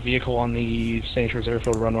 Just had a vehicle on the St. Andrews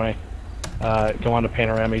Airfield runway. Go on to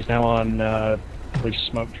Panorama. He's now on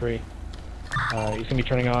Smoke Tree. He's gonna be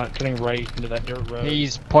turning right into that dirt road.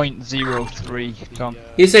 He's .03, Tom.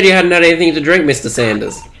 You said you hadn't had anything to drink, Mr.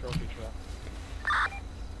 Sanders.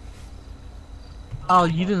 Oh,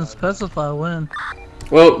 you didn't specify when.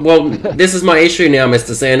 Well, this is my issue now,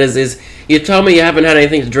 Mr. Sanders, is you told me you haven't had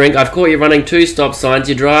anything to drink. I've caught you running 2 stop signs.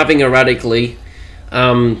 You're driving erratically.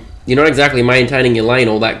 You're not exactly maintaining your lane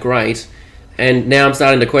all that great. And now I'm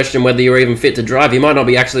starting to question whether you're even fit to drive. You might not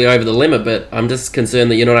be actually over the limit, but I'm just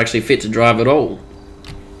concerned that you're not actually fit to drive at all.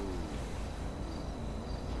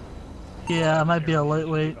 Yeah, I might be a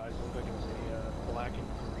lightweight.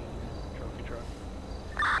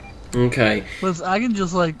 Okay. But I can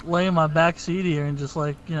just like lay in my back seat here and just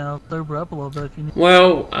like, sober up a little bit if you need.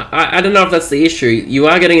 Well, I don't know if that's the issue. You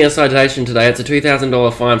are getting a citation today. It's a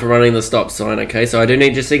 $2,000 fine for running the stop sign, okay? So I do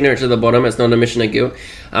need your signature at the bottom. It's not an admission of guilt.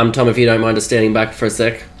 Tom, if you don't mind just standing back for a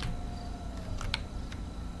sec.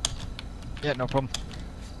 Yeah, no problem.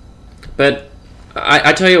 But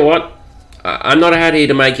I tell you what, I'm not out here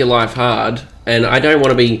to make your life hard, and I don't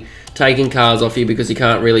want to be taking cars off you because you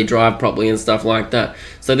can't really drive properly and stuff like that.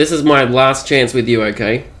 So this is my last chance with you,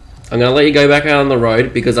 okay? I'm going to let you go back out on the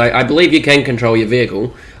road because I believe you can control your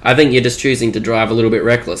vehicle. I think you're just choosing to drive a little bit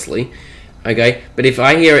recklessly, okay? But if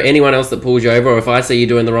I hear anyone else that pulls you over, or if I see you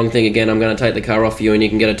doing the wrong thing again, I'm going to take the car off you and you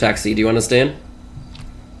can get a taxi. Do you understand?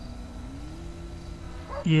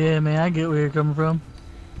 Yeah, man, I get where you're coming from.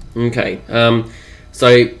 Okay,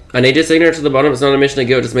 so I need your signature to the bottom. It's not a admission of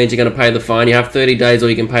guilt, it just means you're going to pay the fine. You have 30 days or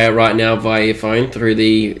you can pay it right now via your phone through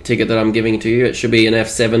the ticket that I'm giving to you. It should be an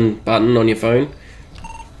F7 button on your phone.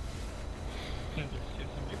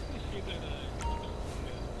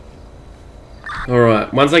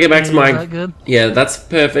 Alright, once I get back to my... that good? Yeah, that's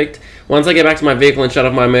perfect. Once I get back to my vehicle and shut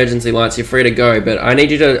off my emergency lights, you're free to go, but I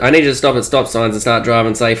need you to stop at stop signs and start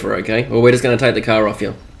driving safer, okay? Or we're just going to take the car off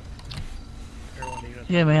you.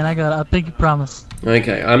 Yeah, man, I got a pinky promise.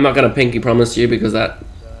 Okay, I'm not going to pinky promise you because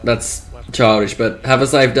that's childish, but have a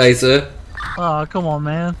safe day, sir. Oh, come on,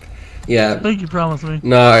 man. Yeah. Pinky promise me.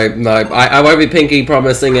 No, I won't be pinky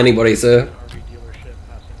promising anybody, sir.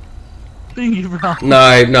 Pinky promise.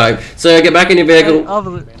 No. Sir, get back in your vehicle. Hey,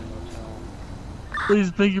 officer.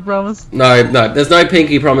 Please, pinky promise. No, there's no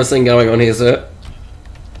pinky promising going on here, sir.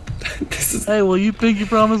 Hey, will you pinky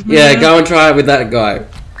promise me? Yeah, man? go and try it with that guy.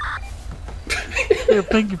 Here,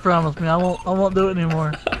 pinky promise me. I won't do it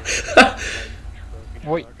anymore.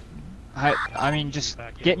 Wait. I mean, just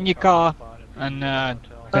get in your car and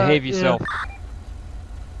behave yourself. Yeah.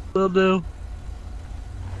 Will do.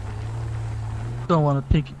 Don't want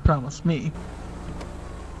to pinky promise me.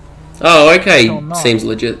 Oh, okay. Seems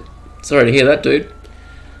legit. Sorry to hear that, dude.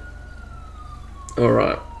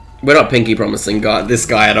 Alright. We're not pinky promising this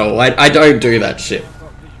guy at all. I don't do that shit.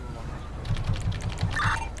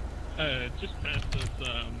 Just past this,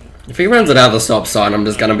 If he runs another stop sign, I'm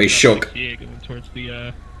just gonna be shook. Yeah, going towards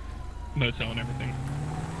the motel and everything.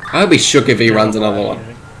 I'll be shook if he runs another one.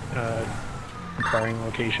 Inquiring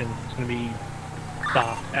location. It's going to be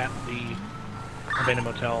stopped at the abandoned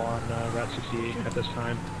motel on Route 68 at this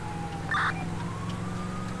time.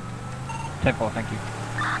 10-4, thank you.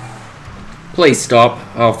 Please stop.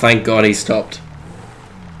 Oh, thank God he stopped.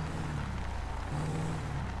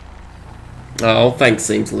 Oh, thanks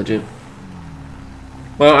seems legit.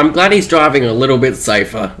 Well, I'm glad he's driving a little bit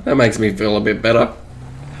safer. That makes me feel a bit better.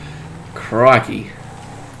 Crikey.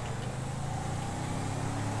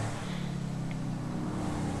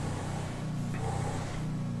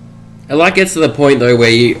 It like gets to the point though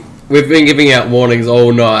where we've been giving out warnings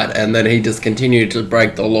all night and then he just continued to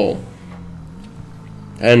break the law.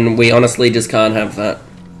 And we honestly just can't have that.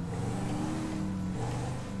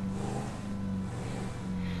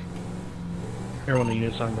 Everyone the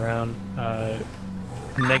units on ground.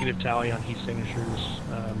 Negative tally on heat signatures.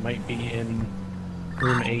 Might be in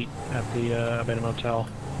room 8 at the abandoned motel.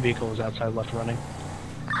 Vehicle is outside left running.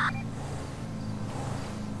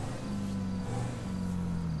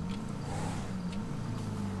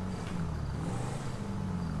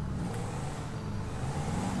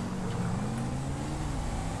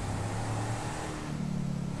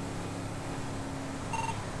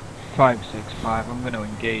 $565, I'm going to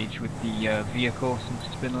engage with the vehicle since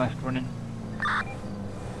it's been left running.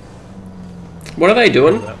 What are they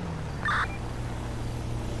doing?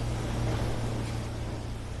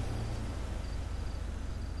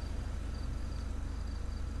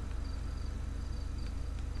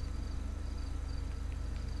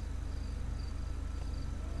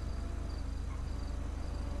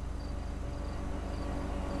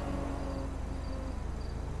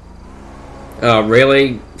 Oh,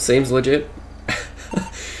 really? Seems legit.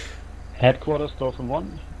 Headquarters, Dolphin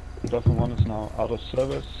 1. Dolphin 1 is now out of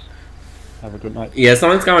service. Have a good night. Yeah,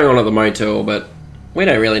 something's going on at the motel, but we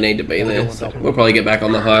don't really need to be there, so we'll probably get back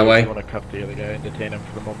on the highway. I want to cuff the other guy and detain him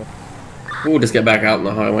for the moment. We'll just get back out on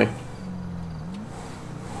the highway.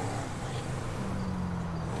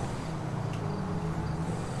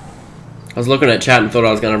 I was looking at chat and thought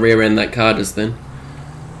I was going to rear end that car just then.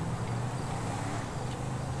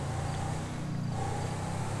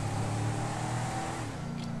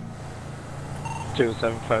 Two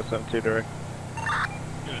 7572 direct.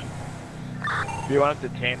 Do you want to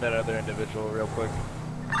detain that other individual real quick?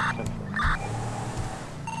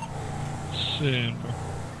 Stand.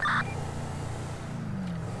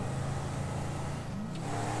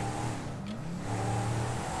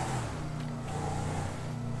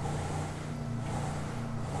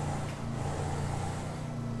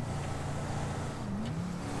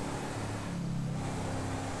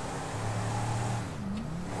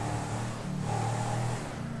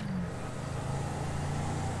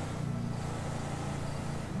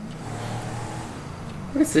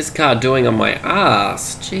 What is this car doing on my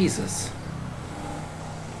ass? Jesus.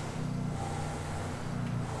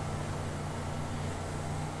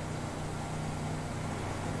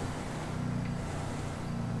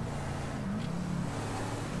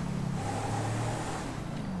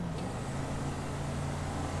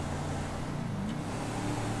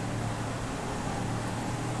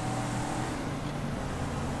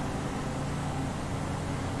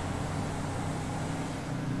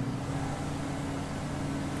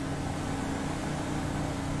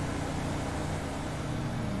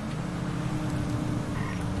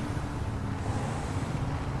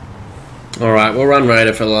 Alright, we'll run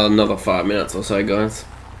radar for another 5 minutes or so, guys.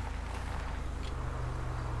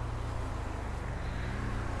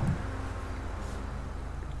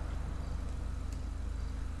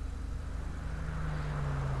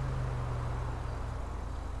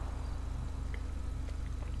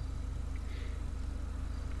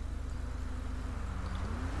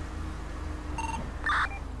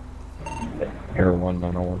 Air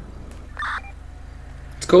 1901.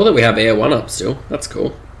 It's cool that we have Air 1 up still. That's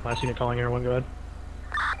cool. Last unit calling Air 1, go ahead.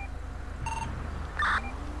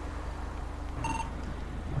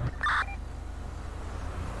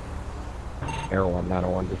 Air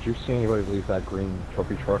 1901, did you see anybody leave that green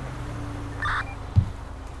trophy truck?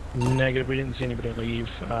 Negative, we didn't see anybody leave.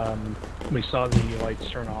 We saw the lights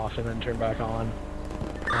turn off and then turn back on.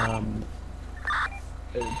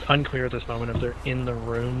 It's unclear at this moment if they're in the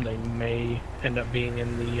room. They may end up being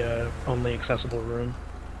in the only accessible room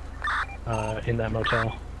in that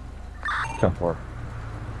motel. 10-4.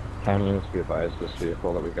 County units be advised this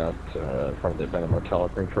vehicle that we got in front of the abandoned motel,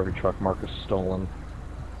 green trophy truck, mark is stolen.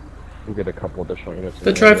 We'll get a couple additional units.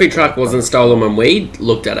 The trophy truck wasn't stolen when we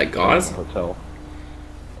looked at it, guys. Hotel.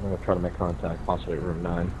 I'm going to try to make contact, possibly room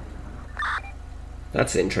 9.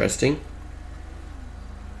 That's interesting.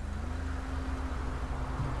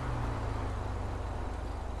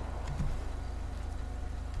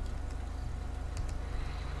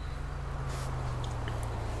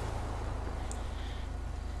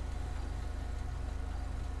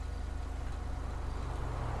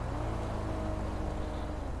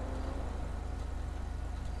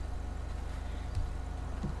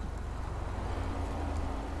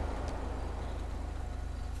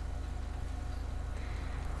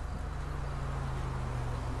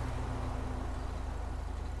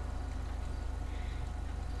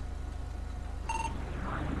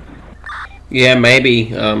 Yeah, maybe,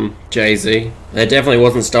 Jay-Z. It definitely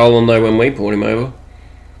wasn't stolen though when we pulled him over.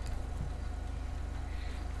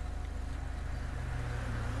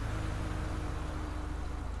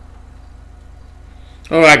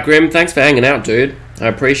 Alright, Grim, thanks for hanging out, dude. I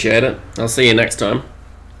appreciate it. I'll see you next time.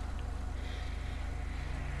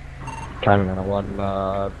 County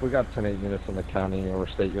 901, we got 10-8 units in the county or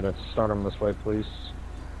state units. Start them this way, please.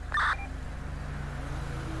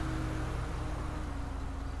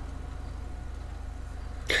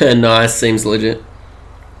 Nice, seems legit.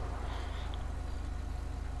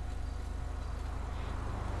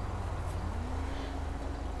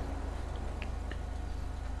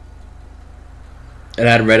 It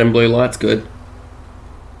had red and blue lights, good.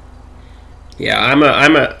 Yeah, I'm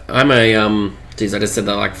a geez, I just said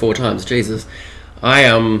that like 4 times, Jesus. I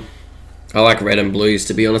like red and blues,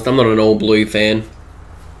 to be honest. I'm not an all blue fan.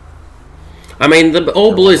 I mean, the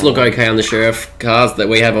all blues look okay on the sheriff cars that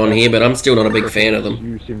we have on here, but I'm still not a big fan of them.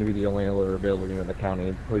 You seem to be the only other available unit in the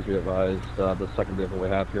county. Please be advised, the second vehicle we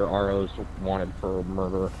have here, RO's wanted for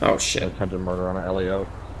murder. Oh shit. Attempted murder on an LEO.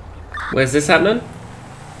 Where's this happening?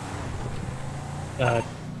 10-4.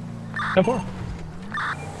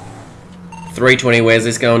 320, where's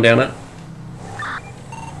this going down at?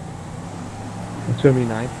 It's going to be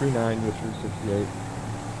 939 with 368.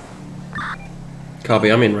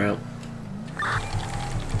 Copy, I'm en route.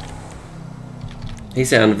 He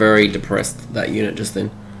sounded very depressed, that unit, just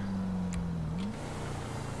then.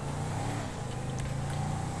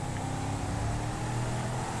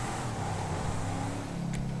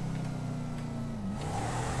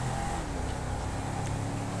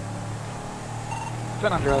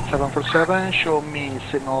 Under 747, show me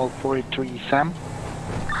signal 43 Sam.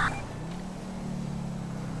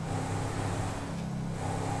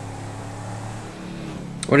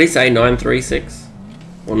 What did he say, 936?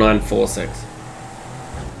 Or 946?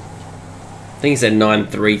 I think he said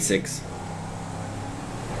 936.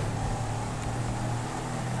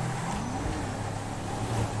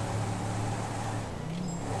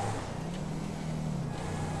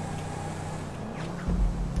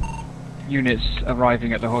 Units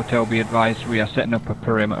arriving at the hotel, be advised we are setting up a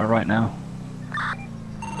perimeter right now.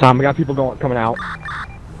 Tom, we got people coming out.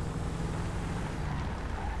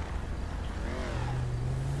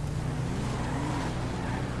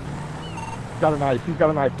 got a knife. He's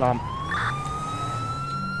got a knife, Tom.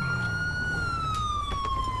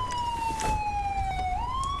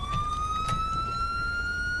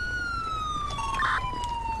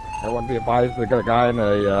 Everyone be advised, they got a guy in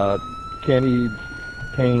a candy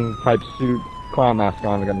cane type suit, clown mask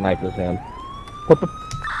on, and got a knife in his hand. What the?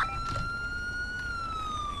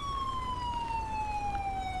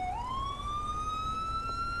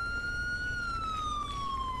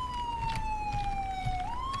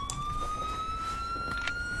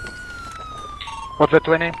 What's that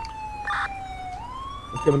 20? It's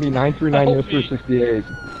gonna be 939 units for 68.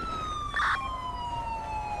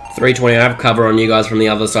 320, I have cover on you guys from the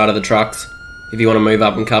other side of the trucks. If you want to move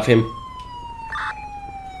up and cuff him.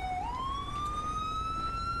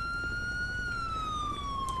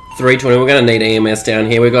 .320, we're going to need EMS down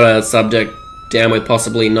here. We've got a subject down with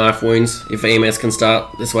possibly knife wounds. If EMS can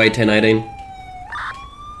start this way, 1018.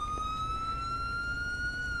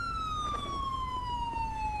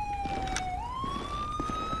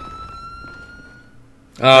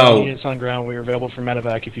 Oh. Units on ground, we are available for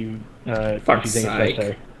medevac if you think it's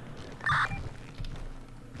necessary.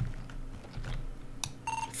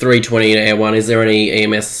 320 Air 1, is there any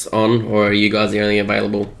EMS on, or are you guys the only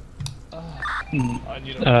available?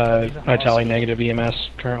 Italian negative EMS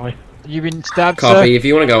currently. You've been stabbed, Copy, sir? if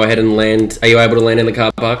you want to go ahead and land, are you able to land in the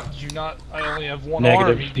car park? I only have one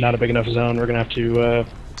Negative, arm. not a big enough zone. We're gonna have to,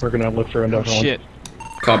 we're gonna look for another one. Shit.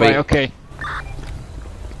 Copy. Right, okay.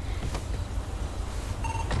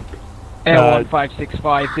 Air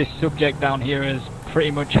 1565, this subject down here has pretty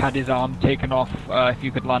much had his arm taken off. If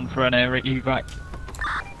you could land for an air evac.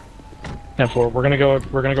 10-4, we're gonna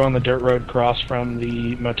go on the dirt road cross from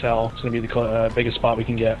the motel. It's gonna be the biggest spot we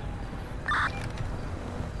can get.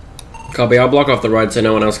 Copy, I'll block off the road so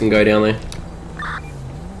no one else can go down there.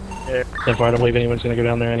 10-4, I don't believe anyone's gonna go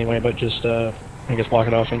down there anyway, but just I guess block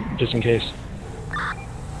it off just in case.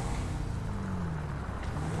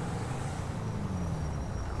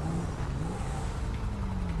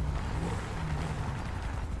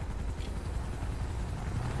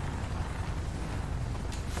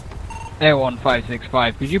 Air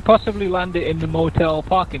 1565, could you possibly land it in the motel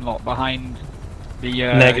parking lot behind the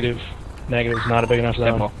Negative. Negative's not a big enough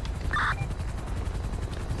zone. depot?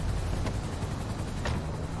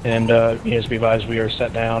 And yes, be advised, we are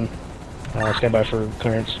set down. Stand by for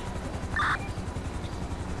clearance.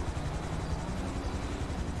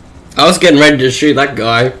 I was getting ready to shoot that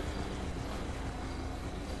guy.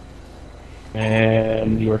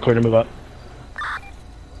 And you are clear to move up.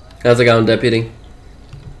 How's it going, Deputy?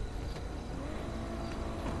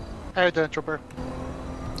 How you doing, Trooper?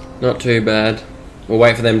 Not too bad. We'll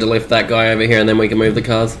wait for them to lift that guy over here and then we can move the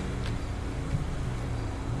cars.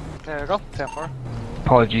 There you go, 10-4.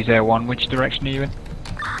 Apologies, Air 1, which direction are you in?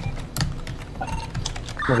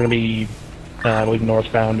 We're going to be, I believe,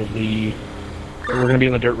 northbound of the... We're going to be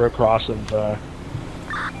in the dirt road cross of,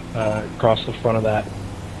 across the front of that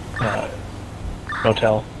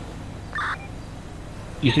motel.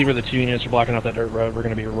 You see where the 2 units are blocking up that dirt road? We're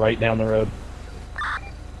going to be right down the road.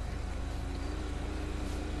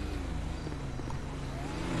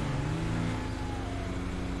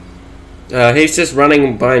 He's just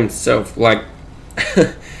running by himself, like...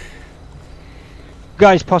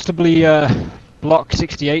 Guys, possibly block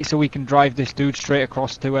 68 so we can drive this dude straight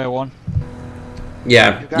across to Air 1.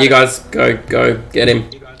 Yeah, you guys go, get him.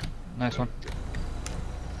 Nice one.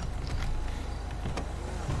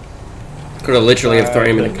 Could have literally have thrown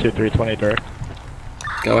him in the... 2320 direct.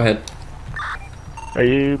 Go ahead. Are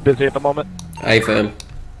you busy at the moment? A-firm.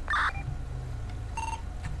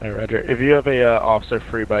 Alright, Roger. If you have a officer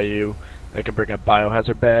free by you, they can bring a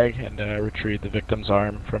biohazard bag and retrieve the victim's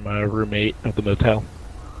arm from room 8 of the motel.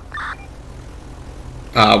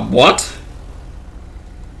 What?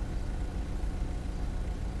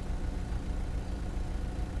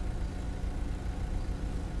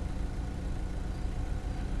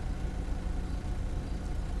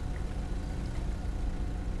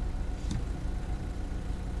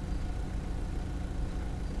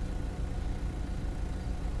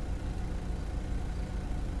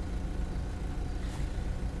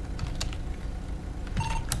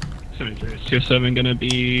 Tier 7 gonna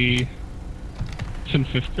be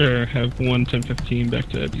 10-15, or have 10-15 back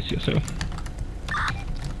to DCSO.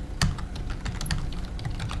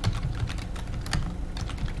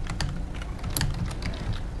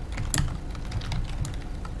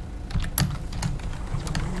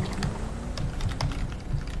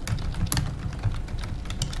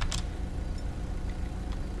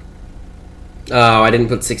 Oh, I didn't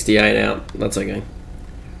put 68 out. That's okay.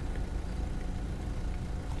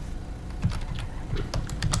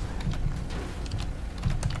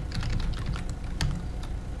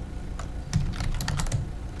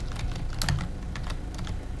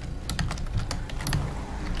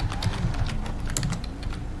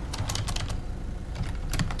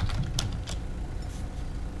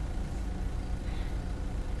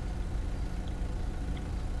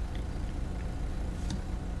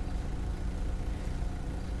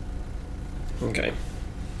 Okay.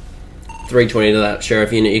 320 to that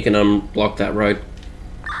sheriff unit. You can unblock that road.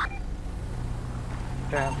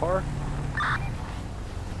 Stand for.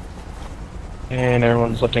 And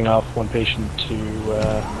everyone's lifting off one patient to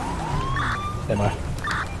MI.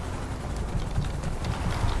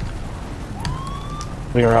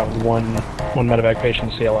 We are out with one medevac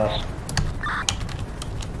patient CLS.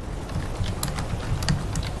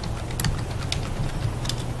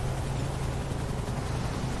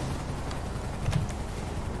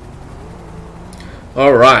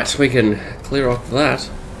 Alright, we can clear off that.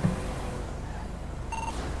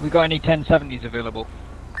 We got any 1070s available?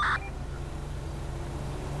 I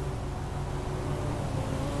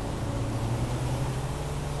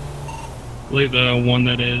believe the one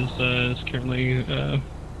that is currently getting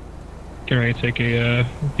ready to take a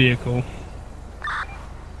vehicle.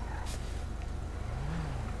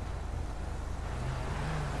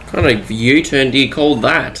 What kind of U-turn do you call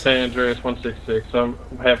that? San Andreas 166. I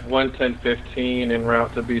have 11015 en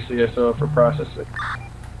route to BCSO for processing.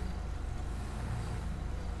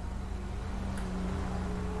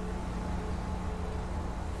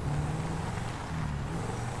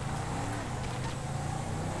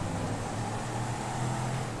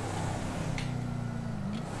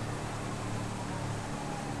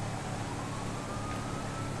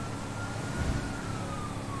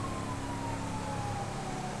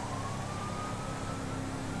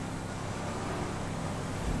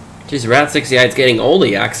 Jeez, Route 68's getting all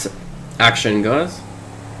the action, guys.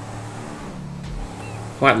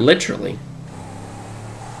 Quite literally.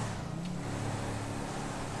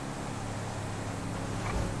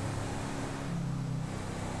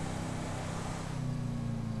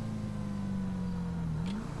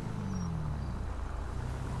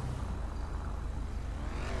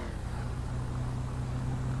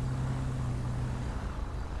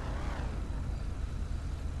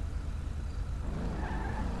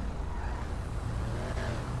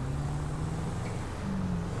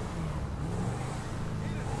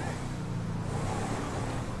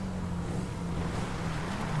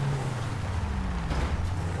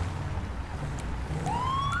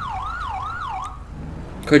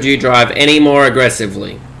 Could you drive any more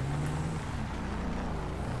aggressively?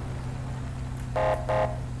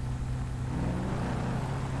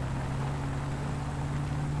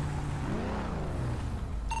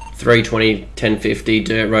 .320, 1050,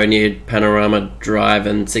 dirt road near Panorama Drive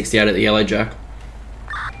and 68 at the Yellow Jack.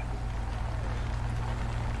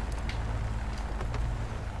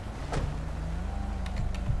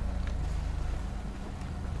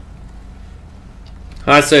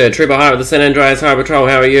 Hi sir, Trooper High with the San Andreas High Patrol,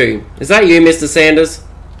 how are you? Is that you, Mr. Sanders?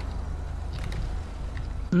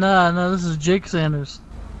 Nah, no, this is Jake Sanders.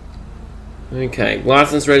 Okay,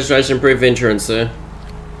 license, registration, proof of insurance, sir.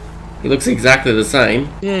 He looks exactly the same.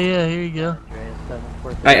 Yeah, here you go.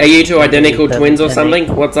 Are you two identical twins or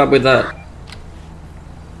something? What's up with that?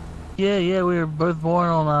 Yeah, we were both born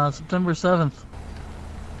on September 7th.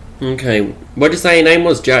 Okay, what'd you say your name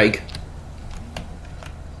was? Jake?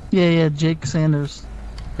 Yeah, Jake Sanders.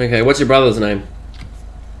 Okay, what's your brother's name?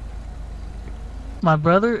 My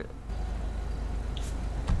brother?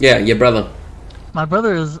 Yeah, your brother. My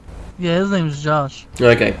brother is... Yeah, his name is Josh.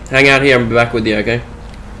 Okay, hang out here, I'll be back with you, okay?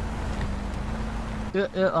 Yeah,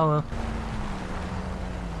 I will.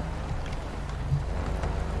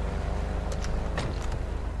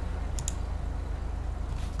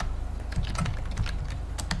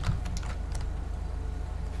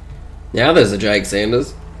 Now there's a Jake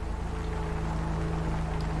Sanders.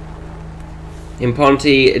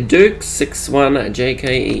 Imponte Duke 61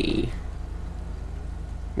 JKE.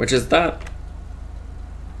 Which is that?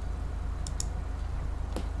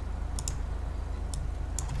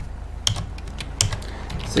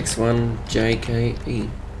 .61 JKE.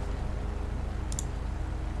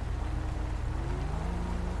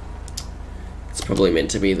 It's probably meant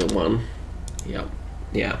to be the one. Yep.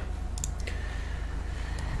 Yeah.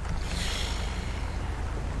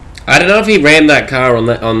 I don't know if he rammed that car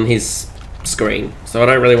on his screen, so I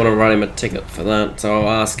don't really want to write him a ticket for that, so I'll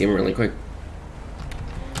ask him really quick.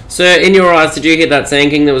 Sir, in your eyes, did you hit that Sand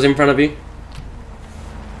King that was in front of you?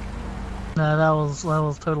 Nah, that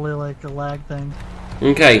was totally like a lag thing.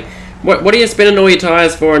 Okay. What are you spinning all your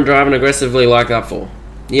tyres for and driving aggressively like that for?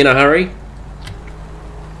 You in a hurry?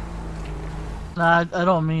 Nah, I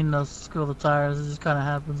don't mean to screw the tires, it just kind of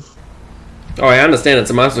happens. Oh, I understand it's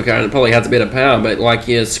a muscle car and it probably has a bit of power, but like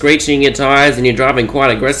you're screeching your tyres and you're driving quite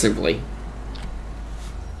aggressively.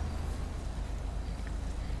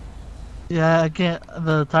 Yeah, I can't.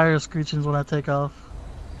 The tire screechings when I take off.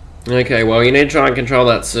 Okay, well you need to try and control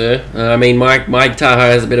that, sir. I mean, my Tahoe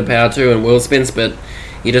has a bit of power too and wheel spins, but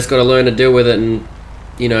You just got to learn to deal with it and,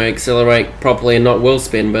 you know, accelerate properly and not wheel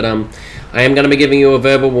spin. But I am going to be giving you a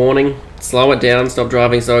verbal warning. Slow it down, stop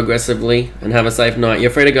driving so aggressively, and have a safe night.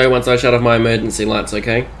 You're free to go once I shut off my emergency lights,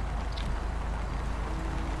 okay?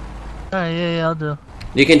 Alright, yeah, I'll do.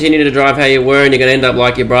 You continue to drive how you were and you're going to end up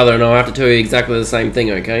like your brother, and I'll have to tell you exactly the same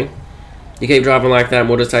thing, okay? You keep driving like that and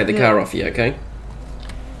we'll just take the car off you, okay?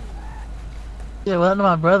 Yeah, what happened to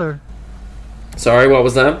my brother? Sorry, what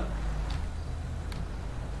was that?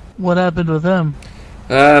 What happened with him?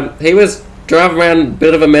 He was driving around a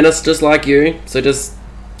bit of a menace just like you, so just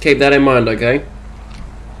keep that in mind, okay?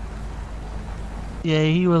 Yeah,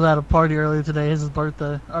 he was at a party earlier today. His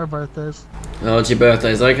birthday. Our birthdays. Oh, it's your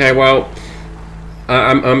birthdays. Okay, well,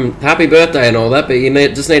 I'm happy birthday and all that, but you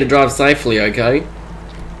just need to drive safely, okay?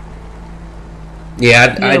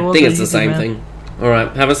 Yeah, I think it's the same thing.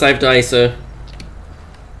 Alright, have a safe day, sir.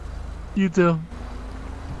 You too.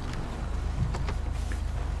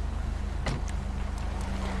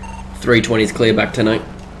 .320's clear back tonight.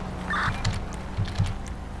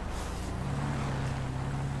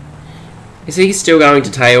 Is he still going to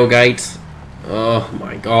tailgate? Oh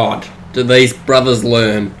my god. Do these brothers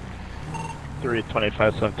learn?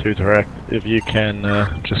 32572 direct. If you can,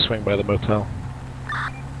 just swing by the motel.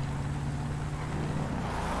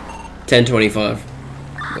 1025.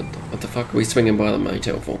 What the fuck are we swinging by the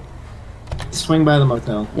motel for? Swing by the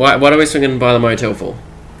motel. What are we swinging by the motel for?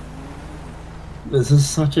 This is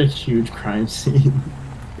such a huge crime scene.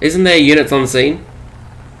 Isn't there units on scene?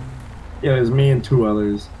 Yeah, there's me and 2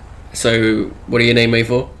 others. So, what do you need me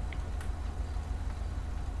for?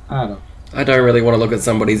 I don't really want to look at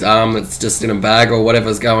somebody's arm that's just in a bag or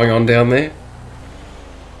whatever's going on down there.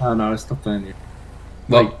 Oh no, I stuffed that in here.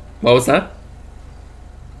 What was that?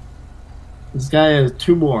 This guy has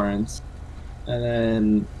 2 warrants, and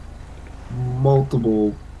then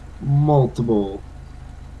multiple,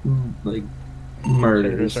 like,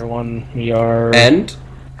 murders. Are one. We are. And?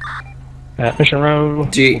 At Mission Row.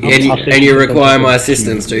 Do you, and you require my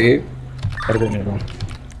assistance, do you?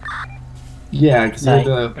 Yeah, because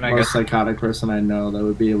you're the most psychotic person I know that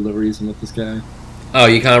would be able to reason with this guy. Oh,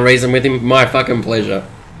 you can't reason with him? My fucking pleasure.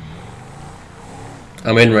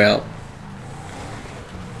 I'm in route.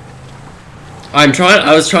 I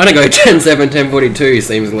was trying to go 10-7, 10-42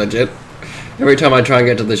 seems legit. Every time I try and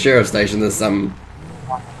get to the sheriff's station, there's some...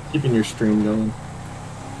 Keeping your stream going.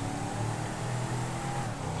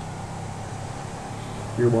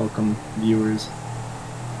 You're welcome, viewers.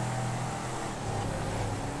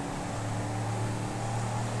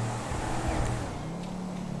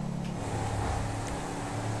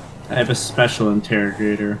 I have a special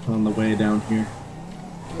interrogator on the way down here.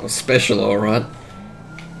 Oh, special, alright.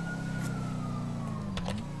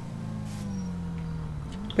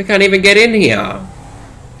 We can't even get in here.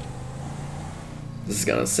 This is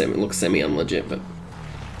gonna look semi-unlegit, but...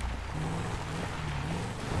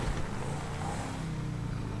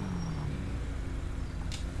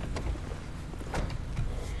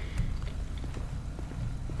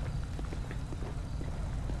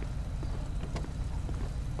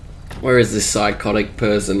 Where is this psychotic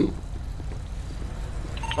person?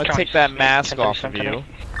 Let's take that mask off of you.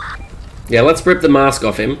 Yeah, let's rip the mask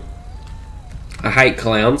off him. I hate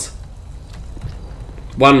clowns.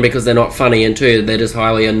 1, because they're not funny, and 2, they're just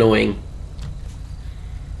highly annoying.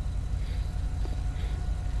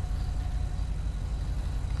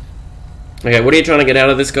 Okay, what are you trying to get out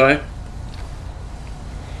of this guy?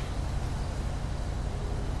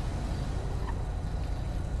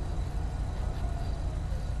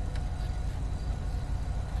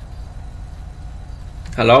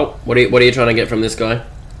 Hello? What are you trying to get from this guy?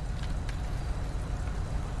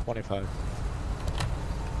 25.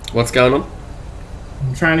 What's going on?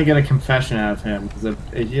 I'm trying to get a confession out of him because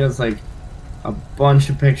he has like a bunch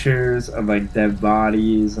of pictures of like dead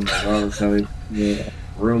bodies and like all this other. The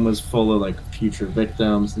room was full of like future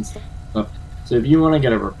victims and stuff. So if you want to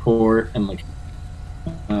get a report and like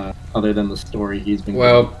other than the story he's been.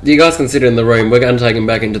 Well, you guys can sit in the room. We're going to take him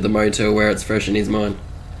back into the motel where it's fresh in his mind.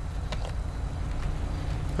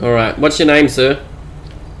 All right. What's your name, sir?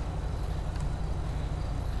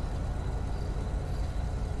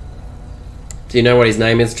 Do you know what his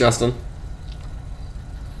name is, Justin?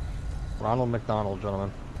 Ronald McDonald,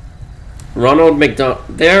 gentlemen. Ronald McDonald.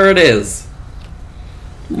 There it is.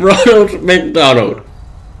 Ronald McDonald.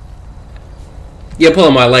 You're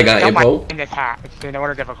pulling my leg, aren't you, Paul? It's been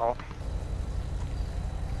order difficult.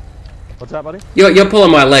 What's that, buddy? You're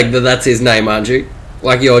pulling my leg. That's his name, aren't you?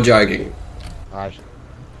 Like you're joking.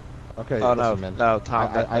 Okay. Oh listen, no, man. no, Tom.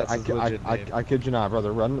 I kid you not,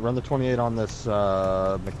 brother. Run the 28 on this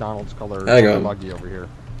McDonald's color Hang on. buggy over here.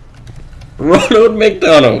 Ronald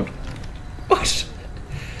McDonald. What?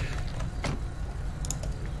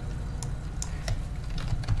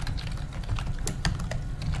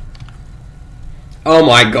 Oh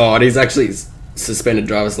my god, he's actually suspended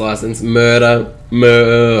driver's license. Murder.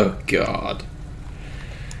 God.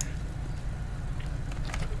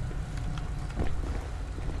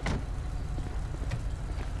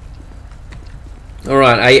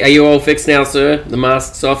 Alright, are you all fixed now, sir? The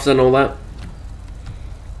masks off and all that?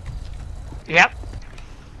 Yep.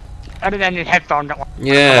 Other than the headphones.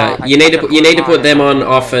 Yeah, you need to put them on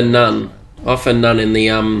off and none. Off and none in the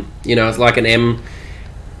you know, it's like an M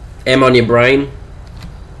on your brain.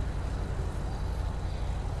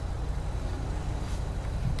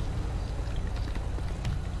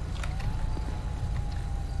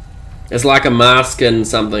 It's like a mask and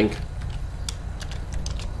something.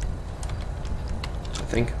 I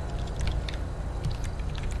think.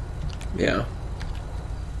 Yeah.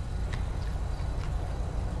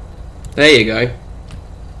 There you go.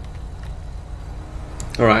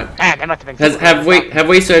 All right. That must have been Have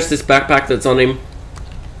we searched this backpack that's on him?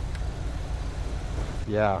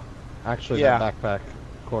 Yeah, actually, that backpack,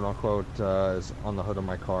 quote unquote, is on the hood of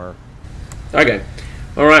my car. Okay.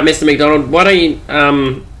 All right, Mr. McDonald. Why don't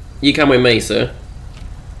you you come with me, sir?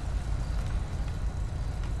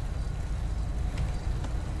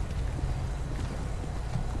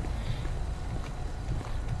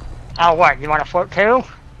 Oh, what? You want to float too?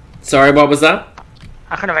 Sorry, what was that?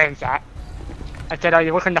 I can arrange that. I said, are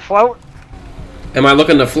you looking to float? Am I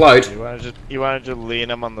looking to float? You want to just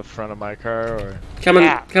lean him on the front of my car, or come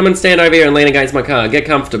and stand over here and lean against my car. Get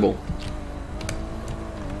comfortable.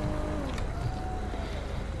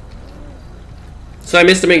 So,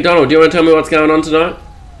 Mr. McDonald, do you want to tell me what's going on tonight?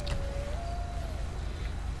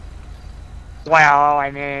 Well,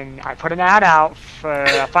 I mean, I put an ad out for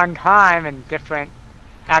a fun time and different,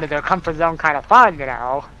 out of their comfort zone kind of fun, you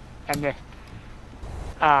know. And this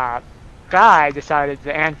guy decided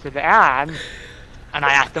to answer the ad, and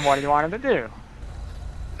I asked him what he wanted to do.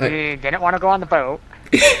 He didn't want to go on the boat.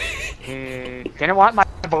 He didn't want my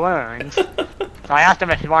balloons. So I asked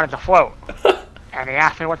him if he wanted to float. And he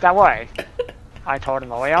asked me what that was. I told him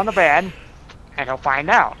to lay on the bed, and he'll find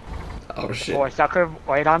out. Oh shit. The poor sucker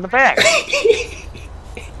laid on the bed.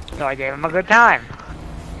 So I gave him a good time.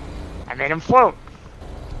 I made him float.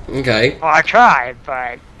 Okay. Well, I tried,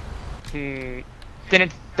 but he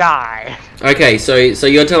didn't die. Okay, so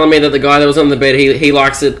you're telling me that the guy that was on the bed, he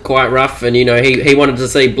likes it quite rough, and you know he wanted to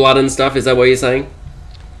see blood and stuff. Is that what you're saying?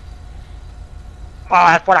 Well,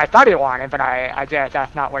 that's what I thought he wanted, but I guess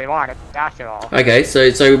that's not what he wanted after all. Okay,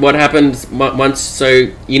 so what happened once? So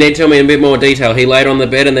you need to tell me in a bit more detail. He laid on the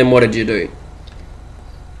bed, and then what did you do?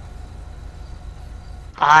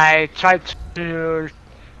 I tried to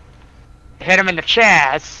hit him in the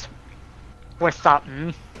chest with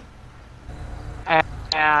something,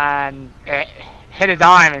 and it hit his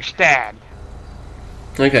arm instead.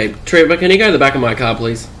 Okay, Trevor, can you go to the back of my car,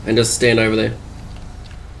 please, and just stand over there?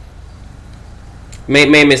 Me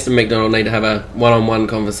and Mr. McDonald need to have a one-on-one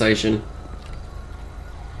conversation.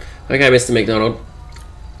 Okay, Mr. McDonald.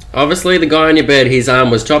 Obviously, the guy on your bed, his arm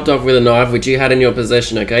was chopped off with a knife, which you had in your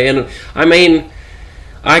possession, okay? And, I mean,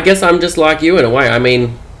 I guess I'm just like you in a way. I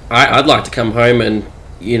mean, I'd like to come home and,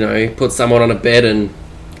 you know, put someone on a bed and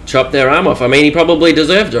chop their arm off. I mean, he probably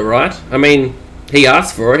deserved it, right? I mean, he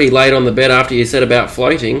asked for it. He laid on the bed after you said about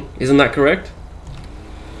floating. Isn't that correct?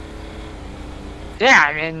 Yeah,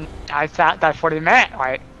 I mean, I thought that's what he meant,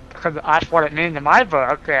 like, because that's what it means in my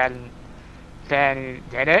book, and then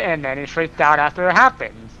he did it, and then he freaked out after it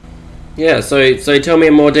happened. Yeah, so tell me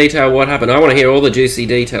in more detail what happened. I want to hear all the juicy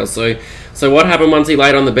details. So what happened once he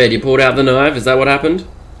laid on the bed? You pulled out the knife, is that what happened?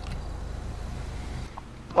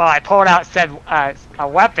 Well, I pulled out said a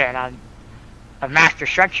weapon of mass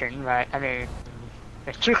destruction, but, I mean,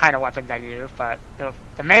 there's two kind of weapons I use, but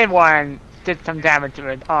the main one did some damage to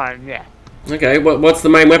his arm, yeah. Okay, what's the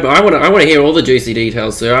main weapon? I want to hear all the juicy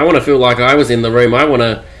details, sir. I want to feel like I was in the room. I want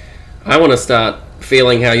to start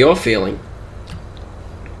feeling how you're feeling.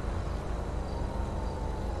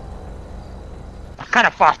 It's kind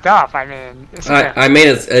of fucked up. I mean, I mean,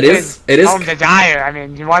 it is. Home desire. I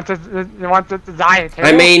mean, you want the desire too.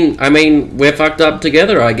 I mean, we're fucked up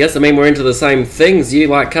together, I guess. I mean, we're into the same things. You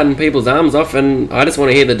like cutting people's arms off, and I just want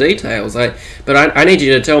to hear the details. But I need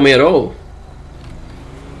you to tell me it all.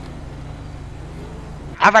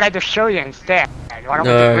 How about I just show you instead? Why don't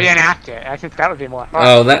we just reenact it? I think that would be more fun.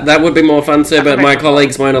 Oh, that would be more fun, sir, but my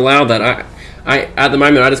colleagues won't allow that. I at the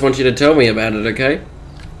moment, I just want you to tell me about it, okay?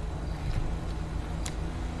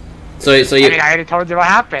 So you... I mean, I already told you what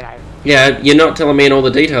happened. Yeah, you're not telling me in all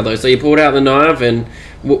the detail, though. So you pulled out the knife, and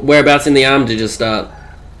Whereabouts in the arm did you start?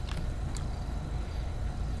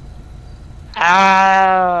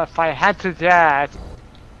 If I had to guess,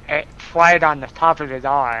 it right on the top of his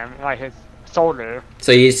arm, like his shoulder.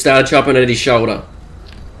 So you started chopping at his shoulder?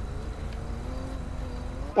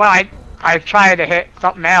 Well, I tried to hit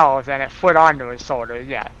something else and it flew onto his shoulder,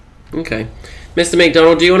 yeah. Okay. Mr.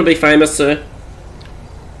 McDonald, do you want to be famous, sir?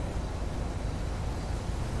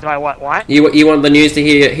 Do I what? You want the news to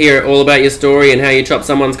hear all about your story and how you chopped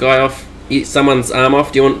someone's arm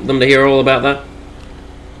off? Do you want them to hear all about that?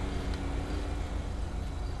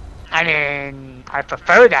 I mean, I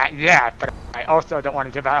prefer that, yeah, but I also don't want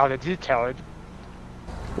to give out all the details.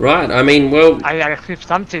 Right. I mean, well. I gotta keep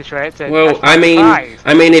some secrets. Well, I mean,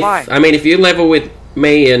 if you level with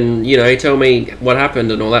me and tell me what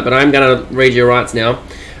happened and all that, but I'm gonna read your rights now.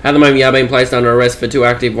 At the moment, you are being placed under arrest for 2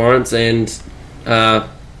 active warrants and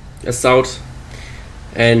assault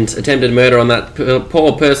and attempted murder on that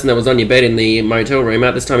poor person that was on your bed in the motel room.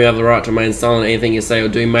 At this time, you have the right to remain silent. Anything you say or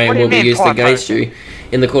do may and will be used against you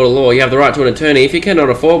in the court of law. You have the right to an attorney. If you cannot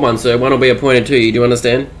afford one, sir, one will be appointed to you. Do you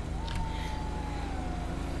understand?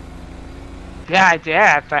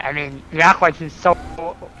 Yeah, but I mean, you act like he's such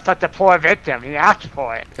a poor victim. He asked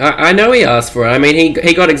for it. I know he asked for it. I mean,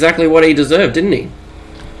 he got exactly what he deserved, didn't he?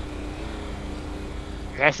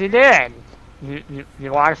 Yes, he did.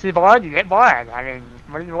 You want to see blood? You get blood. I mean,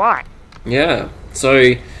 what do you want? Yeah. So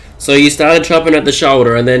you started chopping at the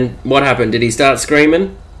shoulder, and then what happened? Did he start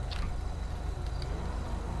screaming?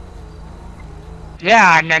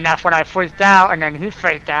 Yeah, and then that's when I freaked out, and then he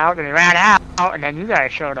freaked out, and he ran out, and then you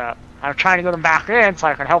guys showed up. I was trying to get him back in so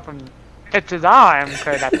I could help him hit his arm,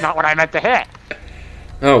 because that's not what I meant to hit.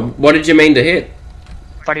 Oh, what did you mean to hit?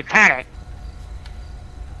 But he panicked.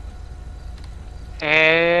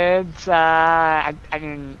 It's, I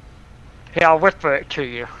mean, here, I'll whisper it to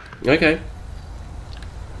you. Okay.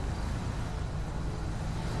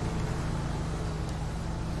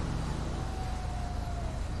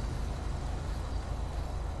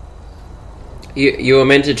 You were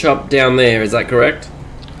meant to chop down there, is that correct?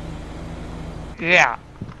 Yeah.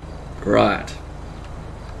 Right.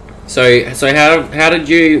 So how did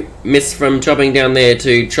you miss from chopping down there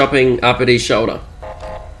to chopping up at his shoulder?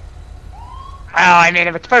 Well, I mean,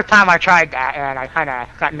 it was the first time I tried that, and I kind of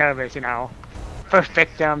got nervous, First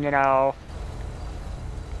victim,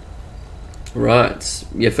 Right.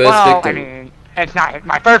 Your first victim. I mean, it's not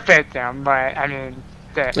my first victim, but, I mean,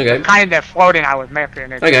 the kind of floating I was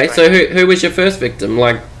making. Okay, so who was your first victim?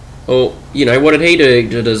 Like, or, what did he do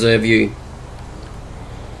to deserve you?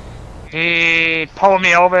 He pulled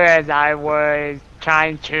me over as I was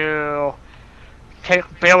trying to take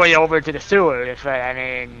Billy over to the sewers, but, I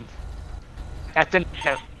mean, I don't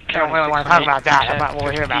really want to talk about that. That's not what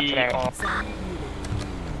we're here about today.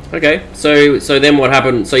 Okay, so then what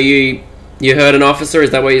happened? So you heard an officer,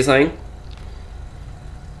 is that what you're saying?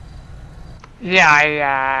 Yeah,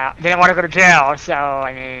 I didn't want to go to jail, so,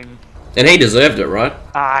 I mean... And he deserved it, right?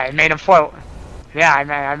 I made him float. Yeah,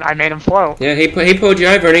 I made him float. Yeah, he pulled you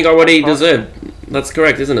over and he got what he deserved. That's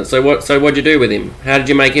correct, isn't it? So what'd you do with him? How did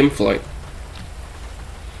you make him float?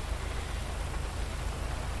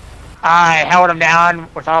 I held him down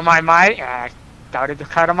with all my might and I started to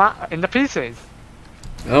cut him up into pieces.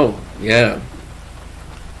 Oh, yeah.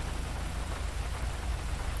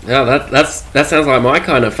 Yeah, that sounds like my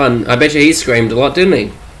kind of fun. I bet you he screamed a lot, didn't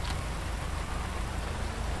he?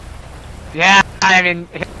 Yeah, I mean,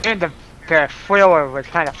 the thriller was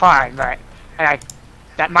kind of fun, but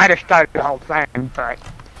that might have started the whole thing, but...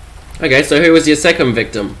 Okay, so who was your second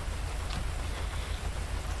victim?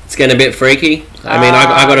 It's getting a bit freaky. I mean,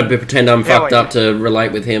 I gotta pretend I'm fucked up to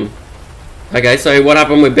relate with him. Okay, so what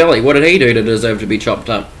happened with Billy? What did he do to deserve to be chopped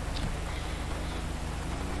up?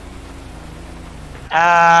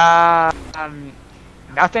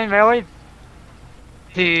 Nothing really.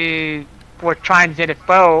 He was trying to get his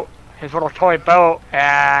boat, his little toy boat,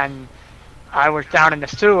 and I was down in the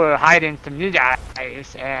sewer hiding from you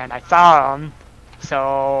guys, and I saw him.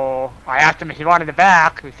 So I asked him if he wanted it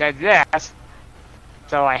back. He said yes.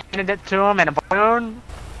 So I handed it to him in a balloon,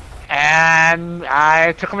 and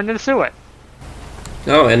I took him into the sewer.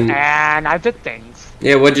 Oh, and I did things.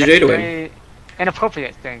 Yeah, what'd you do to him?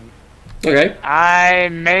 Inappropriate things. Okay. I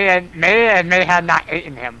may have not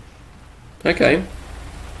eaten him. Okay.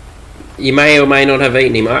 You may or may not have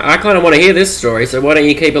eaten him. I kind of want to hear this story, so why don't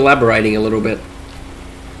you keep elaborating a little bit?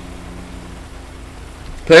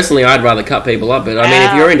 Personally, I'd rather cut people up, but I mean,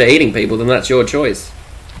 if you're into eating people, then that's your choice.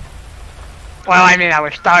 Well, I mean, I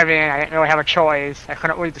was starving, I didn't really have a choice. I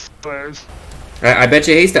couldn't leave the sewers. I bet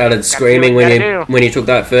you he started screaming when you took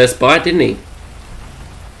that first bite, didn't he?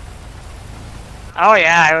 Oh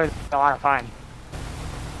yeah, it was a lot of fun.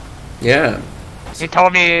 Yeah. He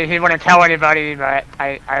told me he wouldn't tell anybody, but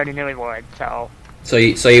I already knew he would, so... So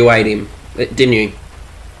you ate him, didn't you?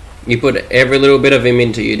 You put every little bit of him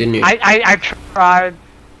into you, didn't you? I tried...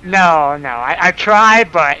 No, I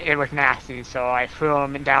tried, but it was nasty, so I threw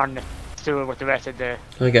him down the sewer with the rest of the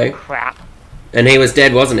crap. And he was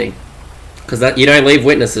dead, wasn't he? Because you don't leave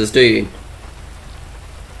witnesses, do you?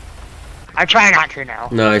 I try not to now.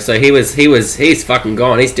 No, so he's fucking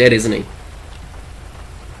gone. He's dead, isn't he?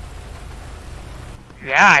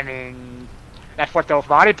 Yeah, I mean, that's what those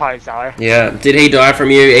body parts are. Yeah. Did he die from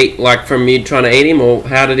you from you trying to eat him, or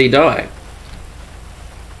how did he die?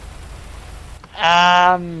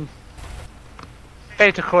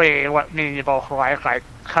 Basically, what me and you both like, I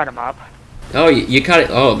cut him up. Oh, you cut it.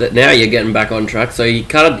 Oh, now you're getting back on track. So you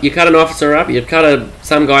cut an officer up. You cut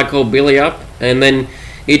some guy called Billy up, and then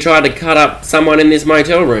you tried to cut up someone in this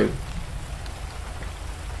motel room.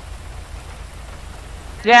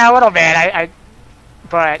 Yeah, a little bit.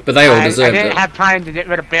 But they all deserved it. I didn't have time to get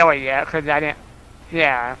rid of Billy yet because I didn't.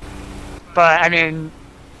 Yeah, but I mean,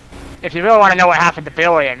 if you really want to know what happened to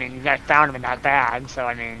Billy, I mean, you guys found him in that bag, so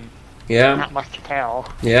I mean, yeah, not much to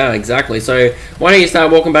tell. Yeah, exactly. So why don't you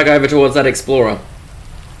start walking back over towards that Explorer?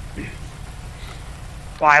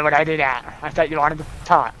 Why would I do that? I thought you wanted to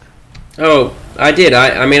talk. Oh, I did.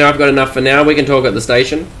 I mean, I've got enough for now. We can talk at the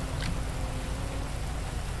station.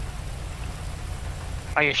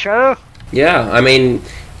 Are you sure? Yeah, I mean,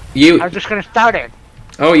 you... I'm just gonna start it.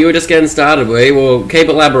 Oh, you were just getting started, were you? Well, keep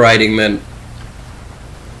elaborating then.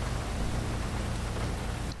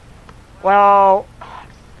 Well,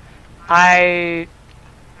 after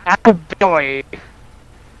Billy,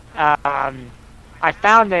 I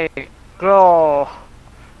found a girl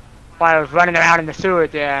while I was running around in the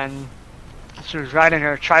sewage, and she was riding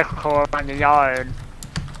her tricycle in the yard,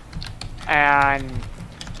 and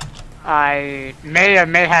I may or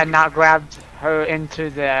may have not grabbed her into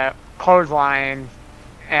the clothesline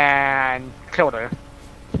and killed her.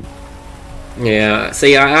 Yeah.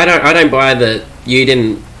 See, I don't buy that you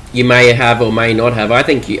didn't. You may have or may not have. I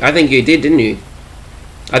think you did, didn't you?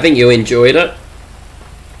 I think you enjoyed it.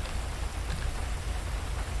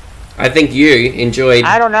 I think you enjoyed.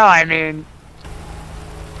 I don't know. I mean,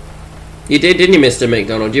 you did, didn't you, Mr.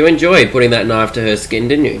 McDonald? You enjoyed putting that knife to her skin,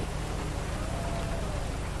 didn't you?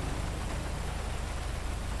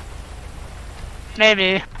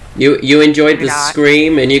 maybe. You enjoyed Maybe the not.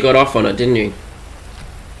 scream and you got off on it, didn't you?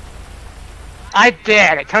 I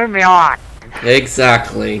did. It turned me on.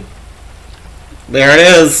 Exactly. There it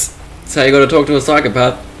is. That's how you got to talk to a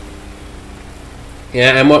psychopath.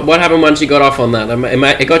 Yeah, and what happened once you got off on that?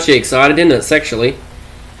 It got you excited, didn't it, sexually?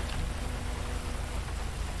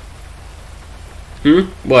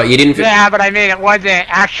 What, you didn't feel... Yeah, but I mean, it wasn't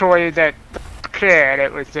actually the kid.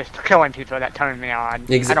 It was just killing people that turned me on.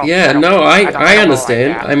 I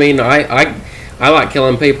understand. I mean, I like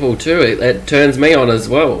killing people too. It turns me on as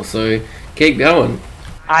well, so keep going.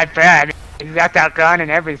 I bet. I mean, you got that gun and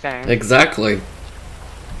everything. Exactly.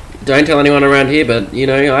 Don't tell anyone around here, but, you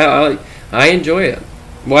know, I enjoy it.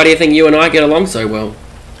 Why do you think you and I get along so well?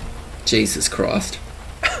 Jesus Christ.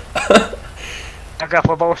 I guess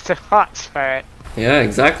we're both just nuts, but... Yeah,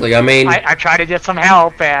 exactly. I mean... I try to get some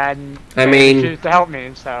help, and they refuse to help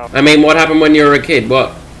me, so... I mean, what happened when you were a kid?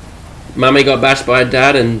 What? Mummy got bashed by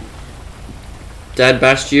Dad, and Dad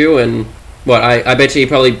bashed you, and... What, I bet you he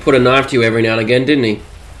probably put a knife to you every now and again, didn't he?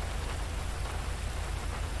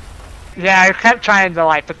 Yeah, he kept trying to,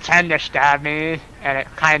 like, pretend to stab me, and it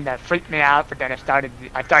kind of freaked me out, but then I started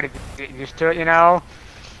to get used to it, you know?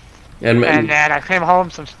 And then I came home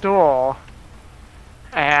from school,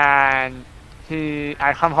 and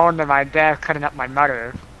I come home to my dad cutting up my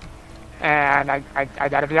mother, and I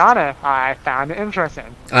gotta be honest, I found it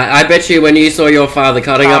interesting. I bet you when you saw your father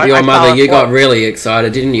cutting up your mother, you got really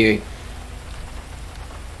excited, didn't you?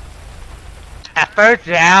 At first,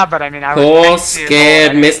 yeah, but I mean, I was... Poor,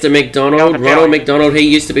 scared Mr. McDonald. Ronald McDonald, he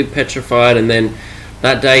used to be petrified, and then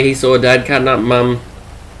that day he saw Dad cutting up Mum.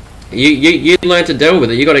 You learned to deal with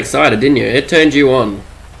it. You got excited, didn't you? It turned you on.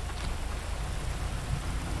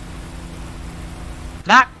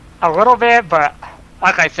 Not a little bit, but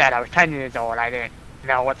like I said, I was 10 years old. I didn't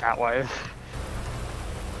know what that was.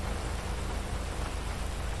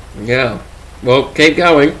 Yeah. Well, keep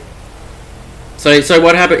going. So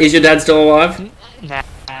what happened? Is your dad still alive? Nah,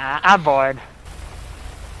 I'm bored.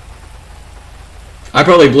 I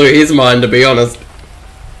probably blew his mind, to be honest.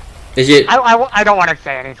 I don't want to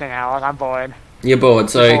say anything else. I'm bored. You're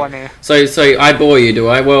bored, You bore me. so I bore you, do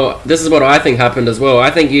I? Well, this is what I think happened as well. I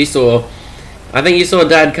think you saw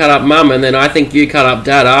Dad cut up Mum, and then I think you cut up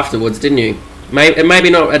Dad afterwards, didn't you? Maybe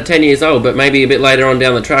not at 10 years old, but maybe a bit later on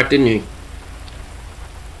down the track, didn't you?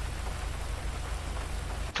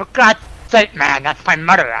 For God's sake, man, that's my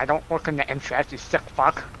mother. I don't work in the interest, you sick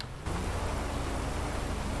fuck.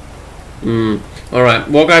 Alright,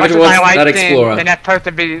 walk over towards that Explorer. And that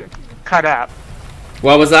person be cut up.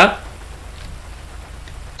 What was that?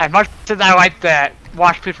 As much as I like to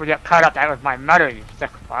watch people get cut up, that was my mother, you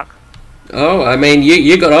sick fuck. Oh, I mean,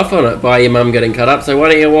 you got off on it by your mum getting cut up, so why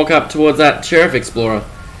don't you walk up towards that Sheriff Explorer?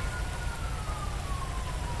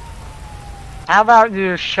 How about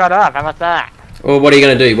you shut up? How about that? Or what are you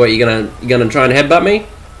gonna do? What, you gonna try and headbutt me?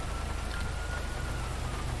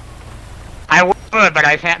 I would, but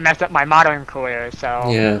I can't mess up my modeling career, so...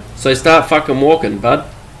 Yeah, so start fucking walking, bud.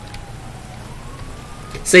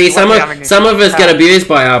 See, some of us get abused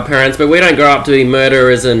by our parents, but we don't grow up to be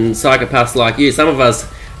murderers and psychopaths like you. Some of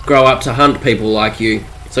us grow up to hunt people like you.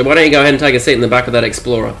 So why don't you go ahead and take a seat in the back of that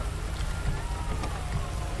Explorer?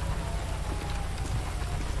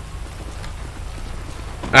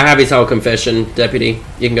 I have his whole confession, Deputy.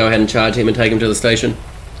 You can go ahead and charge him and take him to the station.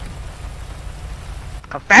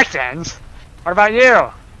 Confessions? What about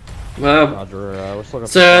you? Well,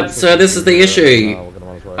 sir, this is the issue.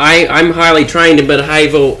 I'm highly trained in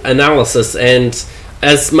behavioural analysis, and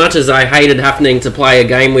as much as I hated having to play a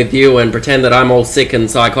game with you and pretend that I'm all sick and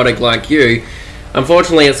psychotic like you,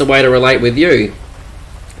 unfortunately it's a way to relate with you.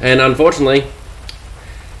 And unfortunately,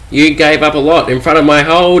 you gave up a lot in front of my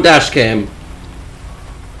whole dash cam.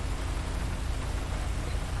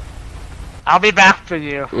 I'll be back for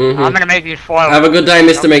you. I'm gonna make you foil. Have a good day,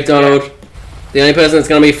 Mr. McDonald. The only person that's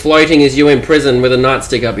gonna be floating is you in prison with a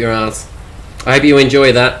nightstick up your ass. I hope you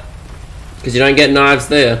enjoy that, because you don't get knives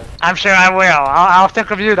there. I'm sure I will. I'll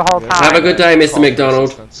think of you the whole time. Have a good day, Mr.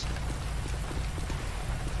 McDonald.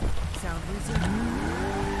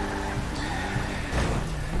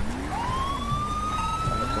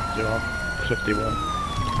 51.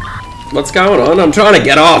 What's going on? I'm trying to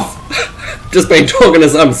get off. Just been talking to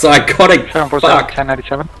some psychotic fuck.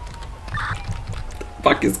 1097.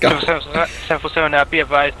 Fuck is going on? 747, be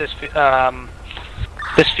advised,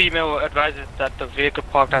 this female advises that the vehicle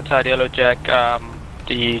parked outside Yellow Jack,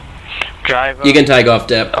 the driver... You can take off,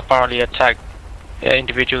 Dep. ...apparently attacked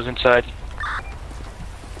individuals inside.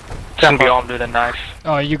 Can be armed with a knife.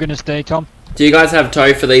 Oh, are you gonna stay, Tom? Do you guys have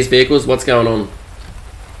tow for these vehicles? What's going on?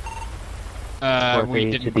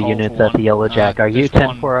 We didn't to the units at the Yellow Jack. Are you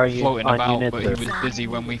 10-4? Are you on units? But he was busy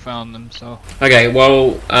when we found them, so... Okay,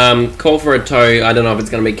 well, call for a tow. I don't know if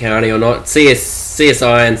it's going to be county or not.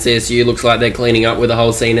 CSI and CSU looks like they're cleaning up with the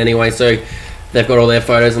whole scene anyway, so they've got all their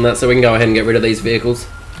photos and that, so we can go ahead and get rid of these vehicles.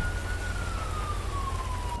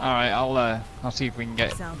 Alright, I'll see if we can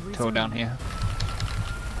get towed down here.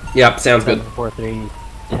 Yep, sounds good. 743,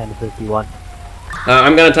 1051.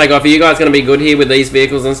 I'm going to take off. Are you guys going to be good here with these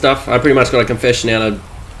vehicles and stuff? I pretty much got a confession out of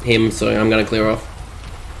him, so I'm going to clear off.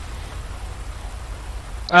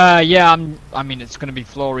 Yeah, I mean, it's going to be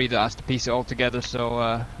Flory that has to piece it all together, so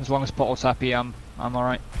as long as Paul's happy, I'm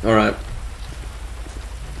alright. Alright.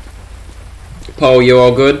 Paul, you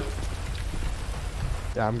all good?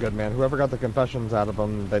 Yeah, I'm good, man. Whoever got the confessions out of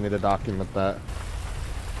them, they need to document that.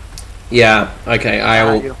 Yeah, okay. I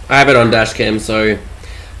have it on dash cam, so...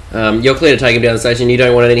 you're clear to take him down the station. You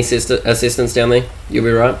don't want any assistance down there? You'll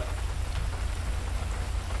be right?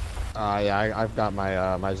 Yeah, I've got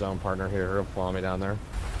my my zone partner here. He'll follow me down there.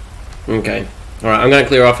 Okay. Alright, I'm going to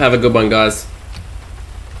clear off. Have a good one, guys.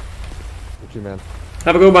 What you, man?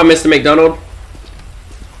 Have a good one, Mr. McDonald.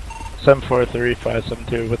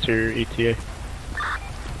 743-572. What's your ETA?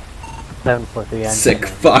 743. Sick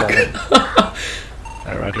fuck.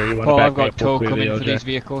 Alright, Roger. You want Paul, to back I've got tow coming for LJ? these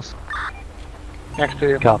vehicles. Next to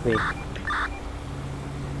you. Copy.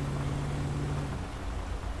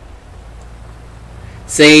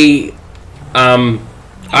 See, Can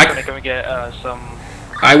we get some...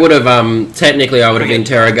 I would have, technically I would have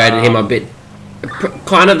interrogated him a bit,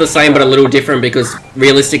 kind of the same but a little different, because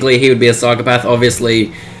realistically he would be a psychopath.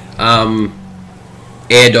 Obviously,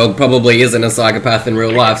 Air Dog probably isn't a psychopath in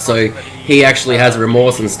real life, so he actually has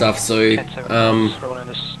remorse and stuff, so, what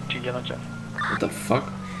the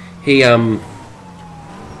fuck? He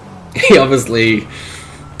obviously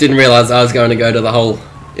didn't realise I was going to go to the whole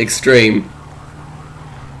extreme.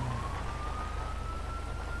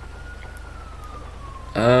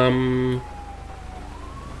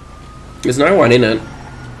 There's no one in it.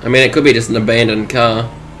 I mean, it could be just an abandoned car.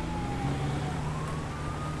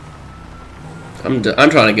 I'm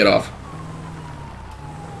trying to get off.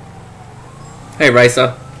 Hey,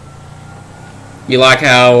 Racer. You like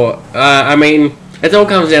how... I mean, it all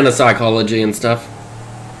comes down to psychology and stuff.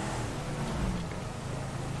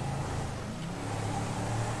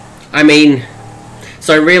 I mean,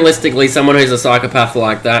 so realistically, someone who's a psychopath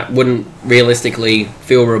like that wouldn't realistically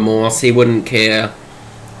feel remorse. He wouldn't care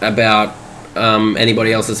about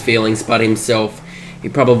anybody else's feelings but himself. He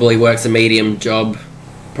probably works a medium job,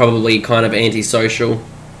 probably kind of antisocial.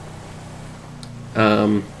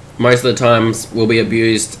 Most of the times will be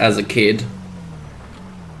abused as a kid,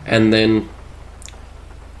 and then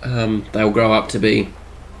they'll grow up to be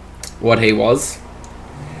what he was.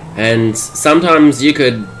 And sometimes you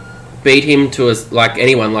could beat him to like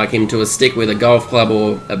anyone like him to a stick with a golf club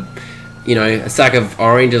or a sack of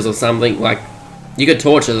oranges or something. Like, you could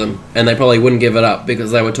torture them and they probably wouldn't give it up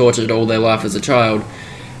because they were tortured all their life as a child.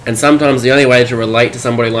 And sometimes the only way to relate to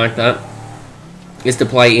somebody like that is to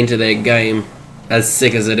play into their game, as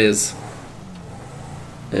sick as it is.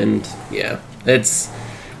 And yeah,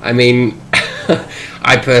 I mean,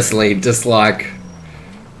 I personally just like,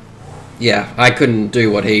 yeah, I couldn't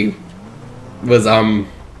do what he was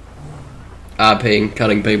RPing,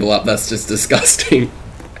 cutting people up. That's just disgusting.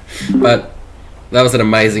 But that was an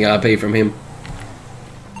amazing RP from him.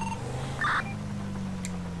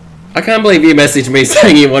 I can't believe you messaged me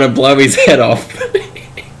saying you want to blow his head off.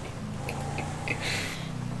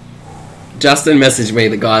 Justin messaged me,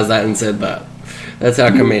 the guys that, and said that. That's how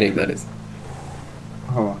comedic that is.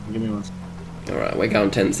 Hold on, give me one second. Alright, we're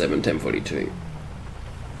going 10-7, 10-42.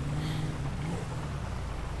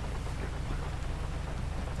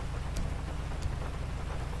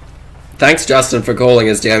 Thanks, Justin, for calling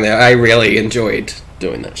us down there. I really enjoyed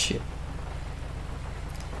doing that shit.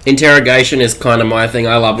 Interrogation is kind of my thing.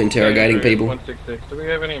 I love interrogating people. 166. Do we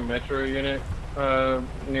have any Metro unit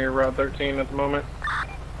near Route 13 at the moment?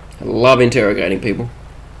 I love interrogating people.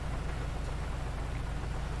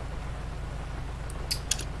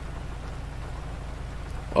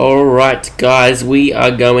 Alright, guys, we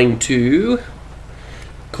are going to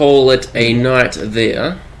call it a night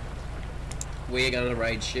there. We're going to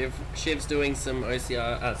raid Shiv. Shiv's doing some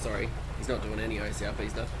OCR... sorry, he's not doing any OCRP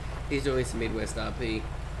stuff. He's doing some Midwest RP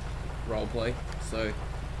roleplay. So,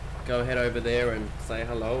 go head over there and say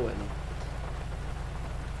hello and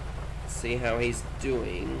see how he's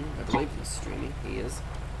doing. I believe he's streaming. He is.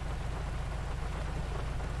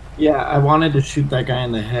 Yeah, I wanted to shoot that guy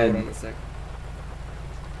in the head. Hold on a sec.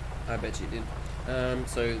 I bet you did.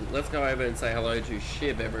 So, let's go over and say hello to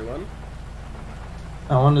Shiv, everyone.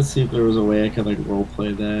 I wanted to see if there was a way I could like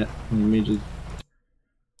roleplay that. Let me just